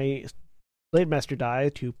my Blade Master die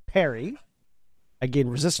to parry. I gain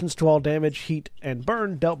resistance to all damage, heat, and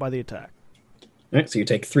burn dealt by the attack. All right, so you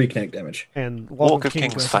take 3 kinetic damage. And Walk of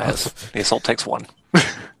Kings fires. The assault takes 1.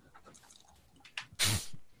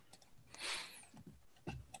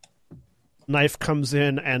 Knife comes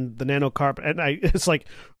in, and the nanocarp, and it's like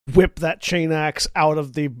whip that chain axe out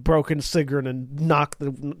of the broken Sigrun and knock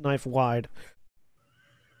the knife wide.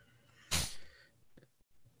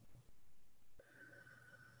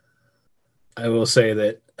 I will say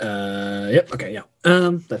that. Yep. Okay. Yeah.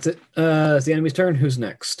 That's it. It's the enemy's turn. Who's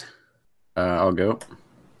next? I'll go.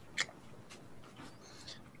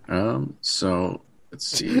 So let's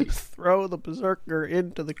see. Throw the berserker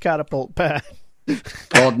into the catapult pad.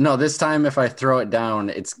 Well, no, this time if I throw it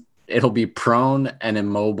down, it'll be prone and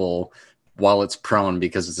immobile while it's prone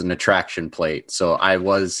because it's an attraction plate. So I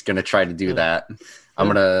was gonna try to do that. I'm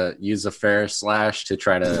gonna use a fair slash to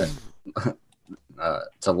try to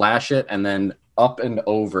lash it, and then up and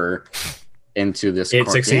over into this. It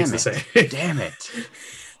succeeds the same. Damn it!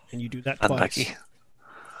 And you do that twice. Unlucky.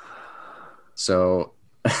 So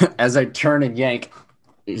as I turn and yank,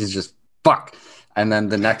 he's just fuck. And then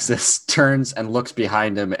the Nexus turns and looks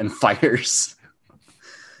behind him and fires.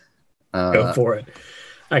 Go for it.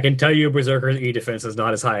 I can tell you Berserker's E defense is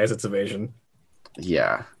not as high as its evasion.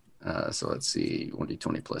 Yeah. So let's see.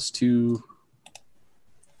 1d20 plus 2.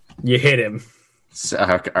 You hit him. So,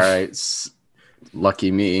 all right.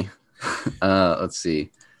 Lucky me. Let's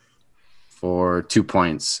see. For 2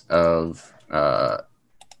 points of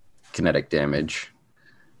kinetic damage.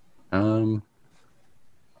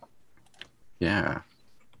 Yeah.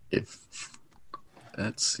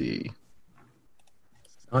 Let's see.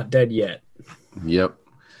 Not dead yet. Yep.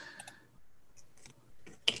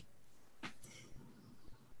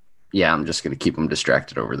 Yeah, I'm just going to keep him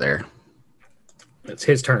distracted over there. It's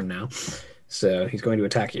his turn now. So he's going to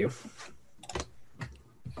attack you.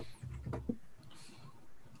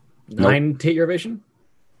 9 to hit your evasion?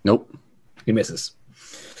 Nope. He misses.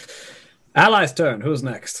 Ally's turn. Who's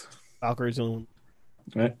next? Valkyrie's on.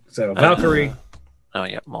 All right. So Valkyrie. Oh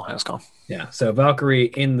yeah, Mulhau's gone. Yeah. So Valkyrie,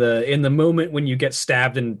 in the moment when you get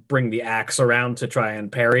stabbed and bring the axe around to try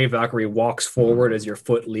and parry, Valkyrie walks forward as your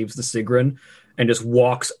foot leaves the Sigrun and just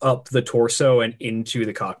walks up the torso and into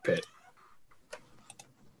the cockpit.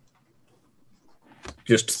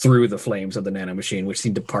 Just through the flames of the nanomachine, which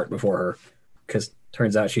seemed to part before her. Because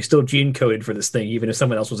turns out she's still gene coded for this thing, even if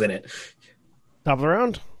someone else was in it. Top of the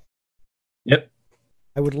round. Yep.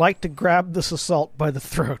 I would like to grab this assault by the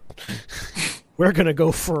throat. We're going to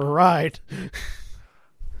go for a ride.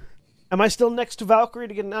 Am I still next to Valkyrie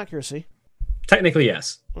to get an accuracy? Technically,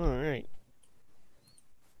 yes. All right.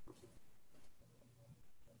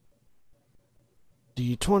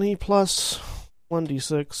 D20 plus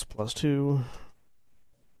 1d6 plus 2.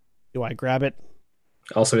 Do I grab it?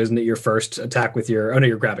 Also, isn't it your first attack with your... Oh, no,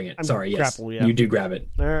 you're grabbing it. Sorry, yes. Grapple, yeah. You do grab it.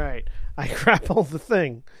 All right. I grapple the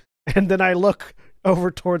thing, and then I look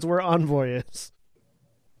over towards where Envoy is.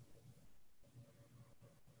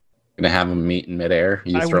 Gonna have them meet in midair.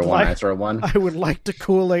 You throw one, I throw one. I would like to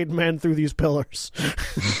Kool-Aid Man through these pillars.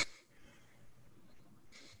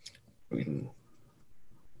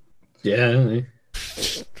 Yeah.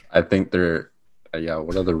 I think they're... yeah,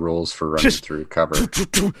 what are the rules for running through cover?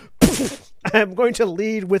 I'm going to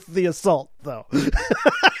lead with the assault, though.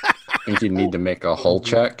 I think you need to make a hull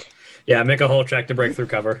check. Yeah, make a hull check to break through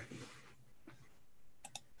cover.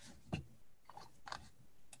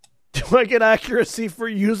 Do I get accuracy for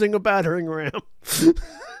using a battering ram?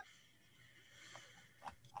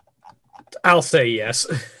 I'll say yes.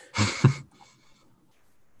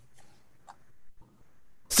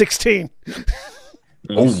 16.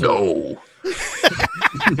 Oh, no.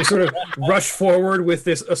 You sort of rush forward with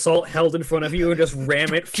this assault held in front of you and just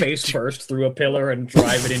ram it face first through a pillar and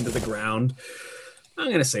drive it into the ground. I'm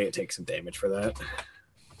going to say it takes some damage for that.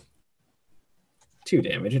 2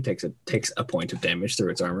 damage. It takes a point of damage through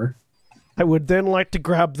its armor. I would then like to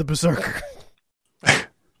grab the Berserker.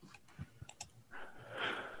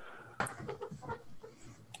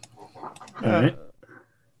 Alright.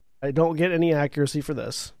 I don't get any accuracy for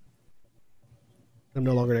this. I'm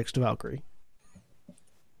no longer next to Valkyrie.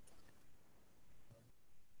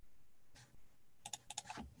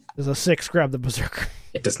 Does a 6 grab the Berserker?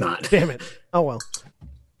 It does not. Damn it. Oh well.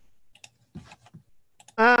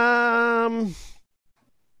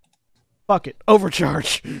 Fuck it.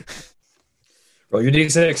 Overcharge. Roll your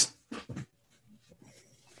d6.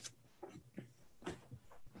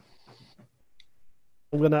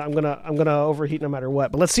 I'm gonna overheat no matter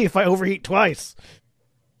what. But let's see if I overheat twice.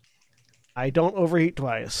 I don't overheat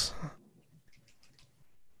twice.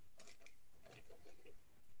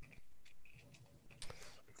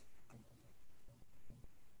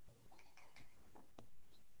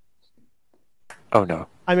 Oh no.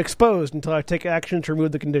 I'm exposed until I take action to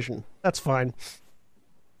remove the condition. That's fine.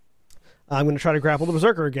 I'm going to try to grapple the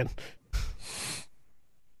Berserker again.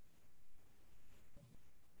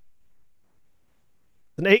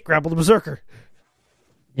 An 8, grapple the Berserker.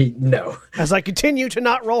 No. As I continue to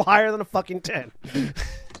not roll higher than a fucking 10.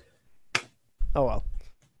 Oh well.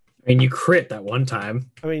 I mean, you crit that one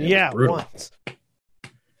time. I mean, yeah, brutal. once.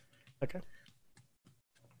 Okay.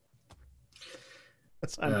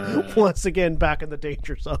 I'm once again back in the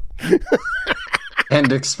danger zone.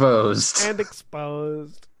 And exposed. And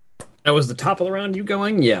exposed. That was the top of the round, you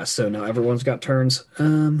going? Yeah, so now everyone's got turns.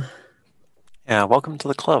 Yeah, welcome to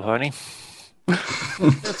the club, honey.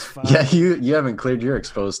 That's fine. Yeah, you haven't cleared your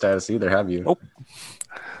exposed status either, have you? Nope.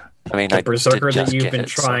 I mean, The berserker I did that just you've get been it,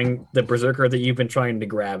 trying, the berserker that you've been trying to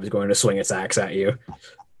grab is going to swing its axe at you.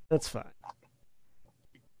 That's fine.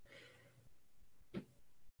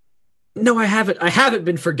 No, I haven't. I haven't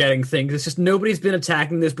been forgetting things. It's just nobody's been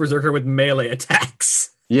attacking this berserker with melee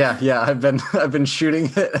attacks. Yeah. I've been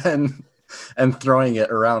shooting it and throwing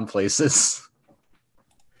it around places.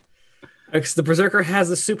 Because the berserker has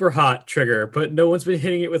a super hot trigger, but no one's been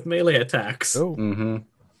hitting it with melee attacks. Oh. Mm-hmm.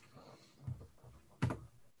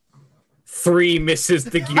 3 misses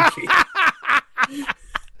the Gyuki.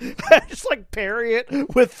 Just like parry it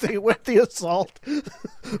with the assault.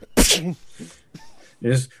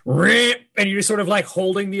 Just rip, and you're just sort of like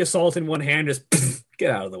holding the assault in one hand, just get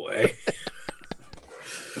out of the way.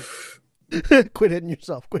 Quit hitting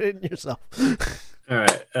yourself. All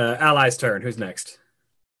right, ally's turn. Who's next?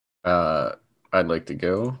 I'd like to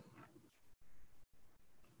go.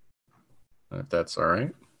 If that's all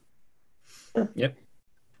right. Yep.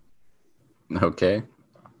 Okay.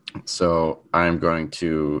 So I'm going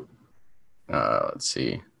to let's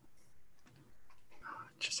see.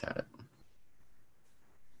 Just had it.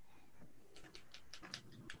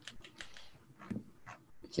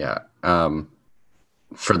 Yeah.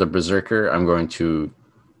 For the Berserker, I'm going to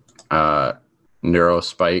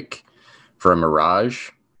Neurospike for a Mirage.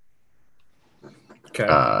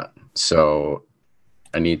 Okay. So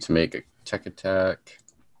I need to make a tech attack.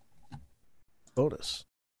 Bonus.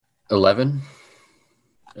 11.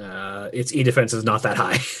 Its E defense is not that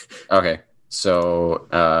high. Okay. So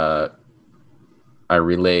I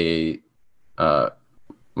relay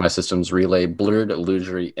my systems relay blurred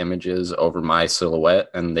illusory images over my silhouette,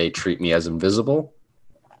 and they treat me as invisible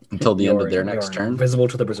until the end of their next turn. Invisible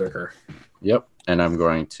to the berserker. Yep. And I'm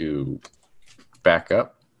going to back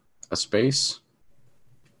up a space.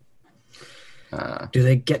 Do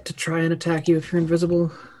they get to try and attack you if you're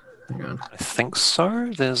invisible? Hang on. I think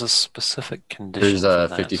so. There's a specific condition. There's a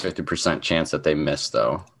for that. 50% chance that they miss,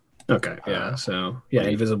 though. Okay, yeah. So, yeah, Let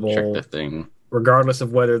me invisible. Check the thing. Regardless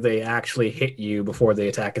of whether they actually hit you before the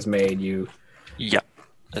attack is made, you Yeah,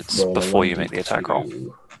 it's roll a before you make the attack roll.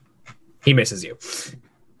 1d2. He misses you.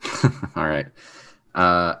 All right.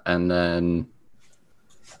 And then,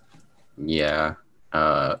 yeah.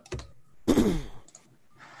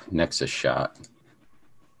 Nexus shot.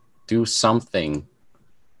 Do something.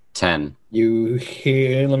 10. You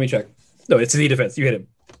hit. Let me check. No, it's the defense. You hit him.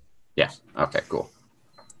 Yeah. Okay, cool.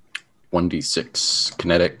 1d6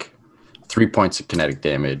 kinetic. 3 points of kinetic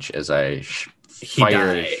damage as I He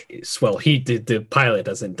fire. dies. Well, he did. The pilot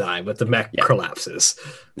doesn't die, but the mech collapses.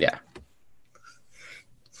 Yeah.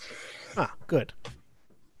 Ah, good.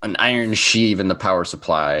 An iron sheave in the power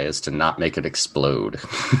supply is to not make it explode.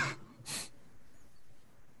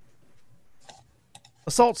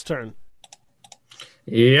 Assault's turn.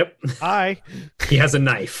 Yep. Hi. He has a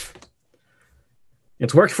knife.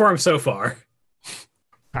 It's worked for him so far.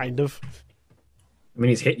 Kind of. I mean,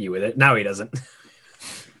 he's hit you with it. Now he doesn't.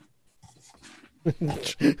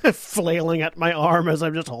 Flailing at my arm as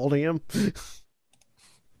I'm just holding him.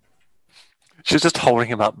 She's just holding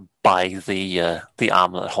him up by the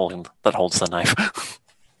arm that holds the knife.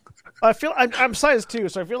 I feel I'm size 2,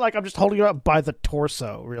 so I feel like I'm just holding him up by the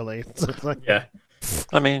torso, really. So it's like, Yeah.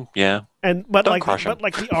 I mean, yeah. but Don't crush him.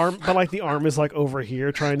 the arm is like over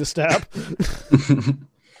here trying to stab.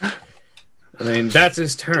 I mean, that's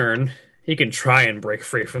his turn. He can try and break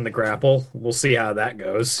free from the grapple. We'll see how that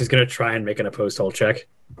goes. He's going to try and make an opposed hold check.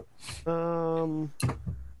 Get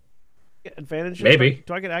advantage? Maybe.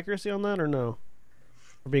 Do I get accuracy on that or no?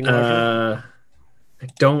 For being lucky? I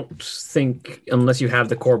don't think, unless you have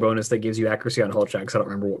the core bonus that gives you accuracy on hull checks. I don't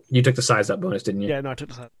remember. You took the size up bonus, didn't you? Yeah, no, I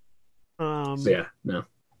took that. So yeah, no.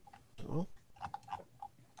 Well,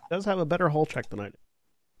 does have a better hull check than I do.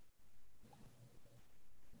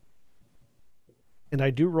 And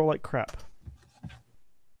I do roll like crap.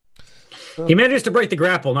 He manages to break the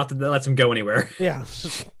grapple, not that that lets him go anywhere. Yeah.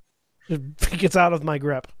 He gets out of my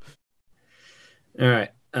grip. All right.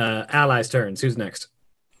 Allies' turns. Who's next?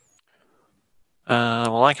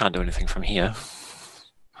 Well, I can't do anything from here.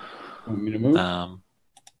 Want me to move?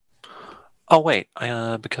 Oh wait,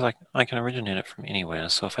 because I can originate it from anywhere.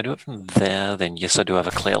 So if I do it from there, then yes, I do have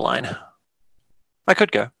a clear line. I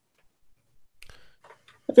could go.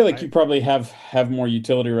 I feel like you probably have more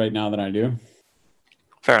utility right now than I do.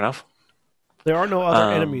 Fair enough. There are no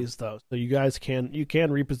other enemies though, so you guys can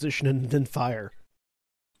reposition and then fire.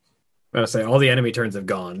 I was say all the enemy turns have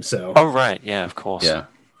gone. So. Oh right, yeah, of course. Yeah.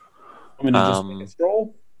 I'm gonna just take a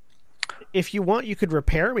stroll. If you want, you could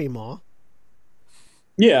repair me, Ma.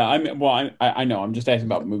 Yeah, I know. I'm just asking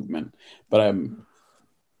about movement, but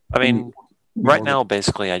I mean, right now,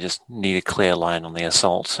 basically, I just need a clear line on the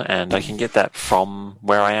assault, and I can get that from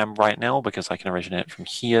where I am right now because I can originate it from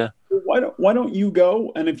here. Why don't you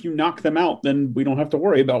go? And if you knock them out, then we don't have to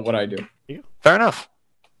worry about what I do. Fair enough.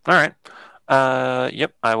 All right.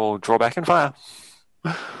 Yep, I will draw back and fire.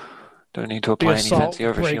 Don't need to apply any fancy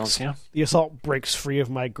overshields here. The assault breaks free of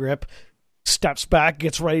my grip, steps back,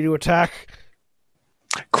 gets ready to attack.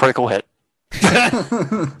 Critical hit.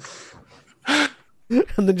 And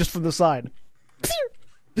then just from the side.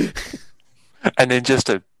 And then just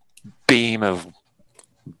a beam of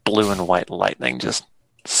blue and white lightning just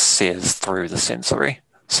sears through the sensory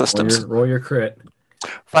systems. Roll your crit.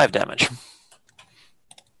 5 damage.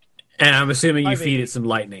 And I'm assuming you feed it some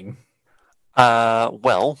lightning.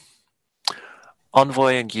 Well,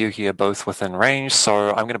 Envoy and Gyuki are both within range, so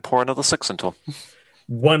I'm going to pour another 6 into them.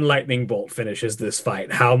 One lightning bolt finishes this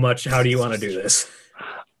fight. How do you want to do this?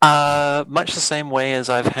 Much the same way as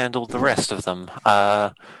I've handled the rest of them.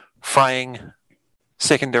 Frying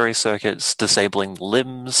secondary circuits, disabling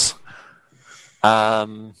limbs.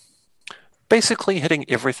 Basically hitting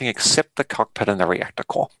everything except the cockpit and the reactor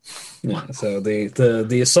core. Yeah, so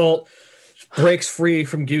the assault breaks free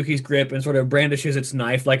from Gyuki's grip and sort of brandishes its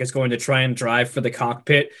knife like it's going to try and drive for the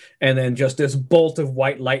cockpit, and then just this bolt of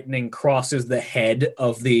white lightning crosses the head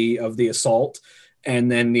of the assault,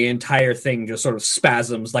 and then the entire thing just sort of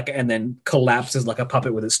spasms and then collapses like a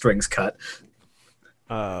puppet with its strings cut.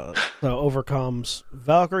 So overcomes.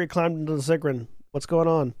 Valkyrie climbed into the Sigrin. What's going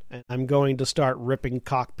on? And I'm going to start ripping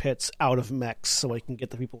cockpits out of mechs so I can get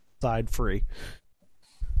the people inside free.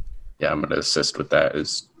 Yeah, I'm going to assist with that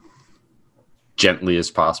as gently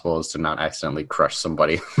as possible as to not accidentally crush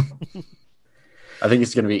somebody. I think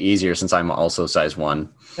it's going to be easier since I'm also size 1.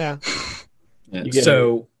 Yeah.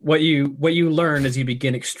 So what you learn as you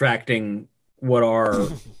begin extracting what are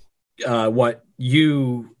what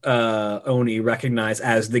you Oni recognize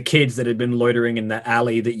as the kids that had been loitering in the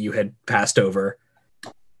alley that you had passed over.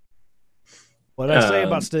 What did I say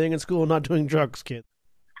about staying in school and not doing drugs, kid?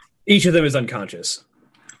 Each of them is unconscious.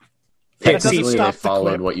 Basically, they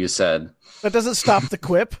followed what you said. That doesn't stop the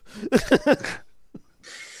quip.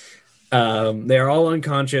 They are all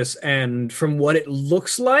unconscious, and from what it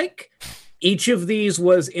looks like, each of these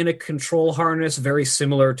was in a control harness very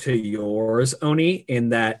similar to yours, Oni, in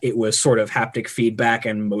that it was sort of haptic feedback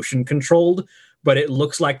and motion controlled, but it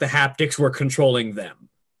looks like the haptics were controlling them.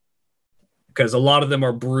 Because a lot of them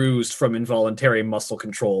are bruised from involuntary muscle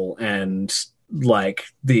control and like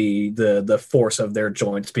the force of their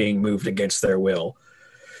joints being moved against their will.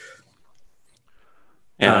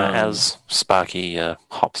 As Sparky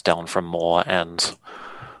hops down from Moore and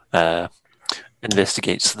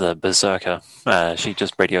investigates the berserker, she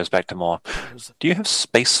just radios back to Moore. Do you have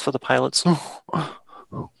space for the pilots?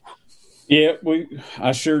 Yeah,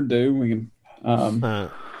 I sure do. We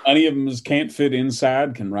can. Any of them can't fit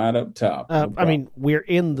inside can ride up top. I mean, we're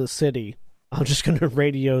in the city. I'm just going to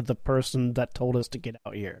radio the person that told us to get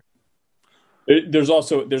out here. There's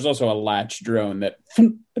also a latch drone that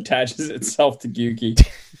attaches itself to Gyuki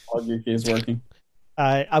while Gyuki is working.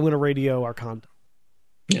 I'm going to radio our contact.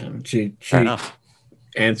 Yeah, she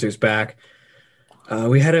answers back.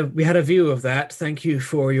 We had a view of that. Thank you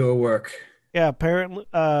for your work. Yeah, apparently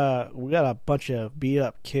we got a bunch of beat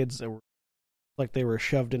up kids that were like they were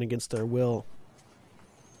shoved in against their will,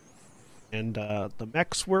 and the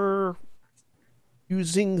mechs were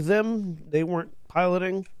using them. They weren't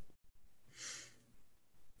piloting.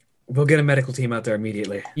 We'll get a medical team out there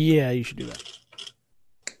immediately. Yeah, you should do that.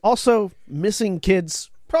 Also, missing kids.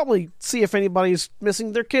 Probably see if anybody's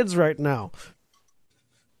missing their kids right now.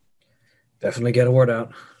 Definitely get a word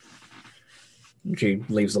out. She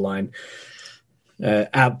leaves the line.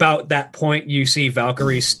 About that point, you see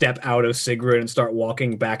Valkyrie step out of Sigrid and start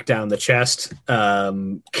walking back down the chest,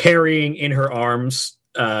 carrying in her arms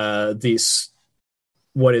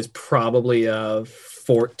what is probably a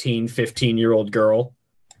 14, 15-year-old girl.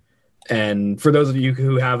 And for those of you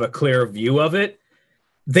who have a clear view of it,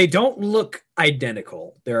 they don't look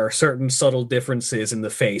identical. There are certain subtle differences in the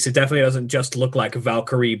face. It definitely doesn't just look like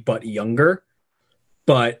Valkyrie, but younger.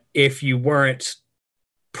 But if you weren't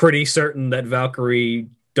pretty certain that Valkyrie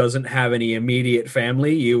doesn't have any immediate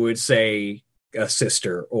family, you would say a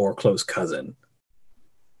sister or close cousin.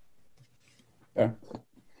 Yeah.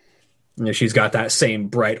 She's got that same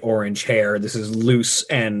bright orange hair. This is loose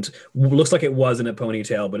and looks like it was in a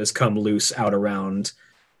ponytail, but has come loose out around,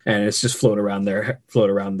 and it's just around their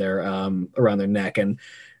neck. And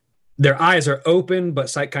their eyes are open,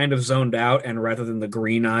 but kind of zoned out. And rather than the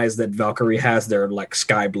green eyes that Valkyrie has, they're like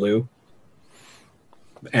sky blue.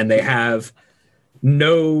 And they have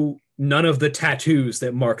none of the tattoos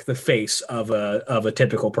that mark the face of a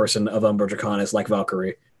typical person of Umbra Draconis like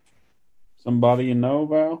Valkyrie. Somebody you know,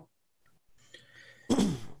 Val?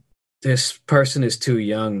 This person is too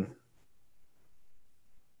young.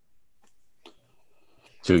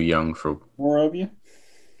 Too young for More of you?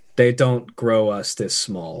 They don't grow us this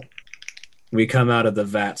small. We come out of the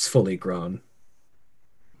vats fully grown.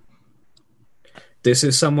 This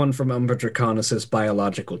is someone from Umbra Draconis'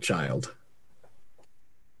 biological child.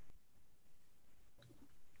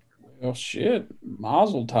 Well, shit.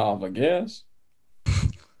 Mazel tov, I guess.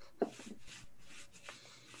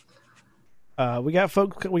 We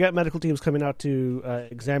got medical teams coming out to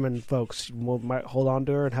examine folks. We might hold on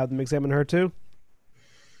to her and have them examine her too.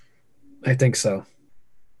 I think so.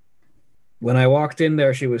 When I walked in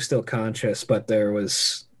there, she was still conscious, but there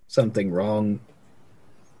was something wrong.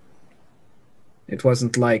 It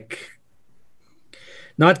wasn't like,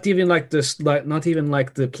 not even like this, not even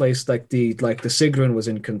like the place, like the Sigrun was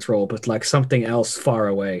in control, but like something else far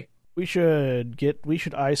away. We should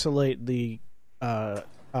isolate the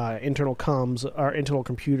internal comms, our internal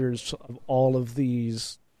computers of all of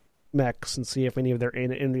these mechs, and see if any of them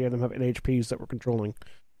have NHPs that we're controlling.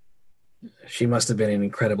 She must have been in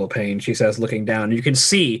incredible pain, she says, looking down. You can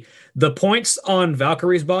see the points on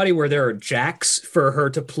Valkyrie's body where there are jacks for her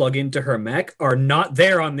to plug into her mech are not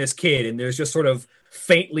there on this kid, and there's just sort of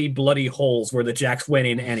faintly bloody holes where the jacks went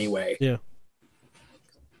in anyway. Yeah.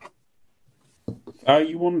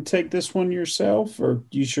 You want to take this one yourself, or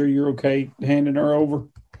you sure you're okay handing her over?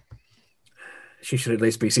 She should at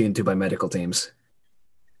least be seen to by medical teams.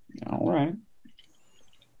 All right.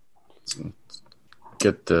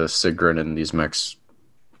 get the Sigrun and these mechs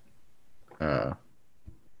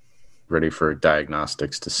ready for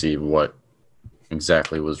diagnostics to see what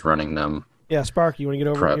exactly was running them. Yeah, Spark, you want to get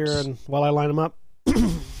over here and while I line them up?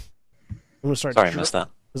 I'm gonna start. Sorry, I missed that.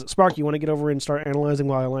 Is it Spark? You want to get over and start analyzing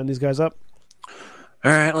while I line these guys up?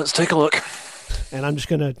 All right, let's take a look. And I'm just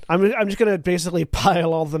gonna basically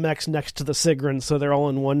pile all the mechs next to the Sigrun, so they're all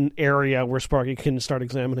in one area where Sparky can start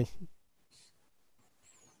examining.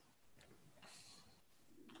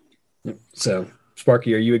 So,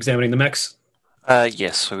 Sparky, are you examining the mechs?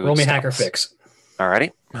 Yes. Roll me hacker fix.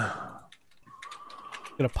 Alrighty.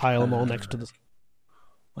 Gonna pile them all next to this.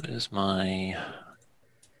 What is my...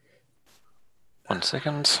 1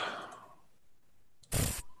 second.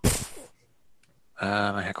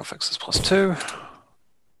 My hacker fix is +2.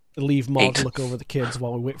 Leave Maul 8. to look over the kids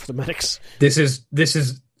while we wait for the medics.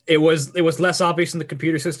 It was less obvious in the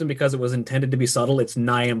computer system because it was intended to be subtle. It's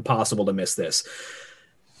nigh impossible to miss this.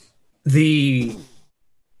 The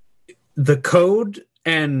code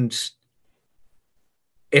and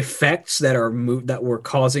effects that were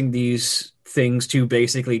causing these things to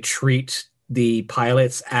basically treat the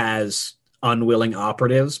pilots as unwilling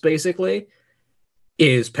operatives, basically,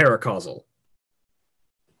 is paracausal.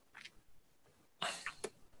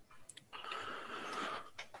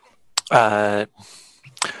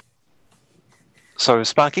 So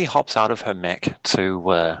Sparky hops out of her mech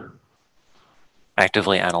to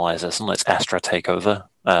actively analyze this and lets Astra take over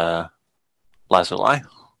Lazuli,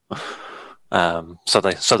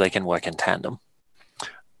 so they can work in tandem.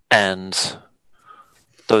 And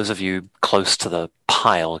those of you close to the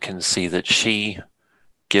pile can see that she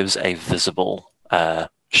gives a visible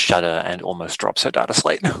shudder and almost drops her data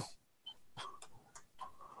slate.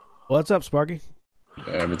 What's up, Sparky?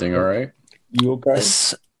 Everything all right? You okay?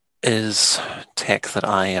 This is tech that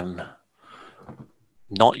I am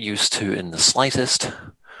not used to in the slightest.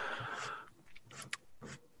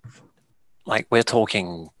 Like, we're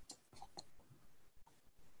talking...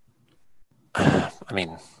 I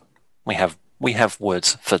mean, we have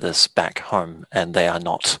words for this back home, and they are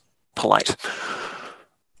not polite.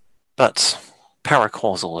 But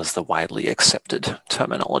paracausal is the widely accepted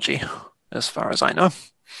terminology, as far as I know.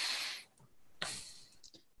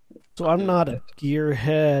 So I'm not a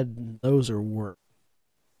gearhead. Those are work.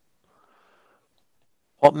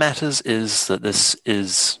 What matters is that this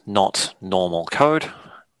is not normal code,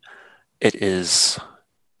 it is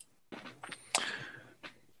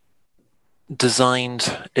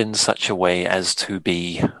designed in such a way as to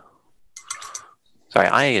be... Sorry,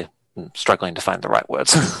 I am struggling to find the right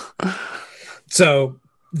words. So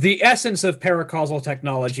the essence of paracausal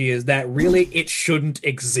technology is that really it shouldn't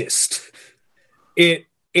exist. It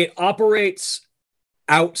operates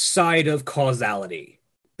outside of causality.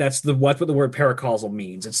 That's what the word paracausal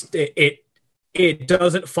means. It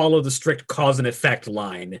doesn't follow the strict cause and effect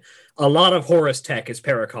line. A lot of Horus tech is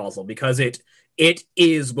paracausal because it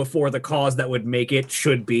is before the cause that would make it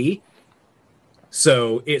should be.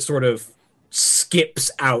 So it sort of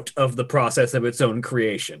skips out of the process of its own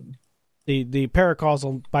creation. The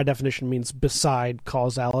paracausal by definition means beside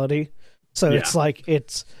causality. So it's like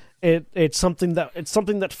it's something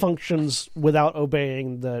that functions without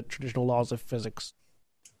obeying the traditional laws of physics.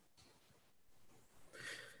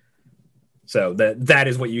 So that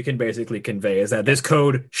is what you can basically convey, is that this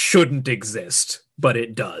code shouldn't exist, but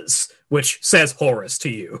it does, which says Horus to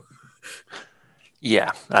you.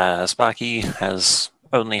 Yeah, Sparky has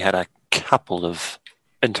only had a couple of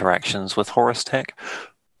interactions with Horus tech.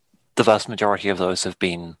 The vast majority of those have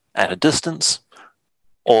been at a distance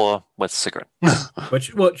or with Sigrun.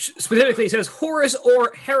 which specifically says Horus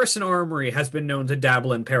or Harrison Armory has been known to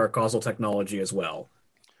dabble in paracausal technology as well.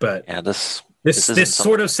 But yeah, this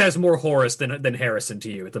sort of says more Horus than Harrison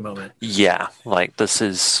to you at the moment. Yeah, like this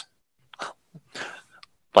is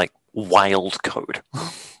like wild code.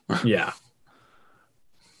 Yeah.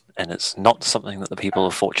 And it's not something that the people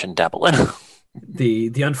of Fortune dabble in.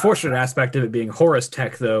 The unfortunate aspect of it being Horus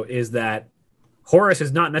tech, though, is that Horus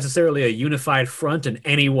is not necessarily a unified front, and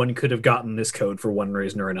anyone could have gotten this code for one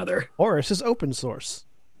reason or another. Horus is open source.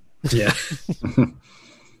 Yeah.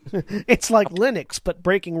 It's like Linux, but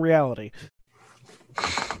breaking reality.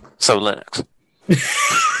 So Linux.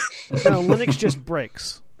 No, Linux just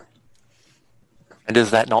breaks. And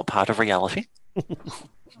is that not part of reality?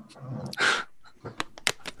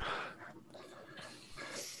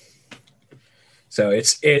 So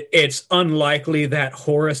it's unlikely that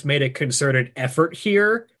Horus made a concerted effort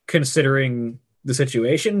here, considering the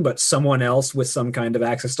situation, but someone else with some kind of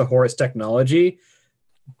access to Horus technology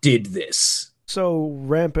did this. So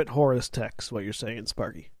rampant Horus tech's what you're saying,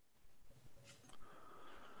 Sparky.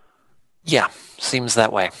 Yeah, seems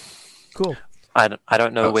that way. Cool. I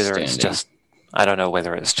don't know whether it's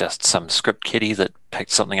just some script kiddie that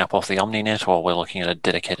picked something up off the OmniNet, or we're looking at a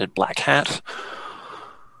dedicated black hat.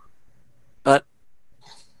 But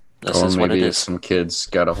this is what it is. Some kids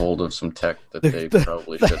got a hold of some tech that they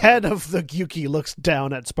probably the shouldn't. head of the Yuki looks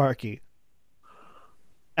down at Sparky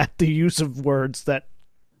at the use of words that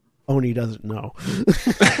Oni doesn't know.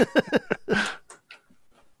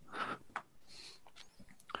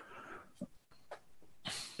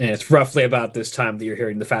 And it's roughly about this time that you're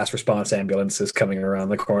hearing the fast response ambulances coming around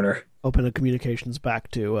the corner. Open the communications back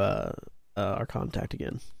to our contact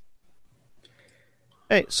again.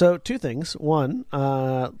 Hey, so two things. One,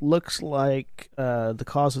 looks like the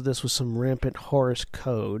cause of this was some rampant Horus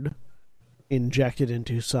code injected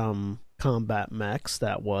into some combat mechs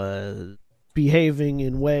that was behaving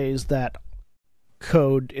in ways that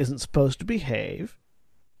code isn't supposed to behave.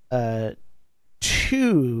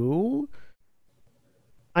 Two,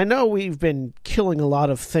 I know we've been killing a lot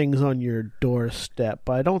of things on your doorstep,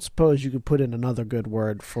 but I don't suppose you could put in another good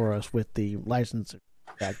word for us with the license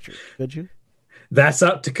manufacturer, could you? That's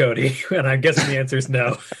up to Cody, and I'm guessing the answer is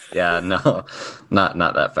no. Yeah, no, not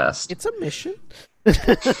that fast. It's a mission.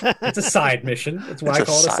 It's a side mission. That's why I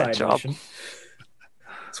call it a side job. mission.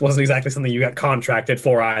 This wasn't exactly something you got contracted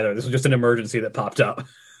for either. This was just an emergency that popped up.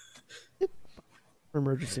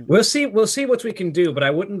 Emergency. We'll see what we can do, but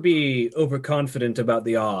I wouldn't be overconfident about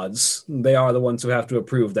the odds. They are the ones who have to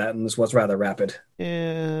approve that, and this was rather rapid.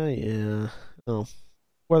 Yeah. Oh,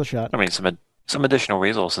 worth a shot. I mean, some additional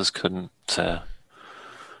resources couldn't.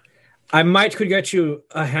 I could get you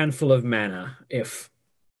a handful of mana, if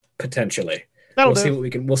potentially. That'll We'll do. see what we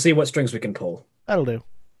can. We'll see what strings we can pull. That'll do.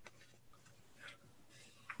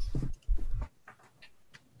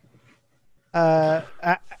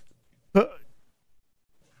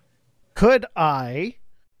 Could I,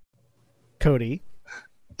 Cody,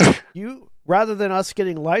 you, rather than us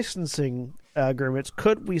getting licensing agreements,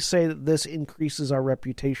 could we say that this increases our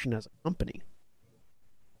reputation as a company?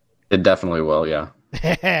 It definitely will, yeah.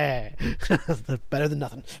 Better than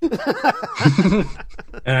nothing.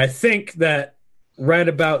 And I think that right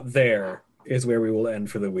about there is where we will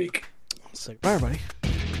end for the week. So, bye, everybody.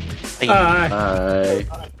 Hey. Bye.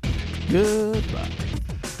 Bye. Goodbye.